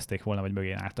ezt rendezték volna, vagy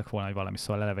mögé álltak volna, vagy valami.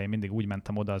 Szóval eleve én mindig úgy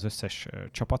mentem oda az összes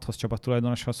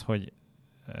csapattulajdonoshoz, hogy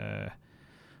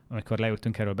amikor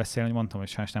leültünk erről beszélni, mondtam, hogy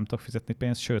sajnos nem tudok fizetni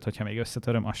pénzt, sőt, hogyha még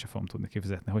összetöröm, azt sem fogom tudni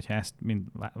kifizetni. Hogyha ezt mind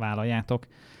vállaljátok,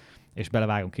 és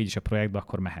belevágunk így is a projektbe,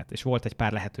 akkor mehet. És volt egy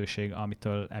pár lehetőség,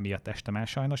 amitől emiatt estem el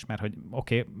sajnos, mert hogy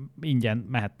oké, ingyen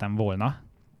mehettem volna,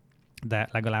 de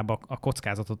legalább a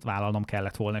kockázatot vállalnom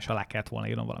kellett volna, és alá kellett volna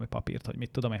írnom valami papírt, hogy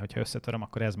mit tudom én, hogyha összetöröm,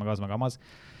 akkor ez meg az, meg amaz.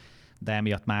 De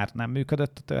emiatt már nem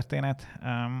működött a történet.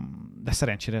 De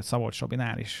szerencsére Szabolcs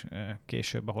Robinál is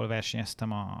később, ahol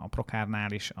versenyeztem, a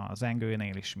Prokárnál is, az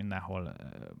Engőnél is, mindenhol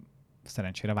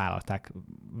szerencsére vállalták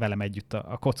velem együtt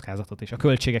a kockázatot is, a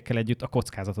költségekkel együtt a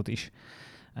kockázatot is.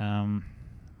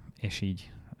 És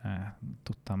így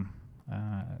tudtam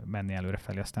menni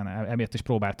előrefelé. Aztán emiatt is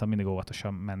próbáltam mindig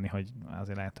óvatosan menni, hogy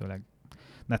azért lehetőleg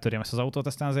ne törjem ezt az autót,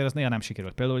 aztán azért az néha nem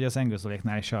sikerült. Például ugye az Engő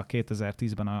Zoléknál is a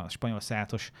 2010-ben a spanyol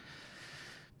Seatos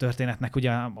történetnek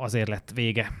ugye azért lett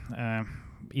vége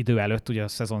idő előtt, ugye a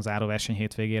szezonzáró verseny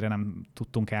hétvégére nem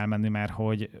tudtunk elmenni, mert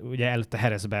hogy ugye előtte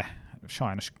Jerezbe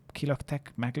sajnos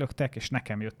kilöktek, meglöktek, és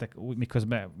nekem jöttek,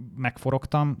 miközben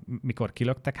megforogtam, mikor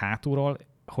kilöktek hátulról,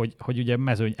 hogy ugye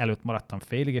mezőny előtt maradtam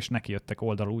félig, és neki jöttek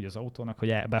oldalul úgy az autónak,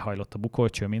 hogy behajlott a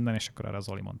bukolcső minden, és akkor arra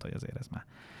Zoli mondta, hogy azért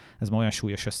ez már olyan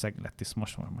súlyos összeg lett is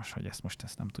most, hogy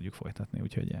ezt nem tudjuk folytatni.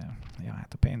 Úgyhogy ja,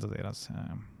 hát a pénz azért az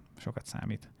sokat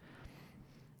számít.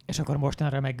 És akkor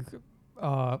mostanra meg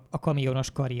a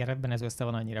kamionos karrieredben ez össze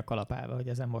van annyira kalapálva, hogy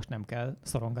ezen most nem kell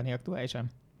szorongani aktuálisan?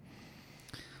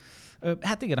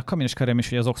 Hát igen, a kamionos karrierem is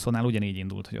ugye az Oxonál ugyanígy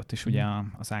indult, hogy ott is ugye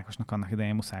az Ákosnak annak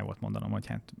idején muszáj volt mondanom, hogy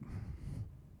hát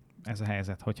ez a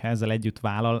helyzet, hogyha ezzel együtt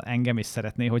vállal engem, és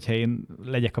szeretné, hogyha én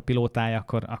legyek a pilótája,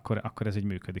 akkor ez így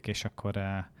működik,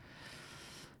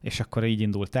 és akkor így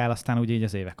indult el, aztán ugye így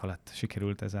az évek alatt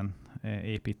sikerült ezen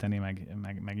építeni,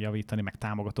 meg javítani, meg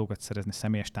támogatókat szerezni,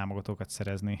 személyes támogatókat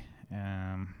szerezni,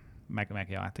 meg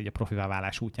ja, hát így a profivá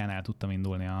válás útján el tudtam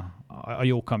indulni a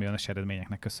jó kamionos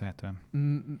eredményeknek köszönhetően.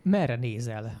 Merre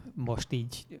nézel most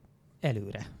így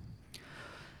előre?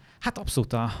 Hát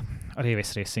abszolút a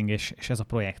Révész Racing, és ez a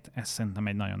projekt, ez szerintem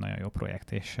egy nagyon-nagyon jó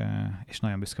projekt, és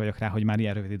nagyon büszke vagyok rá, hogy már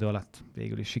ilyen rövid idő alatt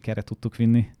végül is sikerre tudtuk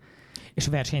vinni. És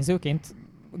versenyzőként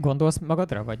gondolsz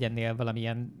magadra, vagy ennél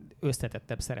valamilyen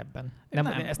összetettebb szerepben? Nem.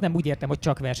 Ezt nem úgy értem, hogy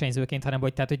csak versenyzőként, hanem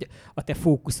hogy, tehát, hogy a te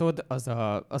fókuszod az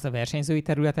a versenyzői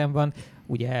területen van.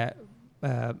 Ugye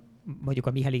mondjuk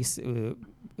a Michaelis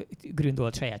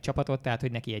gründolt saját csapatot, tehát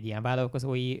hogy neki egy ilyen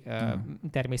vállalkozói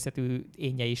természetű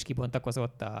énje is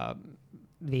kibontakozott. A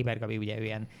Weber Gabi ugye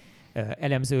olyan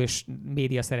elemzős,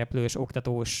 médiaszereplős,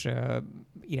 oktatós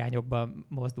irányokba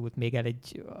mozdult még el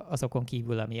azokon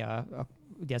kívül, ami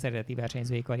ugye az eredeti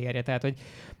versenyzői karrierje. Tehát, hogy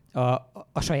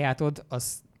a sajátod,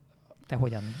 az te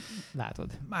hogyan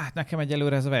látod? Hát nekem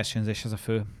egyelőre ez a versenyzés ez a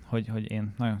fő, hogy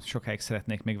én nagyon sokáig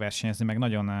szeretnék még versenyezni, meg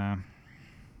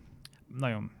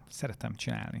nagyon szeretem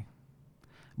csinálni.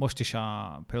 Most is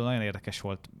például nagyon érdekes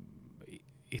volt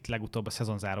itt legutóbb a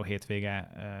szezonzáró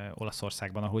hétvége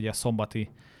Olaszországban, ahol ugye a szombati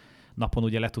napon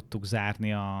ugye le tudtuk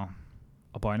zárni a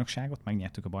bajnokságot,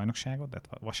 megnyertük a bajnokságot, de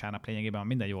vasárnap lényegében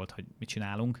mindegy volt, hogy mit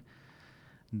csinálunk,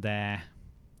 de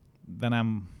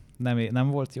nem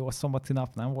volt jó a szombati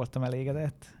nap, nem voltam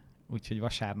elégedett, úgyhogy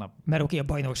vasárnap... Mert oké, a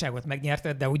bajnokságot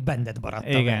megnyerted, de úgy benned maradt a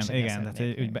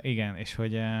Igen, és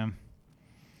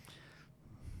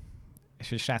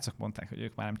hogy srácok mondták, hogy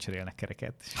ők már nem cserélnek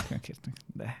kereket, és kértünk,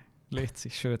 de létszi,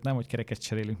 sőt, nem, hogy kereket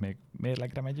cserélünk, még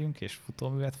mérlegre megyünk, és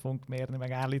futóművet fogunk mérni,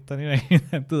 meg állítani, meg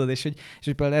nem tudod, és hogy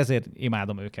például ezért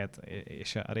imádom őket,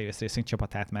 és a Révész Racing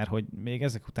csapatát, mert hogy még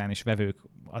ezek után is vevők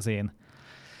az én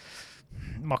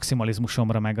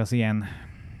maximalizmusomra, meg az ilyen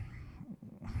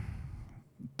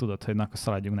tudod, hogy akkor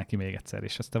szaladjunk neki még egyszer,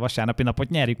 és azt a vasárnapi napot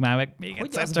nyerjük már meg még hogy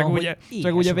egyszer,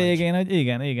 csak úgy a végén, hogy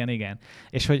igen.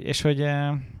 És hogy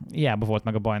hiába volt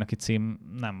meg a bajnoki cím,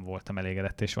 nem voltam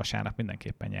elégedett, és vasárnap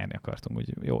mindenképpen nyerni akartunk.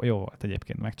 Úgy jó volt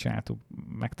egyébként,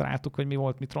 megtaláltuk, hogy mi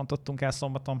volt, mit rontottunk el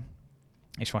szombaton,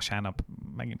 és vasárnap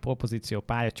megint polpozíció,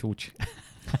 pályacsúcs.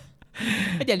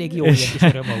 Egy elég jó ilyen kis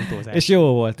örömautózás. És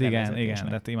jó volt, igen,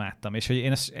 Tervezetésnek. de imádtam. És hogy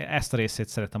én ezt a részét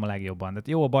szeretem a legjobban. De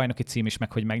jó a bajnoki cím is,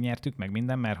 meg hogy megnyertük, meg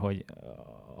minden, mert hogy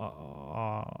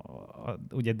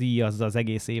ugye díjazza az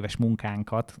egész éves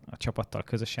munkánkat a csapattal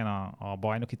közösen a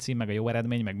bajnoki cím, meg a jó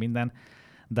eredmény, meg minden.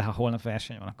 De ha holnap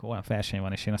verseny van, akkor holnap verseny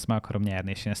van, és én azt meg akarom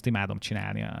nyerni, és én ezt imádom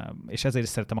csinálni. És ezért is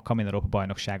szeretem a Camin Europe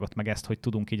bajnokságot, meg ezt, hogy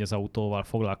tudunk így az autóval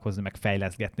foglalkozni, meg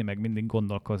fejleszgetni, meg mindig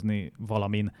gondolkozni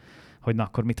valamin, hogy na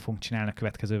akkor mit fogunk csinálni a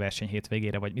következő verseny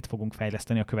hétvégére, vagy mit fogunk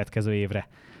fejleszteni a következő évre.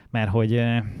 Mert hogy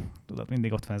tudod,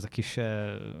 mindig ott van ez a kis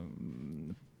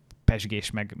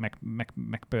pesgés,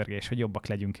 meg pörgés, hogy jobbak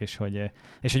legyünk, és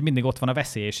hogy mindig ott van a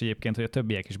veszély, és egyébként, hogy a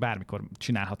többiek is bármikor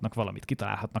csinálhatnak valamit,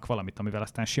 kitalálhatnak valamit, amivel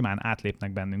aztán simán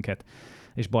átlépnek bennünket,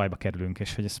 és bajba kerülünk,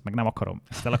 és hogy ezt meg nem akarom.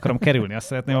 Ezt el akarom kerülni, azt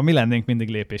szeretném, ha mi lennénk mindig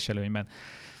lépéselőnyben.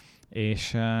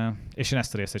 És én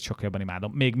ezt a részét sokkal jobban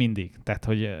imádom. Még mindig. Tehát,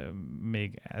 hogy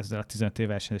még ezzel a 15 év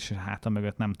versenyzés hátam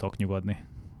mögött nem tudok nyugodni.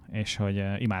 És hogy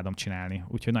imádom csinálni.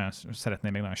 Úgyhogy nagyon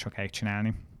szeretném még nagyon sokáig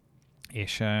csinálni.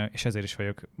 És ezért is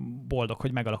vagyok boldog,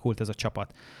 hogy megalakult ez a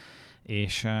csapat.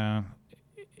 És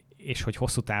hogy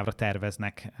hosszú távra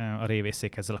terveznek a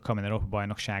révészék ezzel a Camin Europe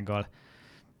bajnoksággal,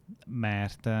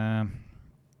 mert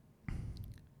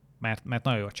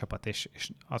nagyon jó a csapat, és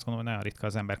azt gondolom, hogy nagyon ritka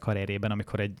az ember karrierében,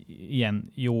 amikor egy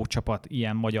ilyen jó csapat,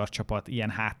 ilyen magyar csapat, ilyen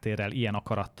háttérrel, ilyen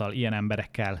akarattal, ilyen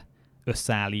emberekkel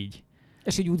összeáll így.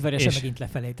 És így udvariasan megint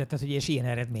lefelé, tehát hogy és ilyen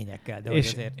eredményekkel, de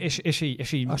és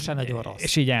így az sem nagyon rossz.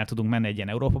 És így el tudunk menni egy ilyen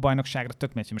Európa-bajnokságra,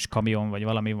 tök mindegy, most kamion vagy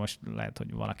valami, most lehet,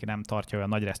 hogy valaki nem tartja olyan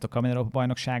nagyra ezt a Camin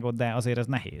Európa-bajnokságot, de azért ez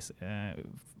nehéz.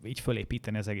 Így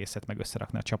fölépíteni az egészet, meg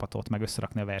összerakni a csapatot, meg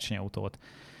összerakni a versenyautót,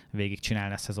 végig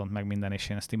csinálni a szezont, meg minden, és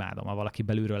én ezt imádom. Ha valaki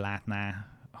belülről látná,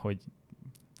 hogy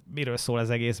miről szól az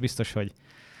egész, biztos, hogy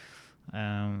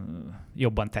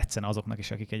jobban tetszene azoknak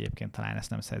is, akik egyébként talán ezt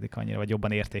nem szeretik annyira, vagy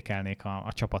jobban értékelnék a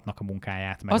csapatnak a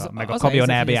munkáját, meg a Kamion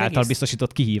EB által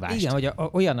biztosított kihívást. Igen,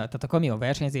 hogy tehát a kamion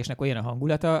versenyzésnek olyan a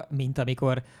hangulata, mint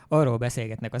amikor arról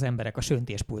beszélgetnek az emberek a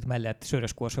söntéspult mellett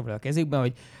sörös korsóval a kezükben,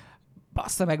 hogy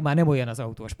bassza meg, már nem olyan az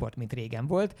autósport, mint régen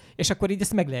volt, és akkor így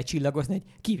ezt meg lehet csillagozni, hogy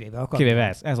kivéve a kamion.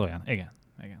 Kivéve ez olyan, igen.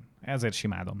 Ezért is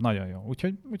imádom, nagyon jó.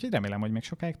 Úgyhogy remélem, hogy még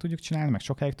sokáig tudjuk csinálni, meg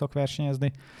sokáig tudok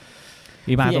versenyezni.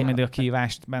 Imádom mindig a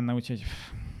kihívást benne, úgyhogy...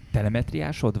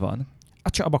 Telemetriásod van?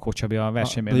 A Bakó Csabi a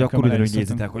versenymérnök. Hogy akkor ugyanúgy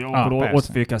nézitek, hogy ott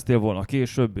fékeztél volna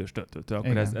később, és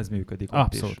akkor ez működik.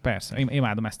 Abszolút, persze.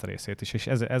 Imádom ezt a részét is, és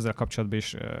ezzel kapcsolatban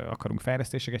is akarunk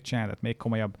fejlesztéseket csinálni, tehát még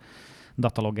komolyabb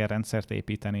datalogger rendszert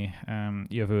építeni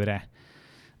jövőre.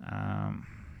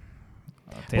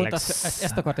 Pont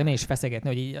ezt akartam én is feszegetni,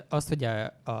 hogy így azt, hogy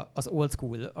az old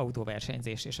school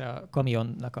autóversenyzés és a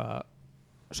kamionnak a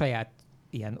saját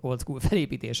ilyen old school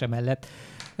felépítése mellett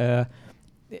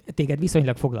téged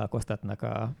viszonylag foglalkoztatnak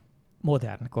a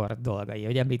modern kor dolgai.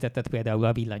 Hogy említetted például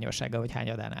a villanyossága, hogy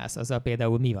hányadán állsz, azzal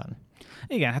például mi van?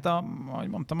 Igen, hát ahogy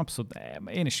mondtam, abszolút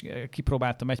én is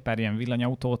kipróbáltam egy pár ilyen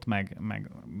villanyautót, meg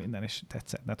minden is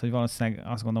tetszett. Tehát, hogy valószínűleg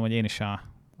azt gondolom, hogy én is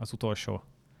az utolsó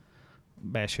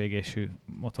belső égésű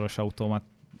motoros autómat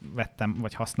vettem,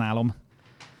 vagy használom.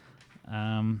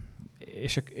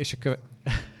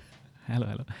 Hello.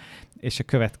 És a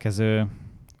következő,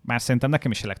 már szerintem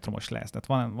nekem is elektromos lesz.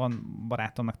 Tehát van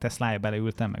barátomnak Teslája,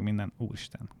 beleültem, meg minden.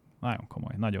 Úristen, nagyon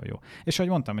komoly, nagyon jó. És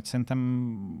ahogy mondtam, hogy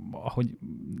szerintem, ahogy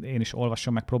én is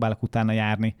olvasom, meg próbálok utána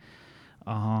járni,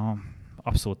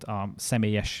 abszolút a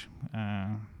személyes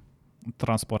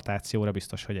transportációra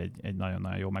biztos, hogy egy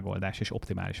nagyon-nagyon jó megoldás, és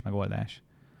optimális megoldás.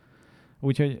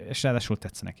 Úgyhogy, és ráadásul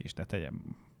tetszenek is, tehát egy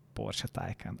Porsche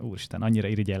Taycan, úristen, annyira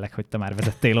irigyellek, hogy te már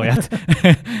vezettél olyat,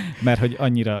 mert hogy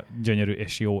annyira gyönyörű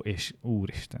és jó, és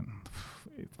úristen,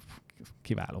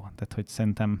 kiváló. Tehát, hogy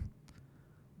szerintem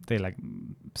tényleg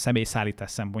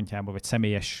személyszállítás szempontjából, vagy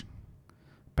személyes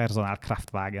personal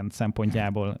Kraftwagen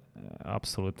szempontjából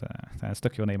abszolút, ez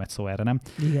tök jó német szó erre, nem?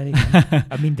 Igen.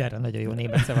 Mindenre nagyon jó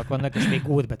német szavak vannak, és még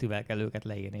gótbetűvel kell őket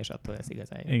leírni, és attól ez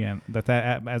igazán jó. Igen, de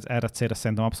erre a célra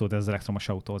szerintem abszolút ez az elektromos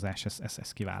autózás,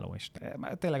 ez kiváló. És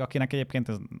tényleg, akinek egyébként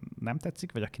ez nem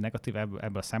tetszik, vagy aki negatív ebből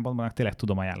a szempontból, tényleg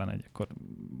tudom ajánlani, hogy akkor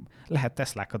lehet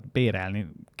Teslákat bérelni,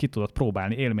 ki tudod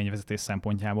próbálni élményvezetés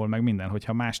szempontjából, meg minden,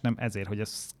 hogyha más nem ezért, hogy a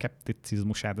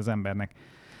szkepticizmusát az embernek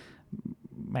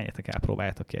menjetek el,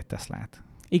 próbáljátok ki egy Teslát.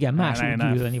 Igen, máshogy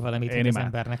gyűlölni valamit, hogy az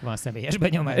embernek van személyes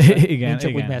benyomása. Igen,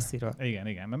 csak úgy messziről.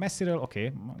 Igen. Mert messziről,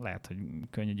 oké, lehet, hogy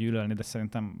könnyű gyűlölni, de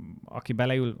szerintem aki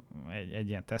beleül egy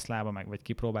ilyen Teslába, vagy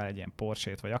kipróbál egy ilyen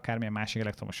Porsche-t, vagy akármilyen másik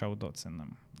elektromos autót,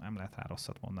 szerintem nem lehet rá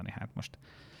rosszat mondani. Hát most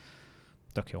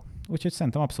tök jó. Úgyhogy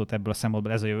szerintem abszolút ebből a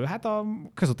szempontból ez a jövő. Hát a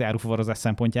közúti árufuvarozás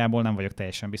szempontjából nem vagyok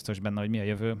teljesen biztos benne, hogy mi a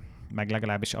jövő, meg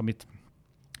legalábbis amit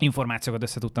információkat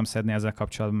össze tudtam szedni ezzel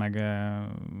kapcsolatban, meg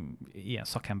ilyen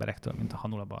szakemberektől, mint a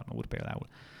Hanula Barna úr például.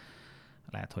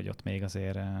 Lehet, hogy ott még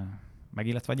azért, meg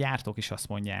illetve a gyártók is azt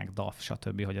mondják, DAF,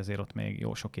 stb., hogy azért ott még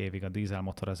jó sok évig a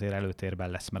dízelmotor azért előtérben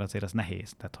lesz, mert azért az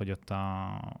nehéz. Tehát, hogy ott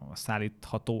a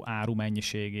szállítható áru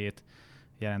mennyiségét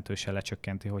jelentősen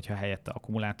lecsökkenti, hogyha helyette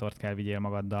akkumulátort kell vigyél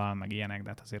magaddal, meg ilyenek, de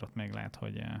hát azért ott még lehet,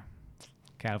 hogy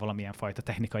kell valamilyen fajta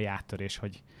technikai áttörés,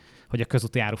 hogy a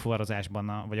közúti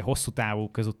árufuvarozásban, vagy a hosszú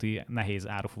távú közúti nehéz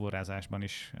árufuvarozásban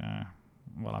is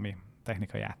valami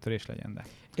technikai áttörés legyen, de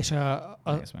És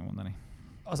nehéz megmondani.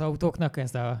 az autóknak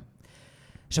ez a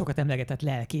sokat emlegetett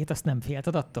lelkét, azt nem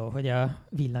félted attól, hogy a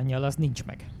villannyal az nincs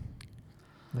meg?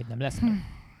 Vagy nem lesz meg?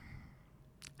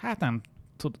 Hát nem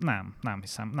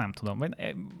hiszem, nem tudom. Vagy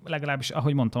legalábbis,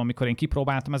 ahogy mondtam, amikor én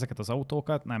kipróbáltam ezeket az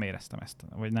autókat, nem éreztem ezt.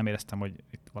 Vagy nem éreztem, hogy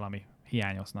itt valami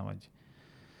hiányozna,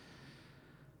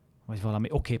 vagy valami.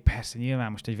 Oké, persze,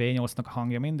 nyilván most egy V8-nak a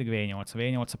hangja mindig V8. A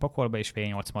V8 a pakolba és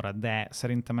V8 marad, de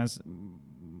szerintem ez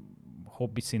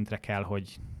hobbi szintre kell,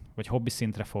 vagy hobbi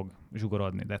szintre fog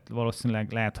zsugorodni. De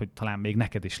valószínűleg lehet, hogy talán még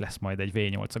neked is lesz majd egy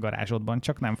V8 a garázsodban,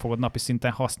 csak nem fogod napi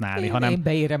szinten használni, Én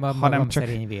beérem a magam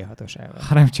szerény V6-osával.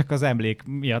 Hanem csak az emlék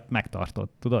miatt megtartod,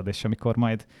 tudod? És amikor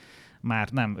majd már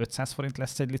nem 500 forint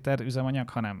lesz egy liter üzemanyag,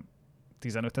 hanem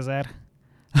 15 000,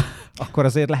 akkor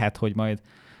azért lehet, hogy majd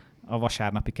a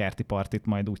vasárnapi kerti partit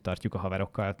majd úgy tartjuk a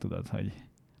haverokkal, tudod, hogy...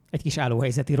 Egy kis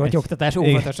állóhelyzeti rotyogtatás,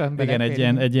 óvatosan igen,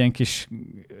 egy ilyen kis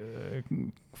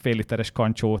fél literes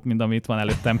kancsót, mint amit van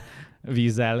előttem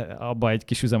vízzel, abba egy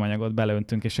kis üzemanyagot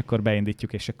beleöntünk, és akkor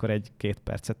beindítjuk, és akkor 1-2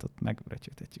 percet ott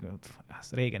megrötyögtetjük.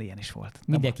 Régen ilyen is volt.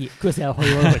 Mindenki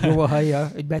közelhajol, vagy jól hallja,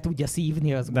 hogy be tudja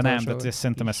szívni az de nem, de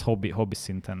szerintem ez hobbi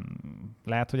szinten.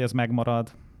 Lehet, hogy ez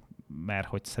megmarad, mert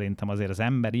hogy szerintem azért az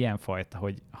ember ilyen fajta,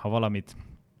 hogy ha valamit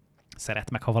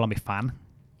szeret, meg ha valami fun,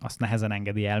 azt nehezen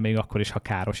engedi el, még akkor is, ha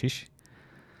káros is.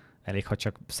 Elég, ha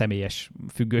csak személyes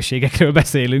függőségekről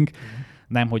beszélünk,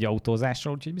 nem hogy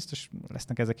autózásról, úgyhogy biztos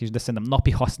lesznek ezek is, de szerintem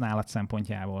napi használat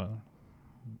szempontjából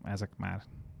ezek már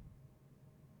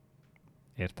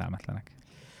értelmetlenek.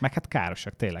 Meg hát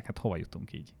károsak, tényleg, hát hova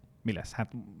jutunk így? Mi lesz?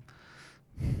 Hát,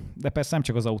 de persze nem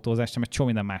csak az autózást, hanem egy csomó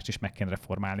minden mást is meg kell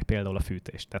reformálni, például a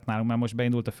fűtést. Tehát nálunk már most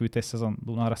beindult a fűtésszezon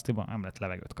Dunaharasztiban, nem lehet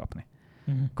levegőt kapni.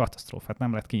 Katasztrófát,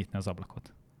 nem lehet kinyitni az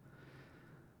ablakot.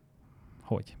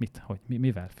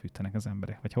 Mivel fűtenek az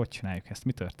emberek? Vagy hogy csináljuk ezt?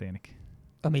 Mi történik?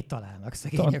 Amit találnak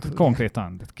szegények.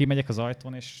 Konkrétan. Kimegyek az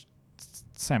ajtón, és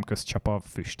szemközt csap a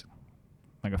füst.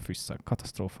 Meg a füstszag.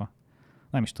 Katasztrófa.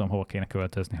 Nem is tudom, hova kéne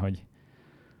költözni,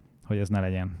 hogy ez ne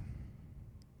legyen.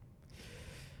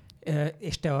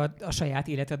 És te a saját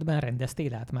életedben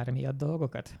rendeztél át már miatt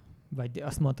dolgokat? Vagy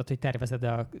azt mondtad, hogy tervezed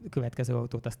a következő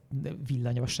autót azt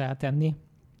villanyossá tenni?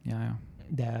 Ja.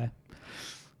 De...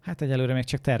 Hát egyelőre még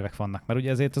csak tervek vannak, mert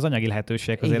ugye azért az anyagi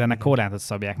lehetőségek azért ennek korlátot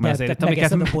szabják. Mert azért te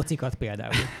megeszed a pocikat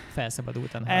például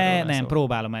felszabadultan. Nem,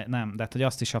 próbálom, nem, de hát, hogy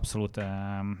azt is abszolút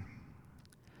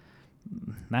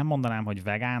nem mondanám, hogy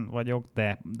vegán vagyok,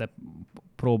 de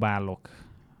próbálok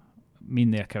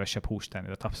minél kevesebb húst tenni.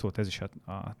 Tehát abszolút ez is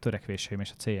a törekvéseim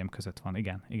és a céljaim között van.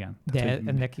 Igen. De tehát,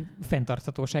 ennek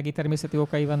fenntarthatósági természeti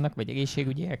okai vannak, vagy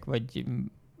egészségügyiek, vagy...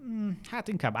 Hát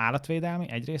inkább állatvédelmi.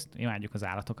 Egyrészt imádjuk az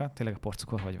állatokat. Tényleg a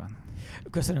porcukor hogy van?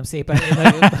 Köszönöm szépen.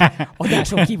 Én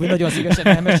adáson kívül nagyon szívesen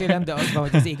elmesélem, de az van,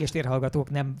 hogy az égéstér hallgatók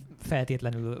nem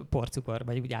feltétlenül porcukor,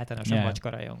 vagy úgy általánosan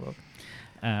macskarajongók.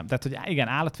 Tehát, hogy igen,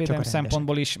 állatvédelmi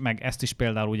szempontból is, meg ezt is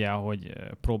például ugye, ahogy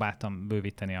próbáltam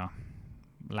bővíteni a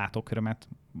látókörömet,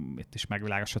 itt is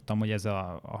megvilágosodtam, hogy ez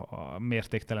a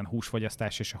mértéktelen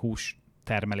húsfogyasztás és a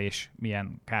hústermelés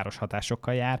milyen káros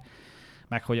hatásokkal jár,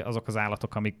 meg hogy azok az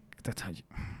állatok,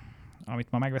 amit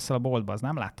ma megveszel a boltba, az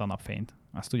nem látta a napfényt.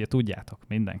 Azt ugye tudjátok,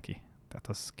 mindenki. Tehát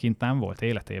az kint nem volt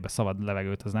életében, szabad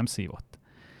levegőt az nem szívott.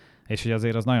 És hogy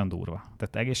azért az nagyon durva.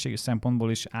 Tehát egészségügyi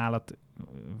szempontból is,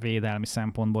 állatvédelmi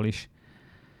szempontból is.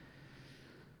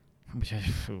 Úgyhogy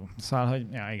szóval,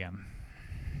 hogy ja, igen.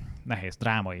 Nehéz,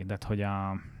 drámai, de hogy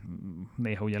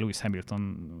néha ugye Lewis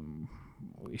Hamilton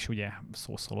is ugye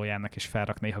szószólójának is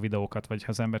felrak néha videókat, vagy ha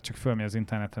az ember csak fölmegy az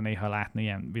internetre néha látni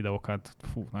ilyen videókat,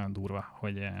 nagyon durva,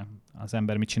 hogy az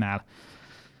ember mit csinál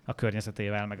a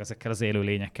környezetével, meg ezekkel az élő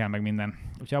lényekkel, meg minden.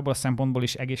 Úgyhogy abból a szempontból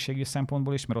is, egészségügyi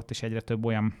szempontból is, mert ott is egyre több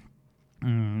olyan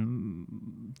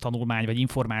tanulmány vagy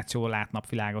információ lát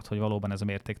napvilágot, hogy valóban ez a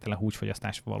mértéktelen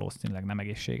húsfogyasztás valószínűleg nem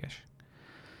egészséges.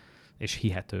 És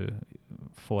hihető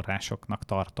forrásoknak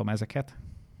tartom ezeket.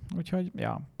 Úgyhogy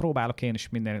ja, próbálok én is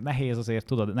minden. Nehéz azért,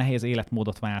 tudod, nehéz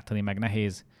életmódot váltani, meg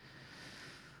nehéz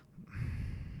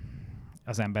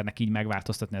az embernek így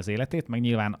megváltoztatni az életét, meg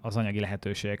nyilván az anyagi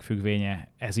lehetőségek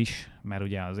függvénye ez is, mert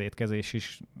ugye az étkezés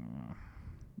is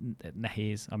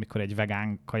nehéz, amikor egy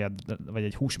vegán kaja, vagy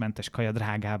egy húsmentes kaja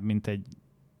drágább, mint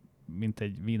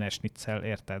egy Wiener Schnitzel,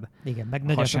 érted? Igen, meg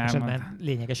nagyon sok esetben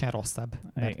lényegesen rosszabb,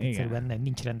 mert egyszerűen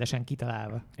nincs rendesen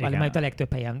kitalálva. Majd a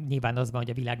legtöbb helyen nyilván az van,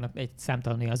 hogy a világnak egy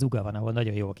számtalan olyan zuga van, ahol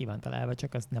nagyon jól ki van találva,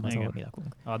 csak az nem az, ahol mi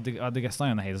lakunk. Addig ezt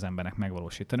nagyon nehéz az embernek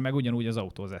megvalósítani, meg ugyanúgy az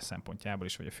autózás szempontjából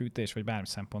is, vagy a fűtés, vagy bármi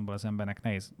szempontból az embernek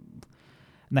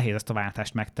nehéz ezt a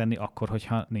váltást megtenni akkor,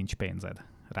 hogyha nincs pénzed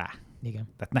rá. Igen.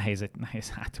 Tehát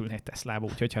nehéz átülni egy Teslába,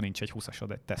 úgyhogy ha nincs egy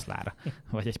 20-asod egy Teslára,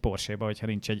 vagy egy Porsche-ba, hogyha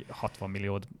nincs egy 60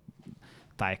 milliód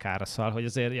Taycanra, szóval, hogy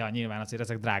azért, nyilván azért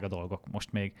ezek drága dolgok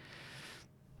most még.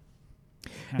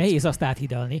 Nehéz azt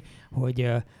áthidalni,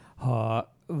 hogy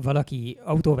ha valaki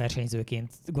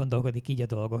autóversenyzőként gondolkodik így a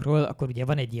dolgokról, akkor ugye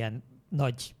van egy ilyen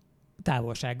nagy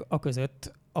távolság a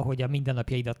között, ahogy a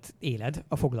mindennapjaidat éled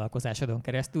a foglalkozásodon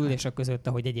keresztül, és a között,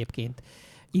 ahogy egyébként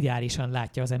ideálisan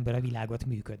látja az ember a világot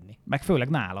működni. Meg főleg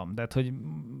nálam, de hogy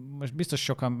most biztos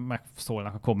sokan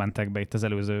megszólnak a kommentekbe itt az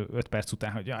előző 5 perc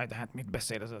után, hogy jaj, de hát mit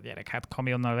beszél ez a gyerek? Hát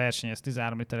kamionnal versenyez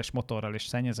 13 literes motorral, és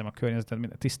szennyezem a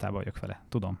környezetet, tisztában vagyok vele.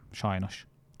 Tudom, sajnos.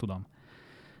 Tudom.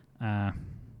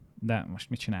 De most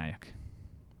mit csináljak?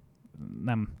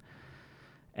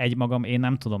 Egymagam én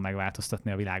nem tudom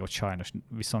megváltoztatni a világot sajnos,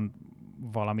 viszont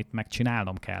valamit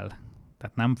megcsinálnom kell.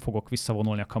 Tehát nem fogok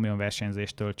visszavonulni a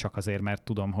kamionversenyzéstől csak azért, mert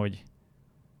tudom, hogy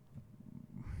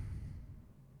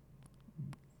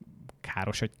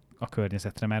káros a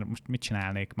környezetre, mert most mit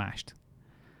csinálnék mást?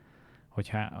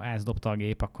 Hogyha ezt dobta a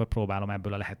gép, akkor próbálom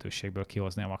ebből a lehetőségből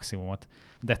kihozni a maximumot.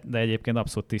 De egyébként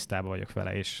abszolút tisztában vagyok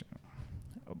vele, és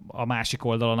a másik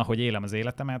oldalon, ahogy élem az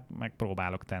életemet, meg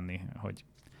próbálok tenni, hogy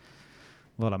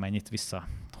valamennyit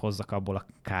visszahozzak abból a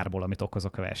kárból, amit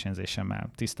okozok a versenyzésemmel.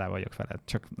 Tisztában vagyok vele,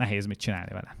 csak nehéz mit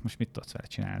csinálni vele. Most mit tudsz vele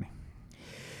csinálni?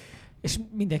 És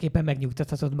mindenképpen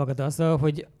megnyugtathatod magad azzal,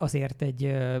 hogy azért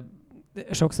egy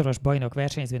sokszoros bajnok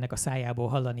versenyzőnek a szájából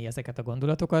hallani ezeket a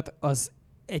gondolatokat, az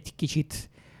egy kicsit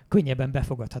könnyebben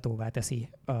befogadhatóvá teszi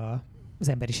az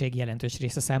emberiség jelentős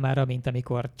része számára, mint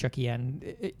amikor csak ilyen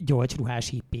gyolcsruhás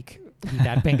hippik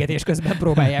gitárpengetés közben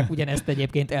próbálják ugyanezt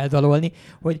egyébként eldalolni,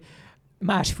 hogy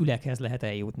más fülekhez lehet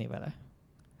eljutni vele.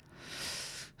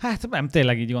 Hát nem,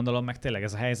 tényleg így gondolom, meg tényleg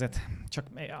ez a helyzet. Csak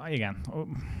igen.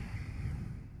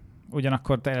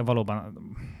 Ugyanakkor valóban,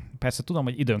 persze tudom,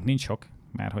 hogy időnk nincs sok,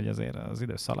 mert hogy azért az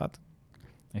idő szalad,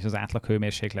 és az átlag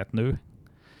hőmérséklet nő,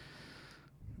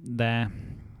 de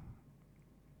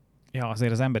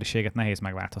azért az emberiséget nehéz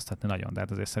megváltoztatni nagyon, de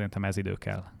hát azért szerintem ez idő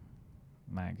kell.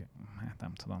 Meg, hát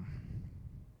nem tudom.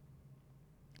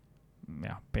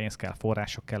 Pénz kell,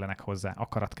 források kellenek hozzá,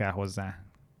 akarat kell hozzá.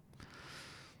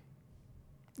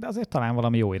 De azért talán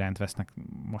valami jó irányt vesznek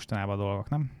mostanában a dolgok,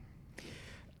 nem?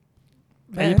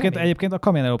 Egyébként a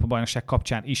Kamion Európa bajnokság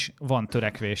kapcsán is van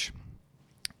törekvés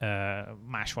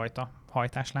másfajta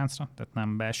hajtásláncra, tehát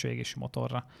nem belső égésű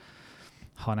motorra,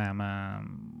 hanem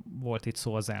volt itt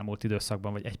szó az elmúlt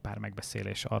időszakban, vagy egy pár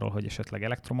megbeszélés arról, hogy esetleg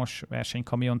elektromos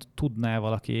versenykamiont tudná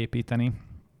valaki építeni,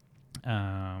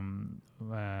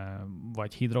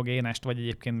 vagy hidrogénest, vagy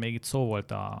egyébként még itt szó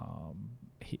volt a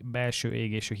belső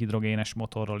égésű hidrogénes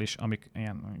motorról is, amik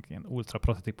ilyen ultra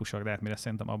prototípusok, de hát mire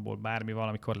szerintem abból bármi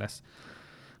valamikor lesz,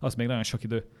 az még nagyon sok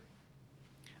idő.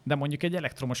 De mondjuk egy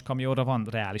elektromos kamionra van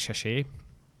reális esély,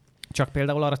 csak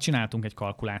például arra csináltunk egy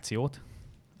kalkulációt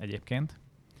egyébként,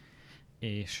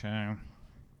 és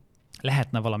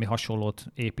lehetne valami hasonlót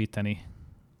építeni,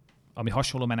 ami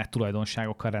hasonló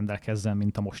menettulajdonságokkal rendelkezzen,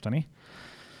 mint a mostani.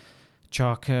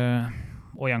 Csak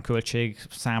olyan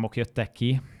költségszámok jöttek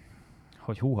ki,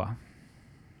 hogy húha,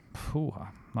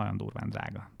 nagyon durván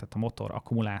drága. Tehát a motor,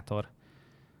 akkumulátor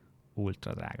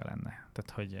ultra drága lenne.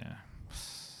 Tehát, hogy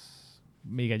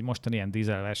még egy mostani ilyen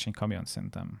dízel versenykamion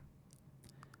szerintem.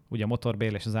 Ugye a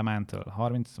motorbérlés az Emántől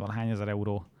 30-valahány ezer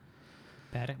euró.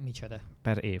 Per micsoda?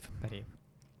 Per év. Per év.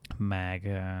 Meg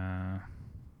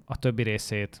a többi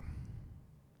részét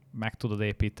meg tudod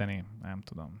építeni, nem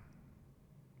tudom.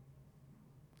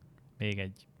 Még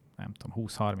egy, nem tudom,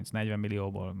 20-30-40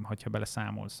 millióból, hogyha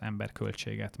beleszámolsz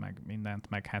emberköltséget, meg mindent,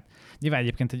 meg hát nyilván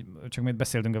egyébként csak még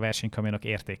beszéltünk a versenykamionok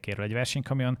értékéről. Egy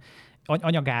versenykamion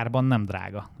anyagárban nem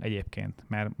drága egyébként,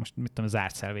 mert most mit tudom,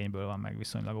 zárt szelvényből van, meg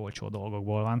viszonylag olcsó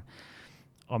dolgokból van.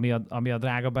 Ami a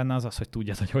drága benne az, hogy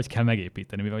tudjad, hogy kell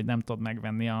megépíteni, mivel nem tudod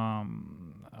megvenni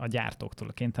a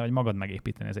gyártóktól. Kénytelen vagy magad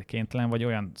megépíteni, ezért kénytelen vagy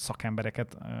olyan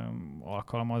szakembereket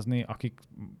alkalmazni, akik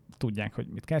tudják, hogy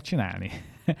mit kell csinálni.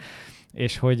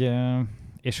 és hogy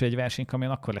egy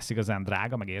versenykamion akkor lesz igazán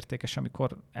drága, meg értékes,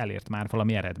 amikor elért már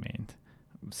valami eredményt.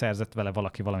 szerzett vele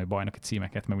valaki valami bajnoki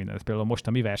címeket, meg mindent. Például most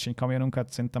a mi versenykamionunkat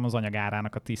szerintem az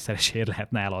anyagárának a 10-szeresért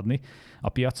lehetne eladni a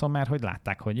piacon, mert hogy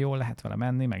látták, hogy jól lehet vele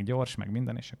menni, meg gyors, meg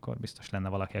minden, és akkor biztos lenne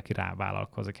valaki, aki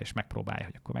rávállalkozik, és megpróbálja,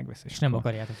 hogy akkor megveszi. És nem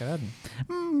akarjátok eladni?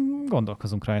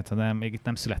 Gondolkozunk rajta, de még itt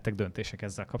nem születtek döntések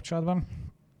ezzel kapcsolatban.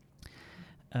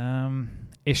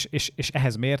 És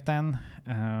ehhez mérten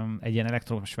egy ilyen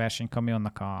elektromos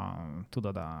versenykamionnak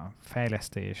a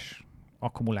fejlesztés,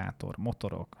 akkumulátor,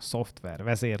 motorok, szoftver,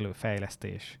 vezérlő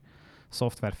fejlesztés,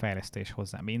 szoftverfejlesztés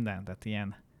hozzá minden, tehát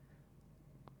ilyen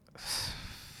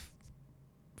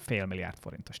 $500 millió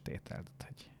tétel.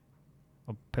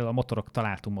 Például a motorok,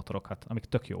 találtunk motorokat, amik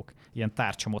tök jók, ilyen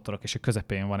tárcsa motorok, és a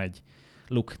közepén van egy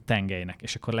luk tengelynek,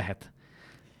 és akkor lehet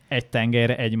egy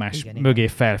tengelyre egymás mögé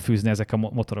felfűzni ezek a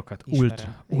motorokat.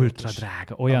 Ultra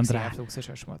drága,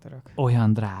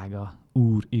 olyan drága,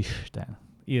 úristen,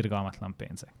 irgalmatlan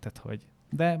pénzek. Tehát, hogy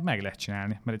de meg lehet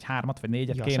csinálni, mert egy 3 vagy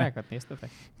 4 kéne. Jasákat néztetek?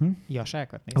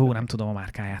 Jasákat néztetek? Nem tudom a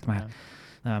márkáját már.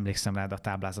 Nem emlékszem rá, de a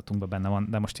táblázatunkban benne van,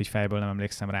 de most így fejből nem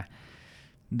emlékszem rá.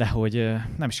 De hogy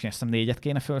nem is kéne, 4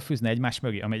 kéne fölfűzni egymás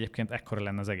mögé, ami egyébként ekkora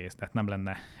lenne az egész, tehát nem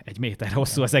lenne 1 méter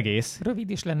hosszú az egész. Rövid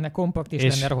is lenne, kompakt is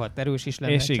lenne, rohadt erős is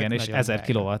lenne. És igen, és 1000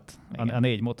 kilowatt, a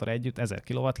 4 motor együtt 1000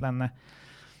 kilowatt lenne,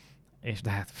 és de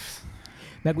hát...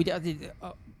 Meg ugye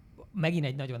megint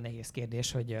egy nagyon nehéz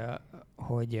kérdés,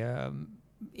 hogy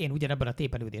én ugyanabban a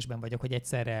tépelődésben vagyok, hogy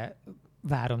egyszerre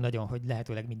várom nagyon, hogy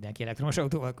lehetőleg mindenki elektromos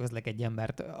autóval közlekedjen,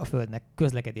 mert a Földnek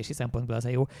közlekedési szempontból az a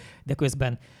jó, de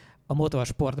közben a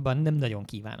motorsportban nem nagyon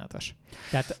kívánatos.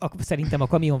 Tehát szerintem a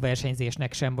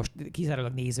kamionversenyzésnek sem most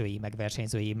kizárólag nézői, meg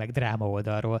versenyzői, meg dráma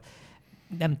oldalról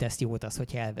nem tesz jót az,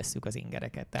 hogyha elvesszük az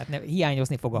ingereket. Tehát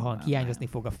hiányozni fog a hang, hiányozni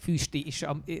fog a füst is,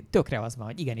 tökre az van,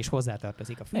 hogy igenis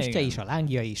hozzátartozik a füstje is, a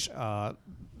lángja is,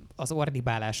 az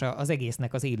ordibálása az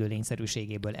egésznek az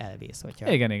élőlényszerűségéből elvész.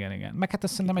 Hogyha... Igen. Meg hát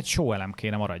azt szerintem egy show elem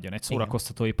kéne maradjon, egy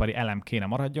szórakoztatóipari elem kéne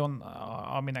maradjon,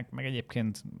 aminek meg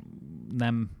egyébként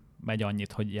nem megy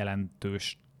annyit, hogy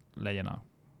jelentős legyen a...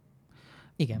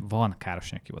 Igen. Van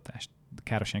károsanyag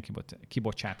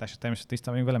kibocsátása, természetesen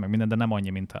tisztán vagyunk vele, meg minden, de nem annyi,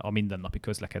 mint a mindennapi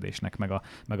közlekedésnek, meg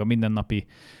a mindennapi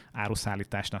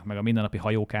áruszállításnak, meg a mindennapi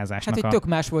hajókázásnak. Hát, hogy tök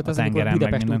más volt az, amikor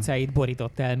Budapest utcáit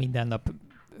borított el minden nap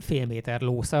fél méter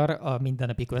lószar a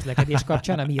mindennapi közlekedés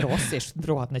kapcsán, ami rossz, és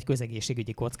rohadt nagy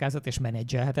közegészségügyi kockázat, és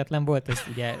menedzselhetetlen volt.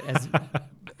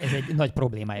 Ez egy nagy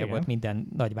problémája volt minden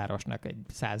nagyvárosnak egy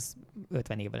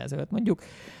 150 évvel ezelőtt mondjuk.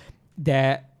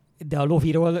 De a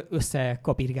loviról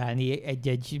összekapirgálni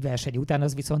egy verseny után,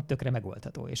 az viszont tökre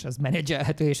megoldható, és az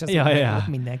menedzselhető, és az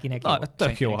mindenkinek jó.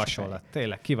 Tök jó hasonlat,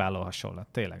 tényleg, kiváló hasonlat,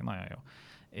 tényleg, nagyon jó.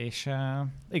 És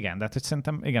igen, de hát, hogy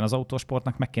szerintem igen, az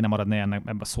autósportnak meg kéne maradni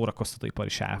ebbe a szórakoztatóipari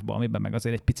sávba, amiben meg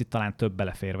azért egy picit talán több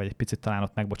belefér, vagy egy picit talán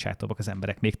ott megbocsátóbbak az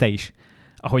emberek, még te is,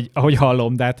 ahogy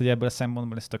hallom, de hát hogy ebből a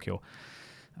szempontból ez tök jó.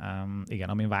 Igen,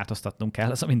 amin változtatnunk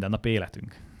kell, az a mindennapi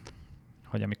életünk.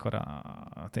 Hogy amikor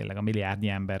tényleg a milliárdnyi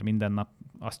ember minden nap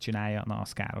azt csinálja, na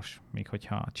az káros. Míg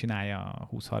hogyha csinálja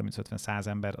 20-30-50-100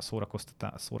 ember a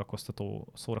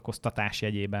szórakoztatás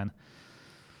jegyében,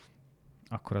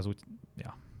 akkor az úgy,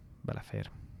 belefér.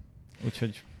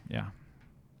 Úgyhogy,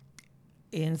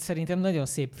 Én szerintem nagyon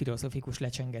szép filozofikus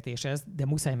lecsengetés ez, de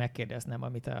muszáj megkérdeznem,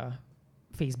 amit a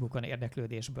Facebookon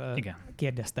érdeklődésből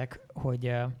kérdeztek,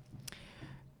 hogy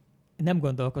nem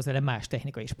gondolkozol-e más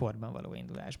technikai sportban való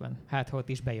indulásban? Hát, ha ott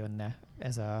is bejönne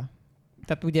ez a...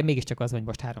 Tehát ugye mégiscsak az, hogy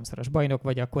most 3-szoros bajnok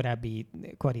vagy, a korábbi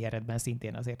karrieredben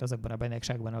szintén azért azokban a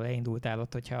bajnokságban, ahol elindultál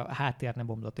ott, hogyha a háttér nem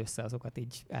omlott össze, azokat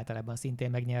így általában szintén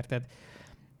megnyerted.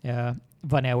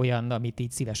 Van-e olyan, amit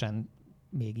így szívesen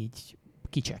még így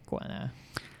kicsekkolnál?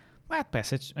 Hát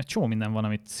persze, egy csomó minden van,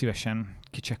 amit szívesen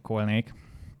kicsekkolnék.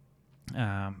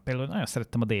 Például nagyon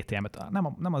szerettem a DTM-et.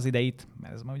 Nem az ideit,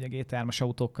 mert ez már ugye GT3-as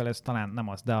autókkal, ez talán nem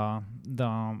az, de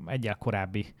a egyel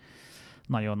korábbi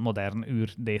nagyon modern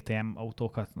űr DTM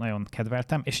autókat nagyon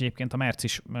kedveltem, és egyébként a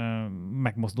Mercis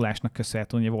megmozdulásnak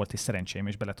köszönhetően volt is szerencsém,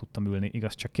 és bele tudtam ülni,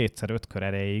 igaz, csak 2x5 kör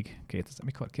erejéig,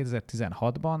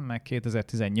 2016-ban, meg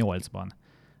 2018-ban.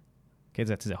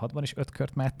 2016-ban is 5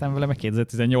 kört mehettem vele, meg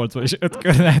 2018-ban is 5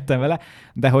 kört mehettem vele,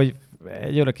 de hogy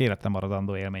egy örök életem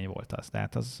maradandó élmény volt az.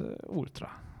 Tehát az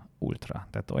ultra.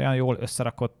 Tehát olyan jól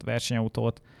összerakott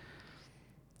versenyautót,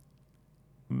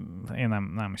 én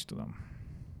nem is tudom.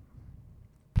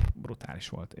 Brutális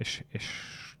volt. És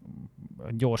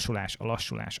a gyorsulás, a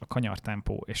lassulás, a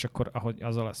kanyartempó, és akkor ahogy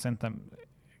azzal szerintem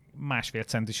 1,5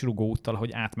 centis rugóúttal,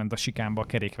 hogy átment a sikánba a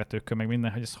kerékvetőkön, meg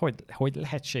minden, hogy ez hogy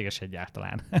lehetséges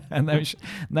egyáltalán.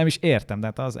 nem is értem, de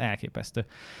hát az elképesztő.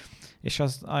 És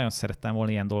az nagyon szerettem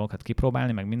volna ilyen dolgokat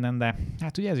kipróbálni, meg minden, de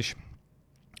hát ugye ez is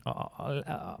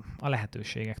a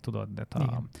lehetőségek, tudod, de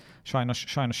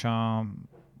sajnos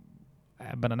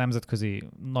ebben a nemzetközi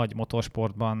nagy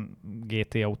motorsportban,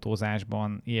 GT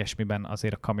autózásban, ilyesmiben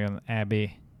azért a Kamion EB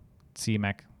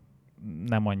címek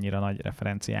nem annyira nagy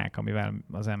referenciák, amivel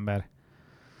az ember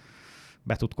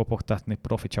be tud kopogtatni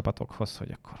profi csapatokhoz,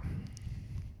 hogy akkor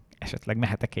esetleg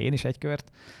mehetek én is egy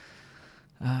kört.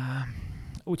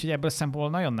 Úgyhogy ebből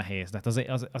szempontból nagyon nehéz. De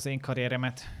az én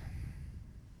karrieremet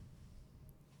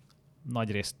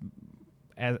nagyrészt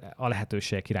a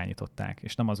lehetőségek irányították,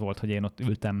 és nem az volt, hogy én ott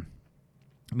ültem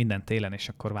minden télen, és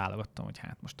akkor válogattam, hogy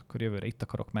hát most akkor jövőre itt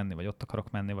akarok menni, vagy ott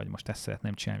akarok menni, vagy most ezt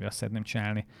szeretném csinálni, vagy azt szeretném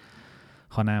csinálni,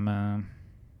 hanem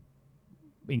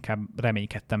inkább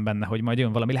reménykedtem benne, hogy majd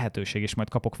jön valami lehetőség, és majd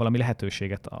kapok valami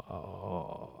lehetőséget,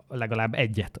 legalább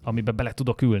egyet, amiben bele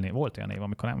tudok ülni. Volt olyan év,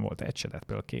 amikor nem volt egy se, de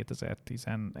például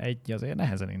 2011 azért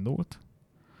nehezen indult.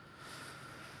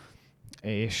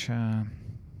 És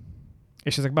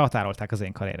ezek behatárolták az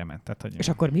én karrieremet. Tehát, hogy... És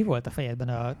akkor mi volt a fejedben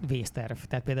a vészterv?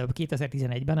 Tehát például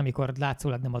 2011-ben, amikor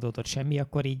látszólag nem adódott semmi,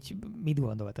 akkor így mit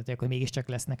gondoltad, hogy akkor mégiscsak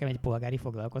lesz nekem egy polgári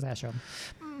foglalkozásom?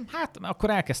 Hát akkor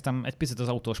elkezdtem egy picit az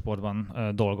autósportban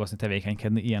dolgozni,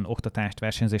 tevékenykedni, ilyen oktatást,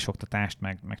 versenyzés oktatást,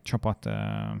 meg csapat,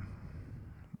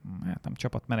 hát nem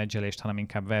csapatmenedzselést, hanem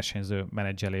inkább versenyző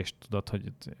menedzselést,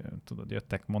 tudod,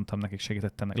 jöttek, mondtam nekik,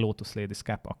 segítettem, Lotus Ladies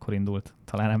Cup akkor indult,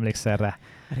 talán emlékszel rá.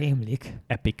 Rémlik.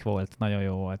 Epic volt, nagyon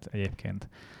jó volt egyébként.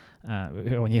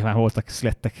 Jó, nyilván voltak,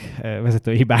 születtek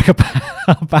vezetői hibák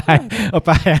a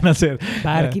pályán azért.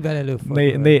 Bárkivel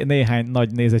előfordul. Néhány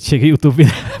nagy nézettségi YouTube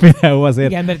videó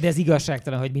azért. Igen, mert de ez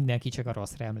igazságtalan, hogy mindenki csak a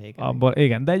rosszra emlékezik.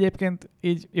 Igen, de egyébként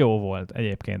így jó volt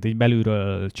egyébként, így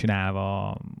belülről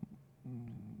csinálva,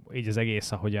 így az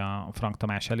egész, ahogy a Frank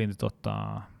Tamás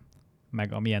elindította,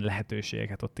 meg amilyen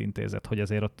lehetőségeket ott intézett, hogy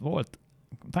azért ott volt,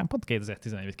 talán pont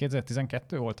 2011 vagy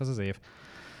 2012 volt az év,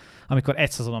 amikor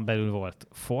egy szezonon belül volt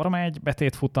Forma 1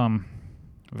 betétfutam,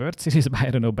 World Series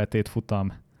Byron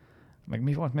betétfutam, meg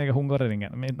mi volt még a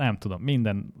Hungaroringen? Nem tudom,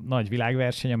 minden nagy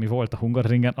világverseny, ami volt a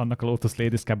Hungaroringen, annak a Lotus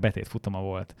Ladies Cup betétfutama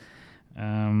volt.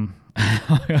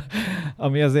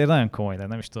 Ami azért nagyon komoly, de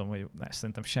nem is tudom, hogy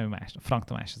szerintem semmi más. Frank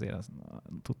Tamás azért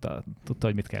tudta,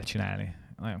 hogy mit kell csinálni.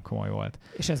 Nagyon komoly volt.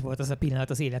 És ez volt az a pillanat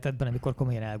az életedben, amikor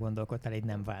komolyan elgondolkodtál egy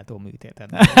nem váltó műtéten.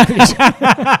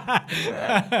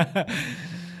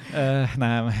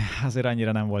 Nem, azért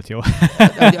annyira nem volt jó.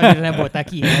 Annyira nem voltál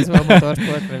kiélezve a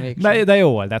motorsportra mégsem. De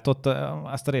jó volt, de hát ott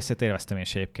azt a részét élveztem én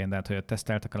egyébként, de hát, hogy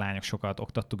teszteltek a lányok sokat,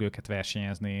 oktattuk őket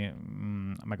versenyezni,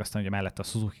 meg aztán ugye mellett a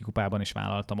Suzuki kupában is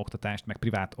vállaltam oktatást, meg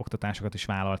privát oktatásokat is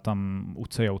vállaltam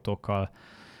utcai autókkal,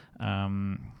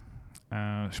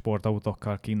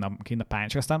 sportautókkal kinn a pályán.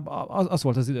 Csak aztán az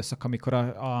volt az időszak, amikor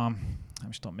nem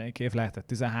is tudom, melyik év lehetett,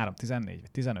 13, 14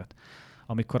 vagy 15,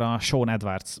 amikor a Sean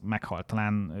Edwards meghalt,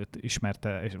 talán őt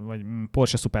ismerte, vagy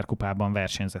Porsche Superkupában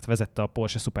versenyzett, vezette a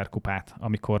Porsche Superkupát,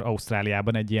 amikor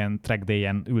Ausztráliában egy ilyen track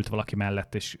day-en ült valaki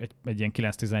mellett, és egy ilyen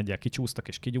 9-11-jel kicsúsztak,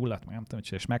 és kigyulladt, meg nem tudom,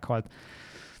 és meghalt.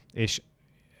 És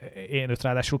én őt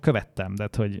ráadásul követtem, de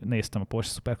hogy néztem a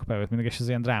Porsche Superkupát mindig, és ez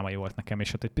ilyen drámai volt nekem,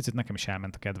 és hát egy picit nekem is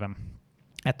elment a kedvem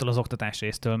ettől az oktatás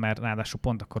résztől, mert ráadásul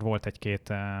pont akkor volt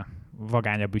egy-két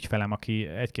vagányabb ügyfelem, aki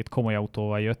egy-két komoly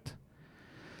autóval jött,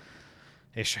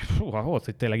 és volt,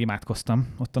 hogy tényleg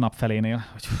imádkoztam ott a nap felénél,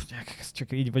 hogy ez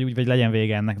csak így vagy úgy, vagy legyen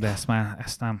vége ennek, de ezt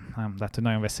nem, de hát, hogy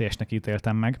nagyon veszélyesnek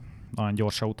ítéltem meg. Nagyon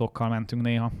gyors autókkal mentünk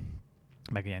néha,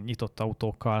 meg ilyen nyitott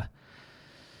autókkal.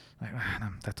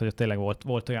 Nem, tehát hogy tényleg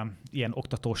volt olyan ilyen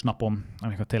oktatós napom,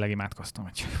 amikor tényleg imádkoztam,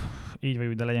 hogy így vagy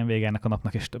úgy, de legyen vége ennek a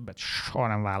napnak, és többet soha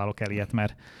nem vállalok el ilyet,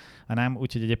 mert nem,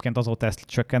 úgyhogy egyébként azóta ezt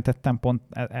csökkentettem pont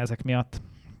ezek miatt.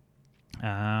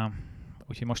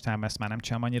 Úgyhogy mostanában ezt már nem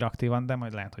csinálom annyira aktívan, de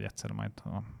majd lehet, hogy egyszer majd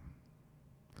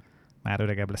már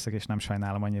öregebb leszek, és nem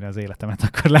sajnálom annyira az életemet,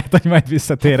 akkor lehet, hogy majd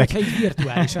visszatérek. Hát, hogyha így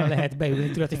virtuálisan lehet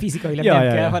beülni, tudod, hogy fizikailag nem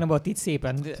kell, hanem ott itt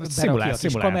szépen berakja a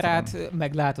kis kamerát,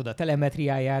 meg látod a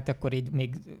telemetriáját, akkor így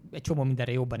még egy csomó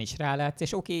mindenre jobban is rálátsz,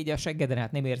 és oké, így a seggeden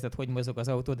hát nem érzed, hogy mozog az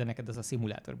autó, de neked az a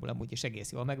szimulátorból amúgy is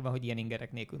egész jól megvan, hogy ilyen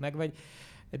ingerek nélkül megvagy,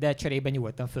 de cserébe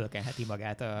nyugodtan fölkenheti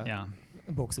magát a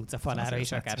Box utca falára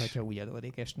is, akár hogyha úgy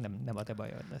adódik, és nem a te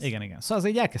bajod lesz. Igen. Szóval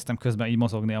azért így elkezdtem közben így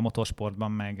mozogni a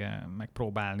motorsportban, meg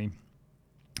próbálni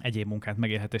egyéb munkát,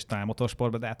 megélhetést találni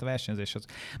motorsportban, de hát a versenyzés az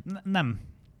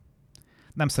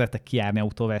nem szeretek kijárni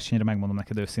autóversenyre, megmondom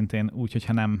neked őszintén, úgy,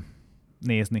 hogyha nem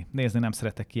nézni nem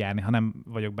szeretek kijárni, ha nem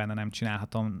vagyok benne, nem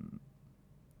csinálhatom,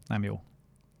 nem jó.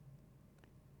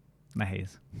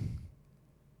 Nehéz.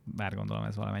 Bár gondolom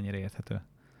ez valamennyire érthető.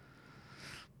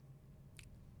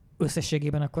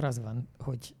 Összességében akkor az van,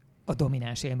 hogy a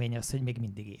domináns élmény az, hogy még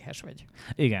mindig éhes vagy.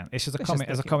 Igen, és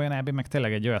ez a Kamion AB meg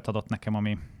tényleg egy olyat adott nekem,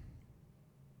 ami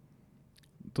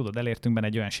tudod, elértünk benne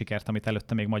egy olyan sikert, amit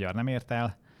előtte még magyar nem ért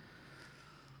el.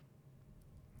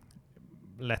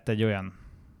 Lett egy olyan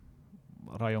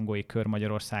rajongói kör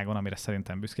Magyarországon, amire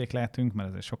szerintem büszkék lehetünk, mert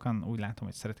azért sokan úgy látom,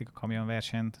 hogy szeretik a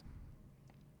kamionversenyt,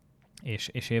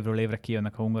 és évről évre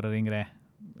kijönnek a Hungaroringre,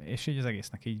 és így az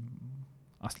egésznek így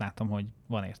azt látom, hogy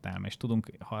van értelme, és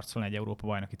tudunk harcolni egy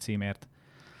Európa-bajnoki címért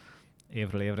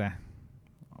évről évre.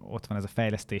 Ott van ez a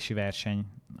fejlesztési verseny,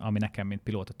 ami nekem, mint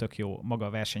pilóta tök jó. Maga a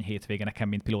verseny hétvége nekem,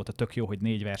 mint pilóta tök jó, hogy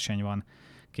 4 verseny van,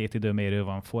 2 időmérő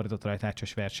van, fordított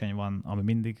rajtácsos verseny van, ami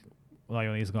mindig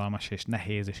nagyon izgalmas és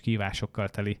nehéz és kihívásokkal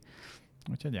teli.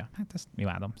 Úgyhogy ja, hát ezt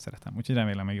imádom, szeretem. Úgyhogy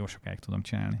remélem, hogy jó sokáig tudom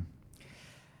csinálni.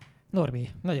 Norbi,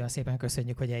 nagyon szépen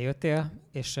köszönjük, hogy eljöttél,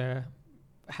 és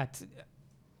hát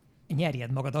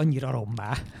nyerjed magad annyira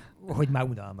rommá, hogy már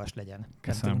unalmas legyen.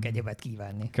 Köszönöm. Nem tudunk egyebet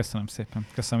kívánni. Köszönöm szépen.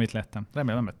 Köszönöm, itt lettem.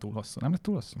 Remélem, nem lett túl hosszú. Nem lett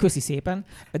túl hosszú? Köszi szépen.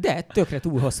 De tökre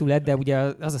túl hosszú lett, de ugye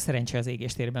az a szerencse az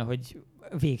égéstérben, hogy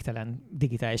végtelen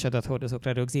digitális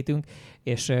adathordozókra rögzítünk,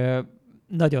 és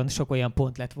nagyon sok olyan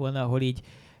pont lett volna, ahol így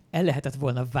el lehetett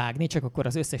volna vágni, csak akkor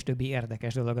az összes többi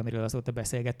érdekes dolog, amiről azóta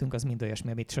beszélgettünk, az mind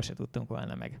olyasmi, amit sose tudtunk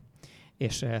volna meg.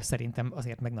 És szerintem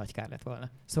azért meg nagy kár lett volna.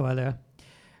 Szóval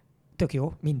tök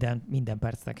jó, minden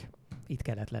percnek itt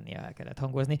kellett lennie, el kellett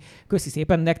hangozni. Köszi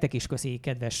szépen, nektek is köszi,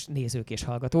 kedves nézők és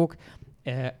hallgatók.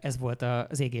 Ez volt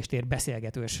az égéstér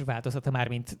beszélgetős változata,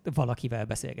 mármint valakivel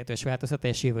beszélgetős változata,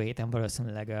 és jövő héten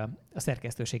valószínűleg a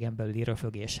szerkesztőségen belüli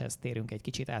röfögéshez térünk egy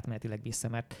kicsit átmenetileg vissza,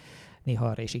 mert néha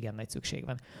arra is igen nagy szükség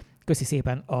van. Köszi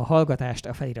szépen a hallgatást,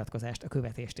 a feliratkozást, a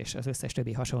követést és az összes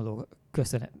többi hasonló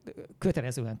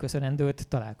kötelezően köszönendőt.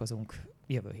 Találkozunk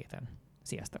jövő héten.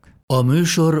 Sziasztok! A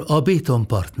műsor a Béton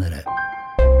partnere.